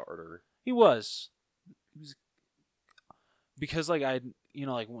good starter. He was because like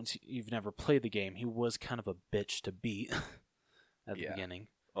like once you've never played the game, he was kind of a bitch to beat at the beginning.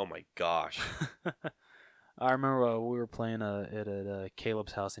 Oh my gosh. I remember we were playing it at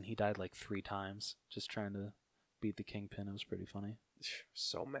Caleb's house, and he died like 3 times just trying to beat the Kingpin. It was pretty funny.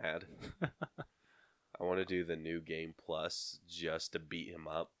 So mad. I want to do the new game plus just to beat him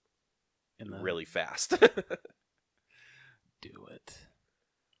up really fast. Do it.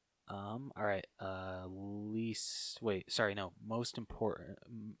 All right. Most important.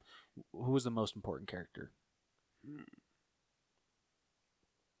 Who was the most important character?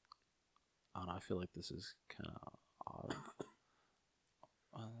 I don't know. I feel like this is kind of odd.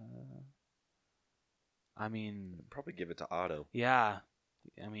 I mean, I'd probably give it to Otto. yeah.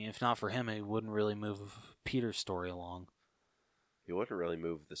 I mean, if not for him, it wouldn't really move Peter's story along. He wouldn't really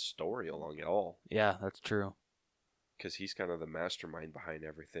move the story along at all. Yeah, that's true. Because he's kind of the mastermind behind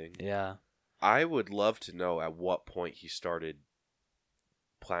everything. Yeah. I would love to know at what point he started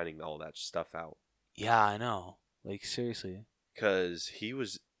planning all that stuff out. Yeah, I know. Like, seriously. Because he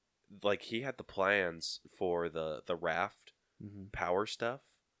was, like, he had the plans for the raft power stuff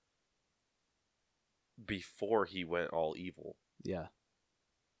before he went all evil. Yeah.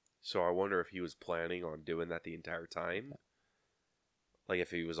 So I wonder if he was planning on doing that the entire time. Like, if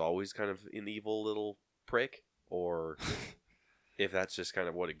he was always kind of an evil little prick, or if that's just kind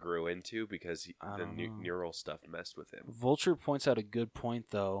of what it grew into because the neural stuff messed with him. Vulture points out a good point,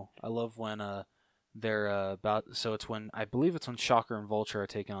 though. I love when they're so it's when, I believe it's when Shocker and Vulture are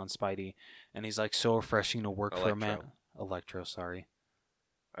taking on Spidey, and he's like, so refreshing to work for a man. Electro, sorry.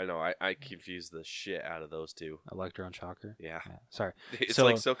 I know, I confuse the shit out of those two. Electro and Shocker? Yeah. Sorry. It's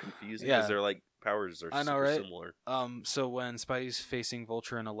like so confusing because their like powers are I know, super right? similar. So when Spidey's facing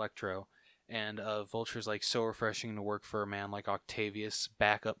Vulture and Electro, and Vulture's like, so refreshing to work for a man like Octavius,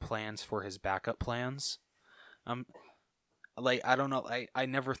 backup plans for his backup plans. Like, I don't know, I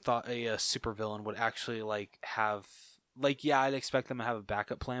never thought a supervillain would actually like have, like, yeah, I'd expect them to have a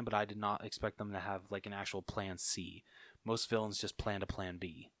backup plan, but I did not expect them to have like an actual plan C. Most villains just plan to plan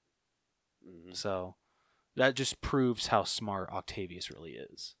B. Mm-hmm. So that just proves how smart Octavius really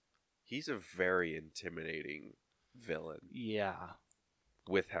is. He's a very intimidating villain. Yeah.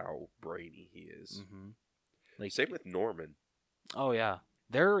 With how brainy he is. Mm-hmm. Like, same with Norman. Oh, yeah.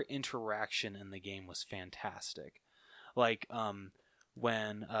 Their interaction in the game was fantastic. Like,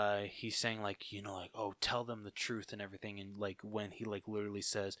 when he's saying like, you know, like, oh, tell them the truth and everything, and like when he like literally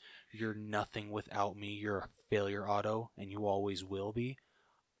says, "You're nothing without me. You're a failure, Otto, and you always will be."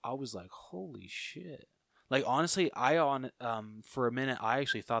 I was like, holy shit. Like honestly, for a minute I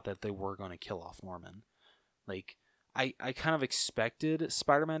actually thought that they were going to kill off Norman. Like I kind of expected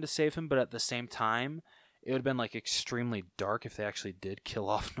Spider-Man to save him, but at the same time, it would have been like extremely dark if they actually did kill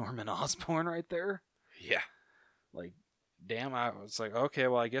off Norman Osborn right there. Yeah. Like, damn, I was like, okay,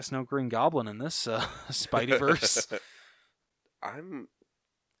 well, I guess no Green Goblin in this Spideyverse. I'm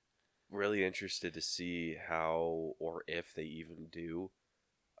really interested to see how or if they even do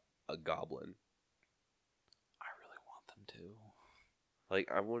a Goblin. I really want them to.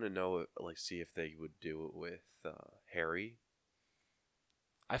 Like, I want to know, like, see if they would do it with Harry.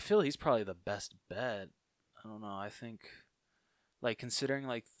 I feel he's probably the best bet. I don't know. I think, like, considering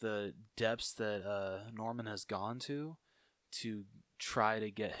like the depths that Norman has gone to try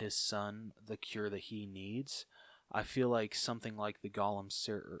to get his son the cure that he needs, I feel like something like the Gollum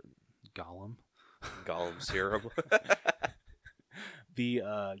serum. the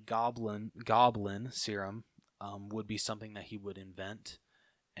goblin serum would be something that he would invent,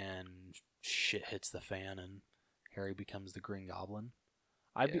 and shit hits the fan, and Harry becomes the Green Goblin.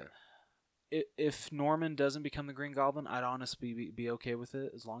 If Norman doesn't become the Green Goblin, I'd honestly be okay with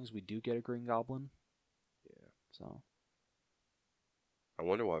it as long as we do get a Green Goblin. Yeah. So I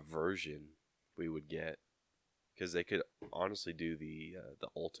wonder what version we would get, because they could honestly do the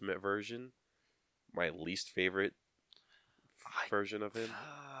ultimate version. My least favorite version of him.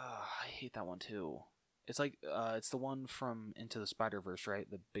 I hate that one too. It's like it's the one from Into the Spider-Verse, right?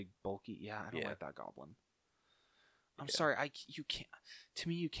 The big bulky. Yeah, I don't like that Goblin. I'm sorry. You can't. To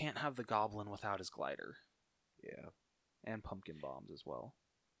me, you can't have the Goblin without his glider. Yeah. And pumpkin bombs as well.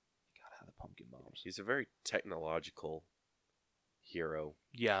 You gotta have the pumpkin bombs. He's a very technological hero.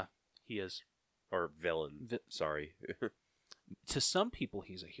 Yeah, he is. Or villain. Sorry. To some people,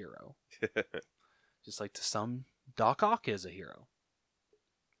 he's a hero. Just like to some, Doc Ock is a hero.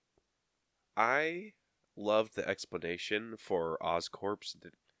 I loved the explanation for Oscorp's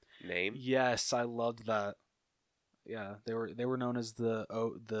name. Yes, I loved that. Yeah, they were known as the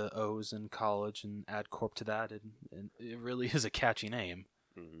O's in college, and add Corp to that, and it really is a catchy name.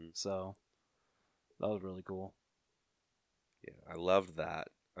 Mm-hmm. So that was really cool. Yeah, I loved that.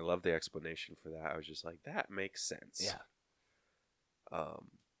 I loved the explanation for that. I was just like, that makes sense. Yeah.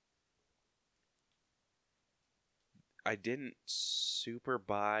 I didn't super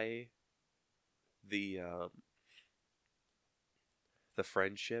buy the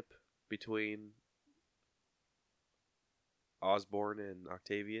friendship between Osborn and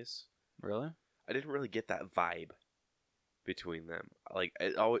Octavius. Really? I didn't really get that vibe between them. Like,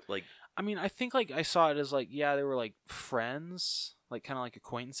 it always, like, I mean, I think like I saw it as like, yeah, they were like friends, like kind of like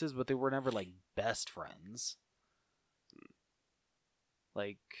acquaintances, but they were never like best friends.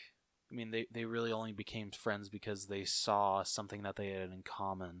 Like, I mean, they really only became friends because they saw something that they had in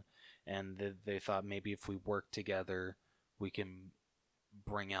common, and they thought maybe if we work together, we can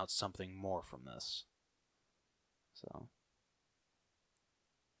bring out something more from this. So,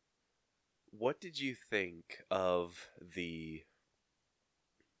 what did you think of the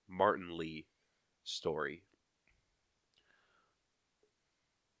Martin Lee story?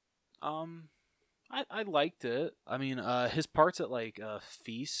 I liked it. I mean, his parts at like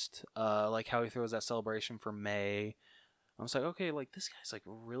Feast, like how he throws that celebration for May. I was like, okay, like this guy's like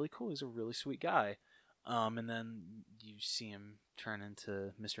really cool. He's a really sweet guy. And then you see him turn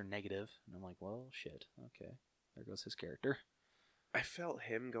into Mr. Negative, and I'm like, well, shit. Okay, there goes his character. I felt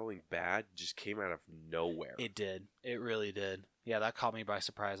him going bad just came out of nowhere. It did. It really did. Yeah, that caught me by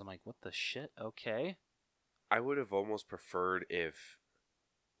surprise. I'm like, what the shit? Okay. I would have almost preferred if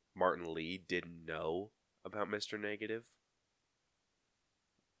Martin Lee didn't know about Mr. Negative.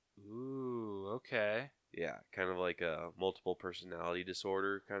 Ooh, okay. Yeah, kind of like a multiple personality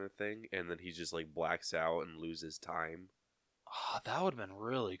disorder kind of thing, and then he just like blacks out and loses time. Oh, that would have been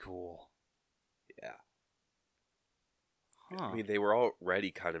really cool. Yeah. Huh. I mean, they were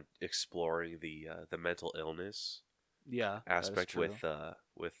already kind of exploring the mental illness aspect with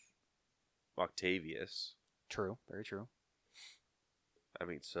Octavius. True, very true. I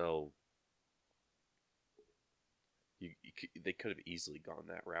mean, so they could have easily gone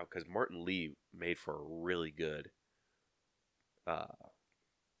that route because Martin Lee made for a really good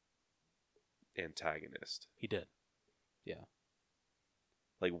antagonist. He did. Yeah.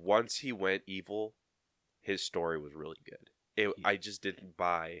 Like once he went evil, his story was really good. I just didn't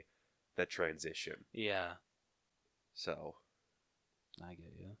buy that transition. Yeah. So I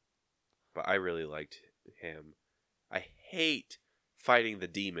get you. But I really liked him. I hate fighting the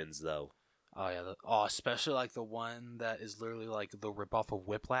demons, though. Oh yeah, especially like the one that is literally like the ripoff of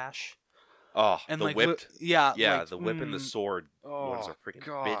Whiplash. Oh, And the like whipped. yeah, Yeah, the whip and the sword oh, ones are freaking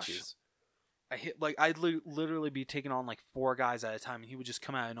gosh. bitches. I'd literally be taking on like 4 guys at a time, and he would just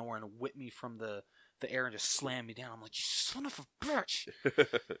come out of nowhere and whip me from the air and just slam me down. I'm like, you son of a bitch!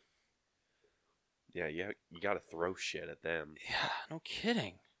 Yeah, you gotta throw shit at them. Yeah, no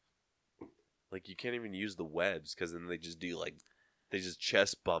kidding. Like, you can't even use the webs, because then they just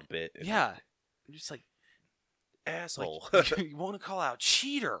chest bump it. Yeah, I'm just like, asshole. you want to call out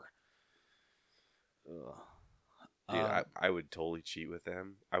cheater? Ugh. Dude, I would totally cheat with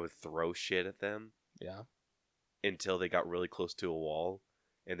them. I would throw shit at them. Yeah. Until they got really close to a wall,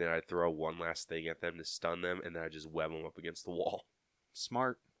 and then I'd throw one last thing at them to stun them, and then I'd just web them up against the wall.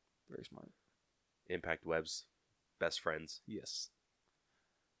 Smart. Very smart. Impact webs. Best friends. Yes.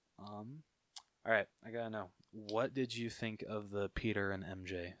 All right, I gotta know. What did you think of the Peter and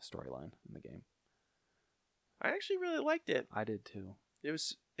MJ storyline in the game? I actually really liked it. I did too. It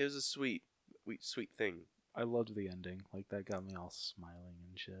was a sweet thing. I loved the ending. Like, that got me all smiling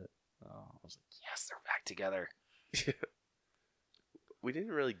and shit. Oh, I was like, yes, they're back together. We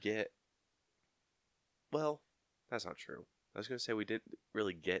didn't really get... Well, that's not true. I was going to say we didn't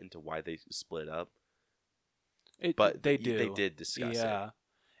really get into why they split up. But they did discuss it. Yeah.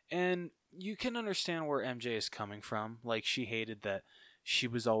 And you can understand where MJ is coming from. Like, she hated that she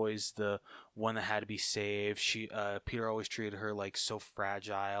was always the one that had to be saved. Peter always treated her like so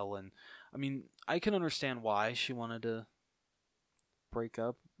fragile, and I mean, I can understand why she wanted to break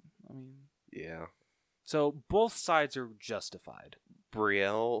up. I mean, yeah. So both sides are justified.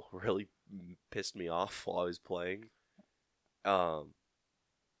 Brielle really pissed me off while I was playing.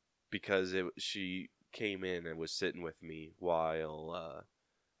 Because she came in and was sitting with me while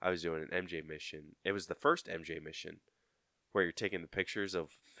I was doing an MJ mission. It was the first MJ mission where you're taking the pictures of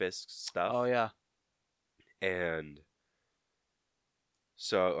Fisk's stuff. Oh yeah. And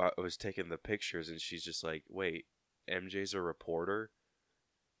so I was taking the pictures, and she's just like, "Wait, MJ's a reporter?"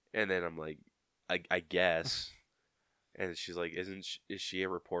 And then I'm like, "I guess." And she's like, "Is she a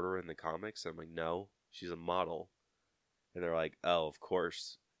reporter in the comics?" And I'm like, "No, she's a model." And they're like, "Oh, of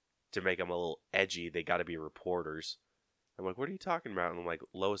course. To make them a little edgy, they got to be reporters." I'm like, "What are you talking about?" And I'm like,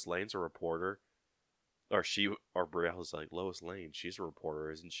 "Lois Lane's a reporter." Or Brielle's like, "Lois Lane, she's a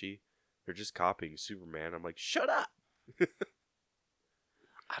reporter, isn't she? They're just copying Superman." I'm like, "Shut up!"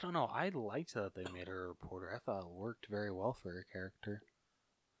 I don't know. I liked that they made her a reporter. I thought it worked very well for her character.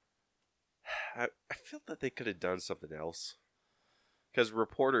 I feel that they could have done something else. Because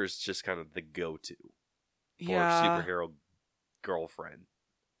reporter is just kind of the go-to for superhero girlfriend.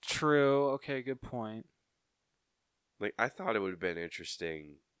 True. Okay, good point. Like, I thought it would have been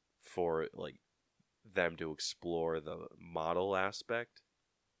interesting for, like, them to explore the model aspect.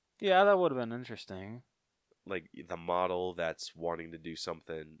 Yeah, that would have been interesting. Like, the model that's wanting to do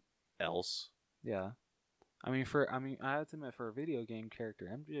something else. Yeah. I have to admit, for a video game character,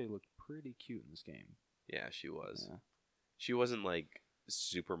 MJ looked pretty cute in this game. Yeah, she was. Yeah. She wasn't, like,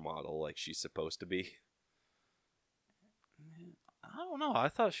 supermodel like she's supposed to be. I don't know. I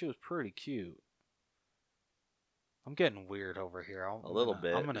thought she was pretty cute. I'm getting weird over here. A little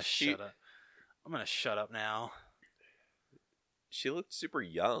bit. I'm gonna shut up. I'm gonna shut up now. She looked super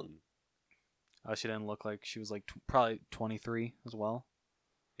young. Oh, she didn't look like she was like probably 23 as well.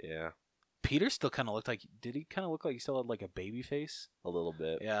 Yeah. Peter still kind of looked like. Did he kind of look like he still had like a baby face? A little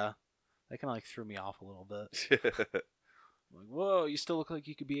bit. Yeah. That kind of like threw me off a little bit. I'm like, whoa, you still look like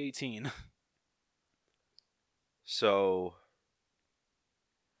you could be 18. So,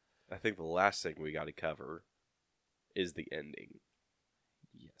 I think the last thing we got to cover is the ending.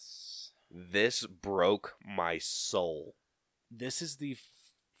 Yes. This broke my soul. This is the...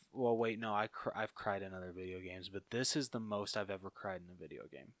 Well, wait, no, I've cried in other video games, but this is the most I've ever cried in a video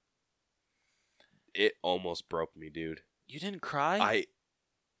game. It almost broke me, dude. You didn't cry? I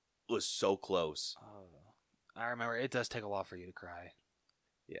was so close. Oh, I remember, it does take a lot for you to cry.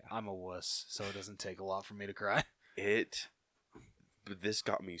 Yeah. I'm a wuss, so it doesn't take a lot for me to cry. But this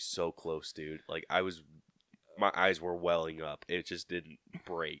got me so close, dude. Like, my eyes were welling up. It just didn't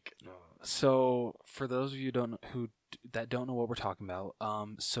break. So, for those of you that don't know what we're talking about,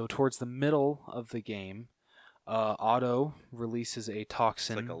 so towards the middle of the game, Otto releases a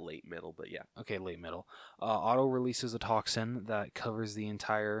toxin. It's like a late middle, but yeah. Okay, late middle. Otto releases a toxin that covers the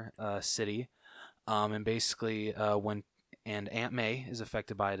entire city, and basically and Aunt May is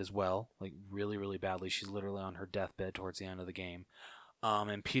affected by it as well, like really, really badly. She's literally on her deathbed towards the end of the game.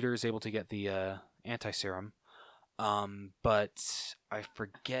 And Peter is able to get the anti-serum, but I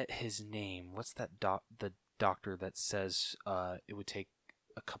forget his name. What's that the doctor that says it would take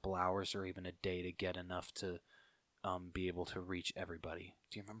a couple hours or even a day to get enough to be able to reach everybody.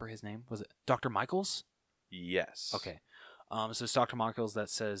 Do you remember his name? Was it Dr. Michaels? Yes. Okay. So it's Dr. Michaels that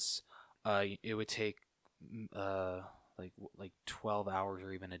says it would take like 12 hours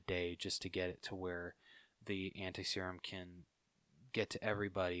or even a day just to get it to where the anti-serum can get to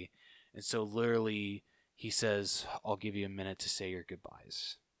everybody. And so literally he says, I'll give you a minute to say your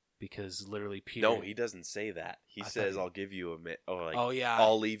goodbyes. Because literally Peter... No, he doesn't say that. He says, I'll give you a minute. Or like, oh, yeah.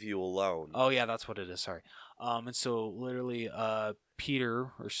 I'll leave you alone. Oh, yeah, that's what it is. Sorry. And so literally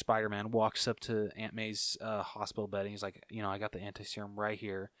Peter, or Spider-Man, walks up to Aunt May's hospital bed, and he's like, I got the anti-serum right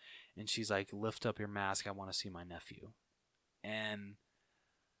here. And she's like, lift up your mask. I want to see my nephew. And...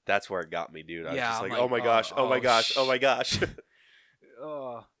 That's where it got me, dude. I was Yeah, just I'm like, like, oh my gosh, oh my gosh, oh my gosh.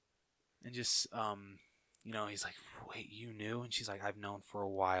 And just, he's like, wait, you knew? And she's like, I've known for a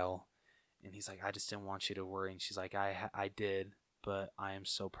while. And he's like, I just didn't want you to worry. And she's like, I did, but I am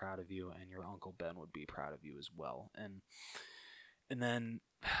so proud of you, and your Uncle Ben would be proud of you as well. And then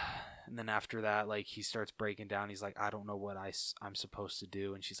after that, like, he starts breaking down. He's like, I don't know what I'm supposed to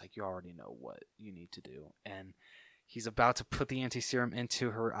do. And she's like, you already know what you need to do. And he's about to put the anti-serum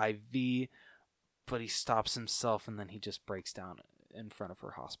into her IV, but he stops himself, and then he just breaks down in front of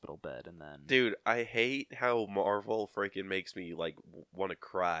her hospital bed. And then, dude, I hate how Marvel freaking makes me like want to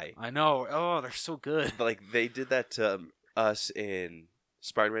cry. I know. Oh, they're so good. Like, they did that to us in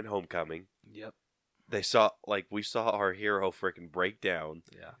Spider-Man Homecoming. Yep. We saw our hero freaking break down.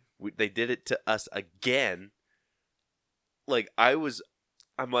 Yeah. They did it to us again. Like, I'm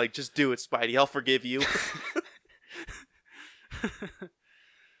like, just do it, Spidey. I'll forgive you.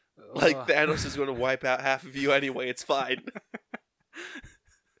 Like, Thanos is going to wipe out half of you anyway. It's fine.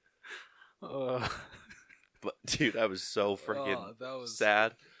 But, dude, I was so freaking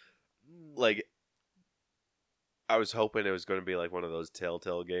sad. Like, I was hoping it was going to be like one of those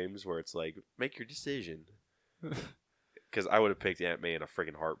Telltale games where it's like, make your decision. Because I would have picked Aunt May in a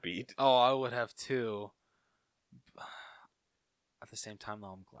freaking heartbeat. Oh, I would have too. At the same time, though,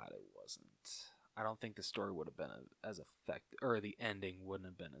 I'm glad it wasn't. I don't think the story would have been as effective, or the ending wouldn't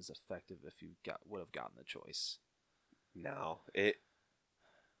have been as effective if you would have gotten the choice. No, it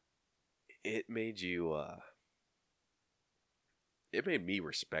made you. It made me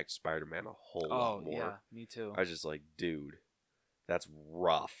respect Spider-Man a whole lot more. Yeah, me too. I was just like, dude, that's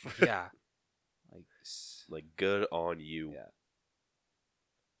rough. Yeah, like good on you. Yeah,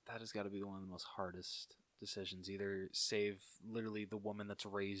 that has got to be one of the most hardest decisions. Either save literally the woman that's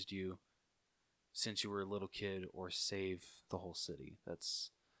raised you since you were a little kid, or save the whole city. That's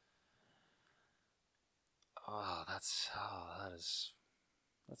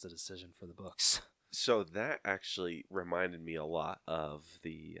a decision for the books. So that actually reminded me a lot of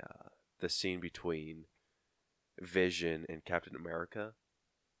the scene between Vision and Captain America,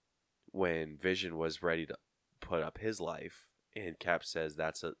 when Vision was ready to put up his life, and Cap says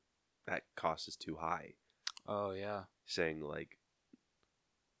that cost is too high. Oh yeah, saying like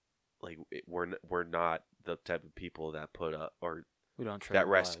we're not the type of people that put up, or we don't trade that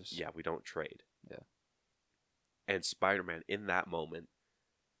lives. Yeah, we don't trade. Yeah. And Spider-Man in that moment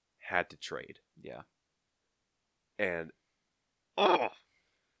had to trade. Yeah. And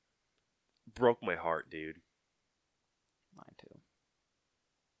broke my heart, dude. Mine too.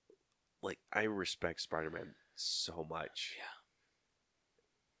 Like, I respect Spider-Man so much.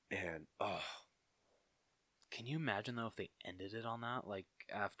 Yeah. And can you imagine though if they ended it on that? Like,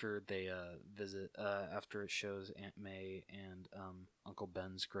 after they after it shows Aunt May and Uncle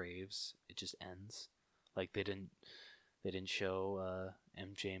Ben's graves, it just ends. Like, they didn't show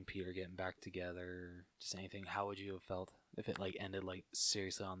MJ and Peter getting back together, just anything. How would you have felt if it like ended like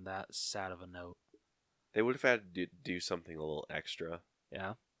seriously on that sad of a note? They would have had to do something a little extra.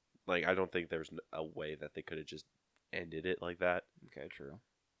 Yeah. Like, I don't think there's a way that they could have just ended it like that. Okay, true.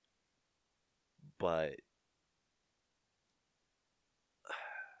 But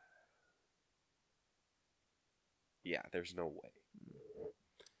yeah, there's no way.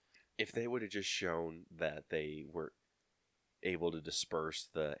 If they would have just shown that they were able to disperse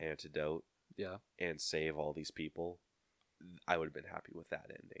the antidote, yeah, and save all these people, I would have been happy with that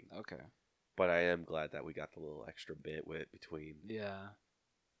ending. Okay. But I am glad that we got the little extra bit between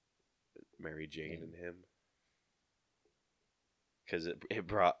Mary Jane and him. Because it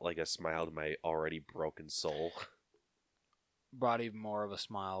brought like a smile to my already broken soul. Brought even more of a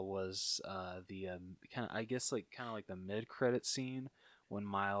smile was the kind of like the mid-credit scene when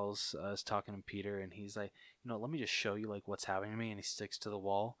Miles is talking to Peter, and he's like, let me just show you like what's happening to me, and he sticks to the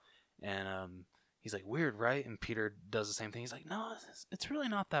wall, and he's like, weird, right? And Peter does the same thing. He's like, no, it's really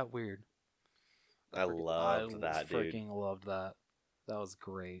not that weird. I loved that, dude. Freaking loved that. That was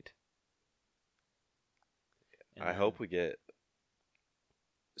great. And I hope we get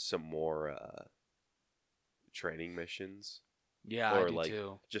some more training missions. Yeah, or I do like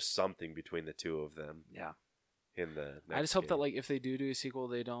too. just something between the two of them Yeah. in the next I just hope that game. like if they do a sequel,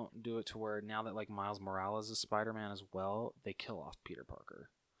 they don't do it to where now that like Miles Morales is Spider-Man as well, they kill off Peter Parker.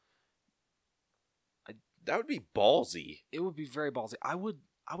 That would be ballsy. It would be very ballsy. I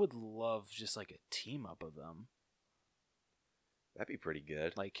would love just like a team up of them. That'd be pretty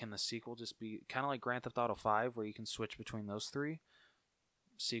good. Like, can the sequel just be kind of like Grand Theft Auto 5, where you can switch between those three?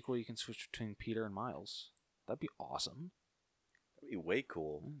 Sequel, you can switch between Peter and Miles. That'd be awesome. That'd be way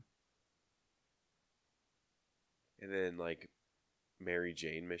cool. Mm. And then like Mary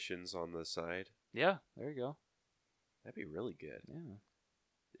Jane missions on the side. Yeah, there you go. That'd be really good. Yeah.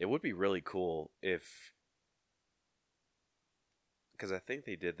 It would be really cool if, because I think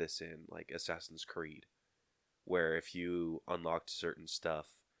they did this in like Assassin's Creed, where if you unlocked certain stuff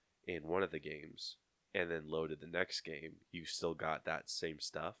in one of the games and then loaded the next game, you still got that same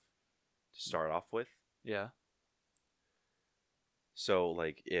stuff to start off with. Yeah. So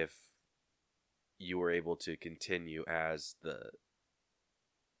like if you were able to continue as the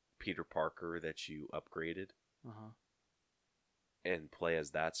Peter Parker that you upgraded Uh-huh. and play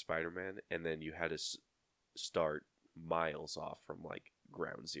as that Spider-Man, and then you had to start Miles off from like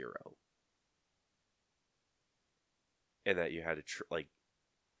ground zero, and that you had to like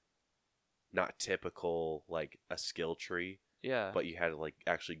not typical like a skill tree, Yeah. but you had to like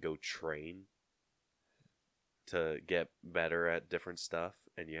actually go train to get better at different stuff,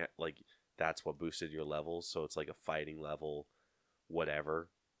 and you like that's what boosted your levels. So it's like a fighting level, whatever,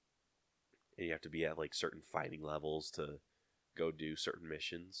 and you have to be at like certain fighting levels to go do certain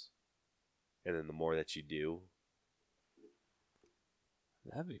missions, and then the more that you do,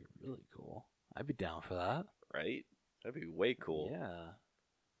 That'd be really cool. I'd be down for that. right? That'd be way cool. Yeah.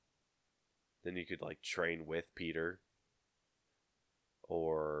 Then you could like train with Peter,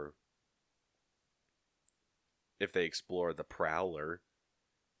 or if they explore the Prowler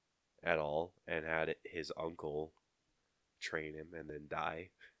at all and had his uncle train him and then die.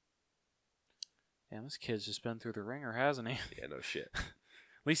 Damn, this kid's just been through the ringer, hasn't he? Yeah, no shit. At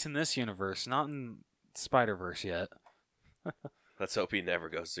least in this universe, not in Spider-Verse yet. Let's hope he never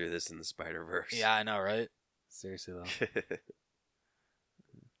goes through this in the Spider-Verse. Yeah, I know, right? Seriously though.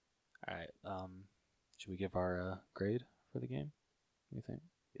 All right. Should we give our grade for the game? What do you think?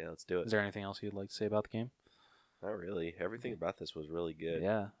 Yeah, let's do it. Is there anything else you'd like to say about the game? Not really. Everything about this was really good.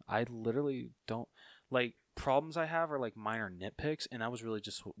 Yeah, I literally don't like problems I have are like minor nitpicks, and that was really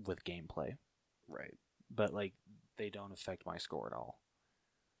just with gameplay. Right. But like they don't affect my score at all.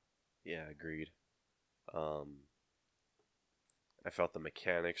 Yeah, agreed. I felt the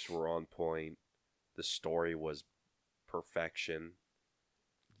mechanics were on point. The story was perfection.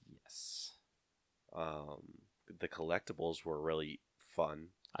 Yes. The collectibles were really fun.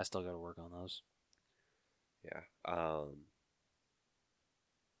 I still got to work on those. Yeah.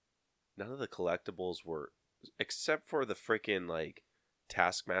 None of the collectibles were, except for the freaking like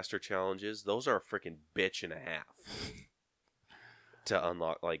Taskmaster challenges. Those are a freaking bitch and a half to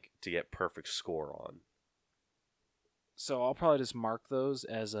unlock, like to get perfect score on. So I'll probably just mark those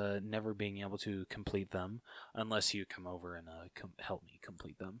as never being able to complete them unless you come over and help me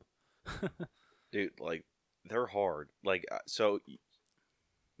complete them. Dude, like they're hard. Like so,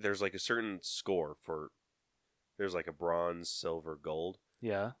 there's like a certain score for. There's like a bronze, silver, gold.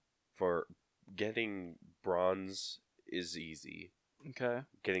 Yeah. For getting bronze is easy. Okay.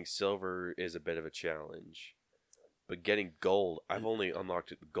 Getting silver is a bit of a challenge. But getting gold, I've only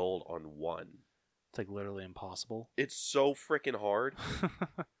unlocked gold on one. It's like literally impossible. It's so freaking hard.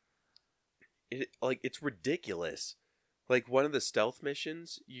 It's ridiculous. Like one of the stealth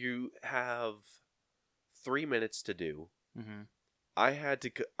missions, you have 3 minutes to do. Mm-hmm. I had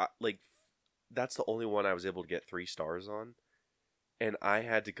to that's the only one I was able to get 3 stars on, and I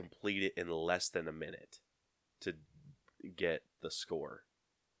had to complete it in less than a minute to get the score.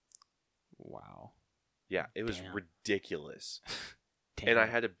 Wow. Yeah, it was Damn. ridiculous. Damn. And I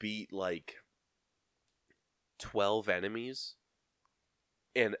had to beat like 12 enemies,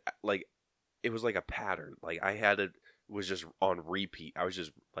 and like it was like a pattern. Like I had it was just on repeat. I was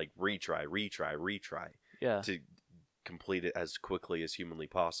just like retry Yeah. to complete it as quickly as humanly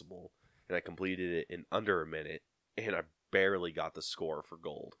possible. And I completed it in under a minute, and I barely got the score for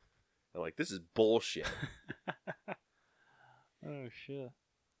gold. I'm like, this is bullshit. Oh shit.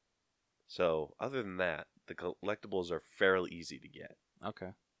 So, other than that, the collectibles are fairly easy to get. Okay.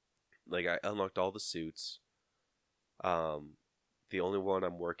 Like, I unlocked all the suits. The only one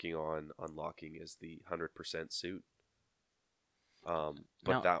I'm working on unlocking is the 100% suit. But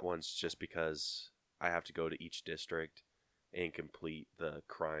Now- that one's just because I have to go to each district and complete the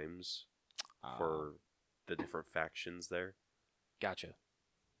crimes for the different factions there. Gotcha.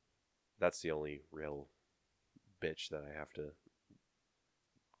 That's the only real bitch that I have to,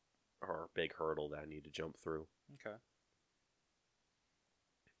 or big hurdle that I need to jump through. Okay.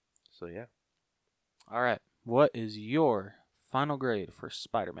 So yeah. All right. What is your final grade for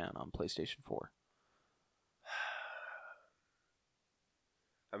Spider-Man on PlayStation 4?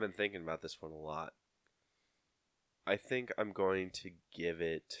 I've been thinking about this one a lot. I think I'm going to give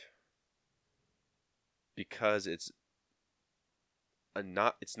it, because it's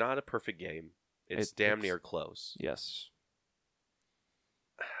not a perfect game. It's damn near close. Yes.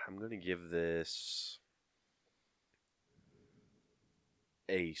 I'm going to give this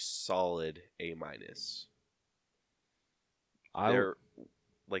a solid A-. There,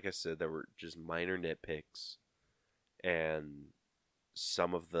 like I said, there were just minor nitpicks, and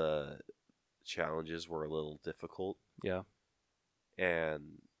some of the challenges were a little difficult Yeah.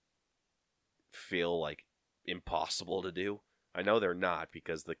 and feel like impossible to do. I know they're not,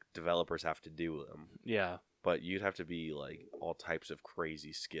 because the developers have to do them, Yeah. but you'd have to be like all types of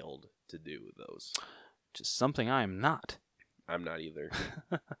crazy skilled to do those. Just something I am not. I'm not either.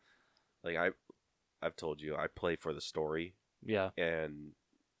 Like I've told you, I play for the story, Yeah. and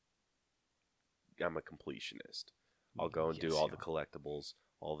I'm a completionist. I'll go and do Yes, all you the are. collectibles,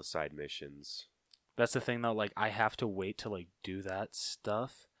 all the side missions. That's the thing though, like I have to wait to like do that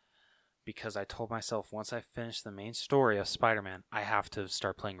stuff because I told myself once I finish the main story of Spider-Man, I have to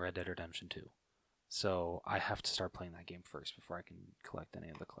start playing Red Dead Redemption 2. So I have to start playing that game first before I can collect any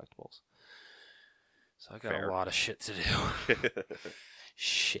of the collectibles. So I got Fair. a lot of shit to do.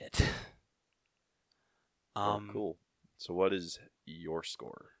 Shit. Oh, cool. So what is your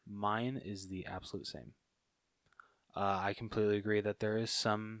score? Mine is the absolute same. I completely agree that there is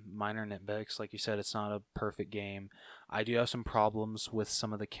some minor nitpicks. Like you said, it's not a perfect game. I do have some problems with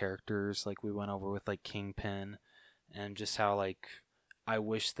some of the characters, like we went over with like Kingpin, and just how like I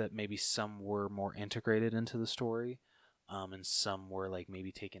wish that maybe some were more integrated into the story, and some were like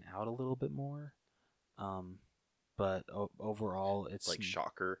maybe taken out a little bit more. But overall, it's Like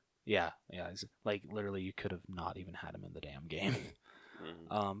Shocker? yeah. It's, like literally, you could have not even had him in the damn game.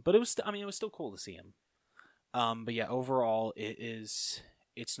 Mm-hmm. But it was, it was still cool to see him. But yeah, overall, it's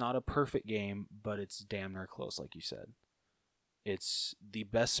not a perfect game, but it's damn near close, like you said. It's the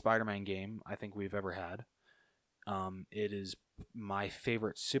best Spider-Man game I think we've ever had. It is my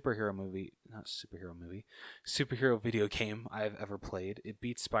favorite superhero video game I've ever played. It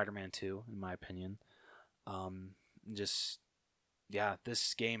beats Spider-Man 2, in my opinion. Yeah,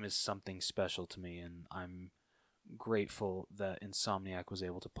 this game is something special to me, and I'm grateful that Insomniac was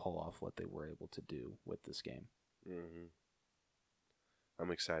able to pull off what they were able to do with this game. Mm-hmm. I'm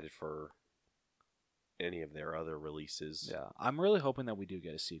excited for any of their other releases. Yeah, I'm really hoping that we do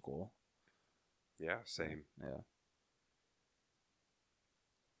get a sequel. Yeah, same. Yeah.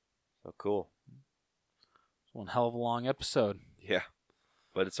 So cool. It's one hell of a long episode. Yeah.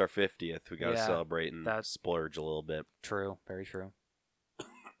 But it's our 50th. We got to Yeah, celebrate and that's- splurge a little bit. True. Very true.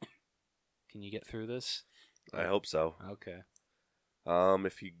 Can you get through this? I hope so. Okay.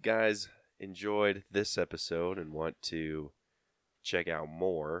 If you guys enjoyed this episode and want to check out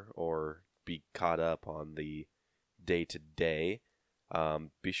more or be caught up on the day-to-day,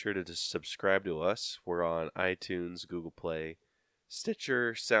 be sure to just subscribe to us. We're on iTunes, Google Play,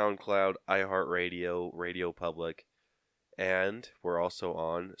 Stitcher, SoundCloud, iHeartRadio, Radio Public, and we're also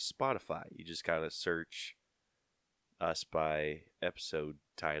on Spotify. You just gotta search us by episode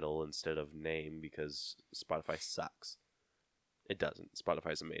title instead of name, because Spotify sucks. It doesn't.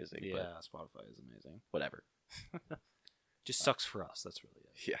 Spotify's amazing. Yeah, Spotify is amazing. But whatever. Just sucks for us. That's really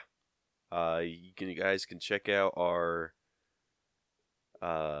it. Yeah. You guys can check out our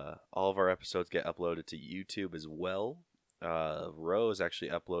all of our episodes get uploaded to YouTube as well. Rose actually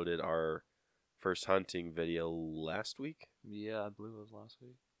uploaded our first hunting video last week. Yeah, I believe it was last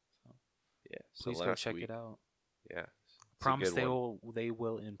week. So Yeah. So please go last check week, it out. Yeah. It's a Promise good they one.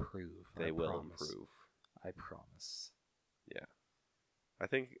 will improve. They I will promise. improve. I promise. Yeah.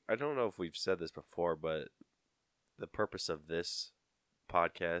 I don't know if we've said this before, but the purpose of this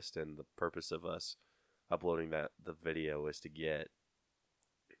podcast and the purpose of us uploading the video is to get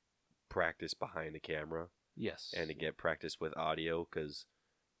practice behind the camera Yes. and to get practice with audio, because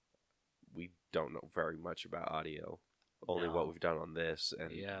we don't know very much about audio. Only No. what we've done on this,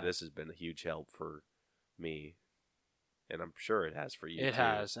 and Yeah. this has been a huge help for me, and I'm sure it has for you. It too.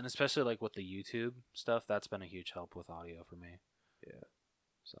 has, and especially like with the YouTube stuff, that's been a huge help with audio for me. Yeah.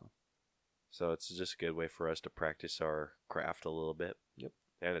 So it's just a good way for us to practice our craft a little bit. Yep.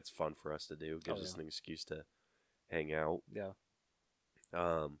 And it's fun for us to do. Gives us an excuse to hang out. yeah.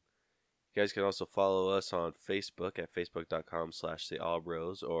 You guys can also follow us on Facebook at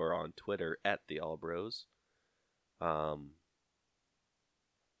facebook.com/theallbros or on Twitter at theallbros. I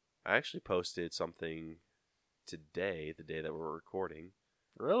actually posted something today, the day that we're recording.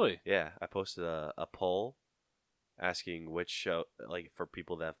 Really? Yeah, I posted a poll asking which show, like for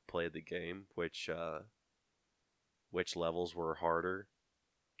people that have played the game, which levels were harder.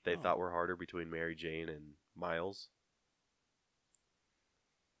 They thought were harder between Mary Jane and Miles.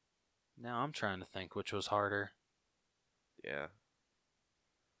 Now I'm trying to think which was harder. Yeah.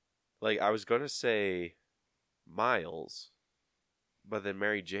 Like I was gonna say Miles, but then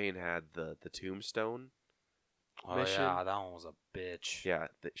Mary Jane had the tombstone Oh mission. yeah, that one was a bitch. Yeah,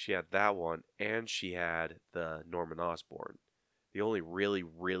 she had that one, and she had the Norman Osborn. The only really,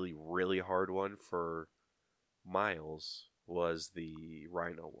 really, really hard one for Miles was the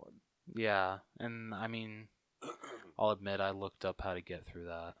Rhino one. Yeah, and I mean, I'll admit I looked up how to get through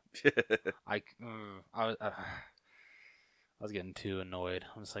that. I was getting too annoyed.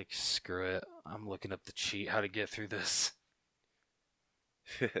 I was like, screw it. I'm looking up the cheat how to get through this.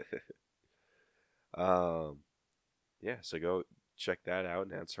 Yeah, so go check that out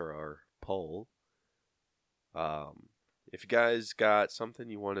and answer our poll. If you guys got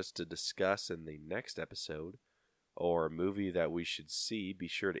something you want us to discuss in the next episode, or a movie that we should see, be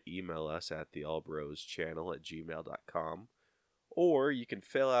sure to email us at theallbroschannel@gmail.com, or you can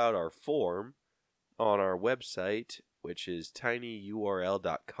fill out our form on our website, which is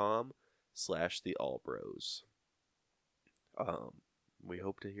tinyurl.com/theallbros. We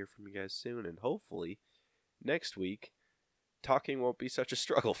hope to hear from you guys soon, and hopefully next week talking won't be such a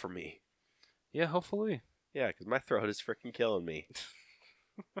struggle for me. Yeah, hopefully. Yeah, because my throat is freaking killing me.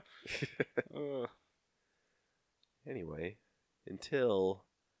 Anyway, until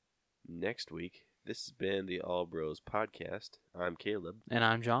next week, this has been the All Bros Podcast. I'm Caleb. And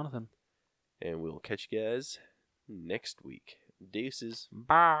I'm Jonathan. And we'll catch you guys next week. Deuces.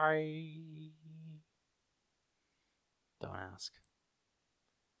 Bye. Don't ask.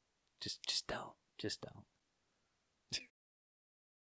 Just don't. Just don't.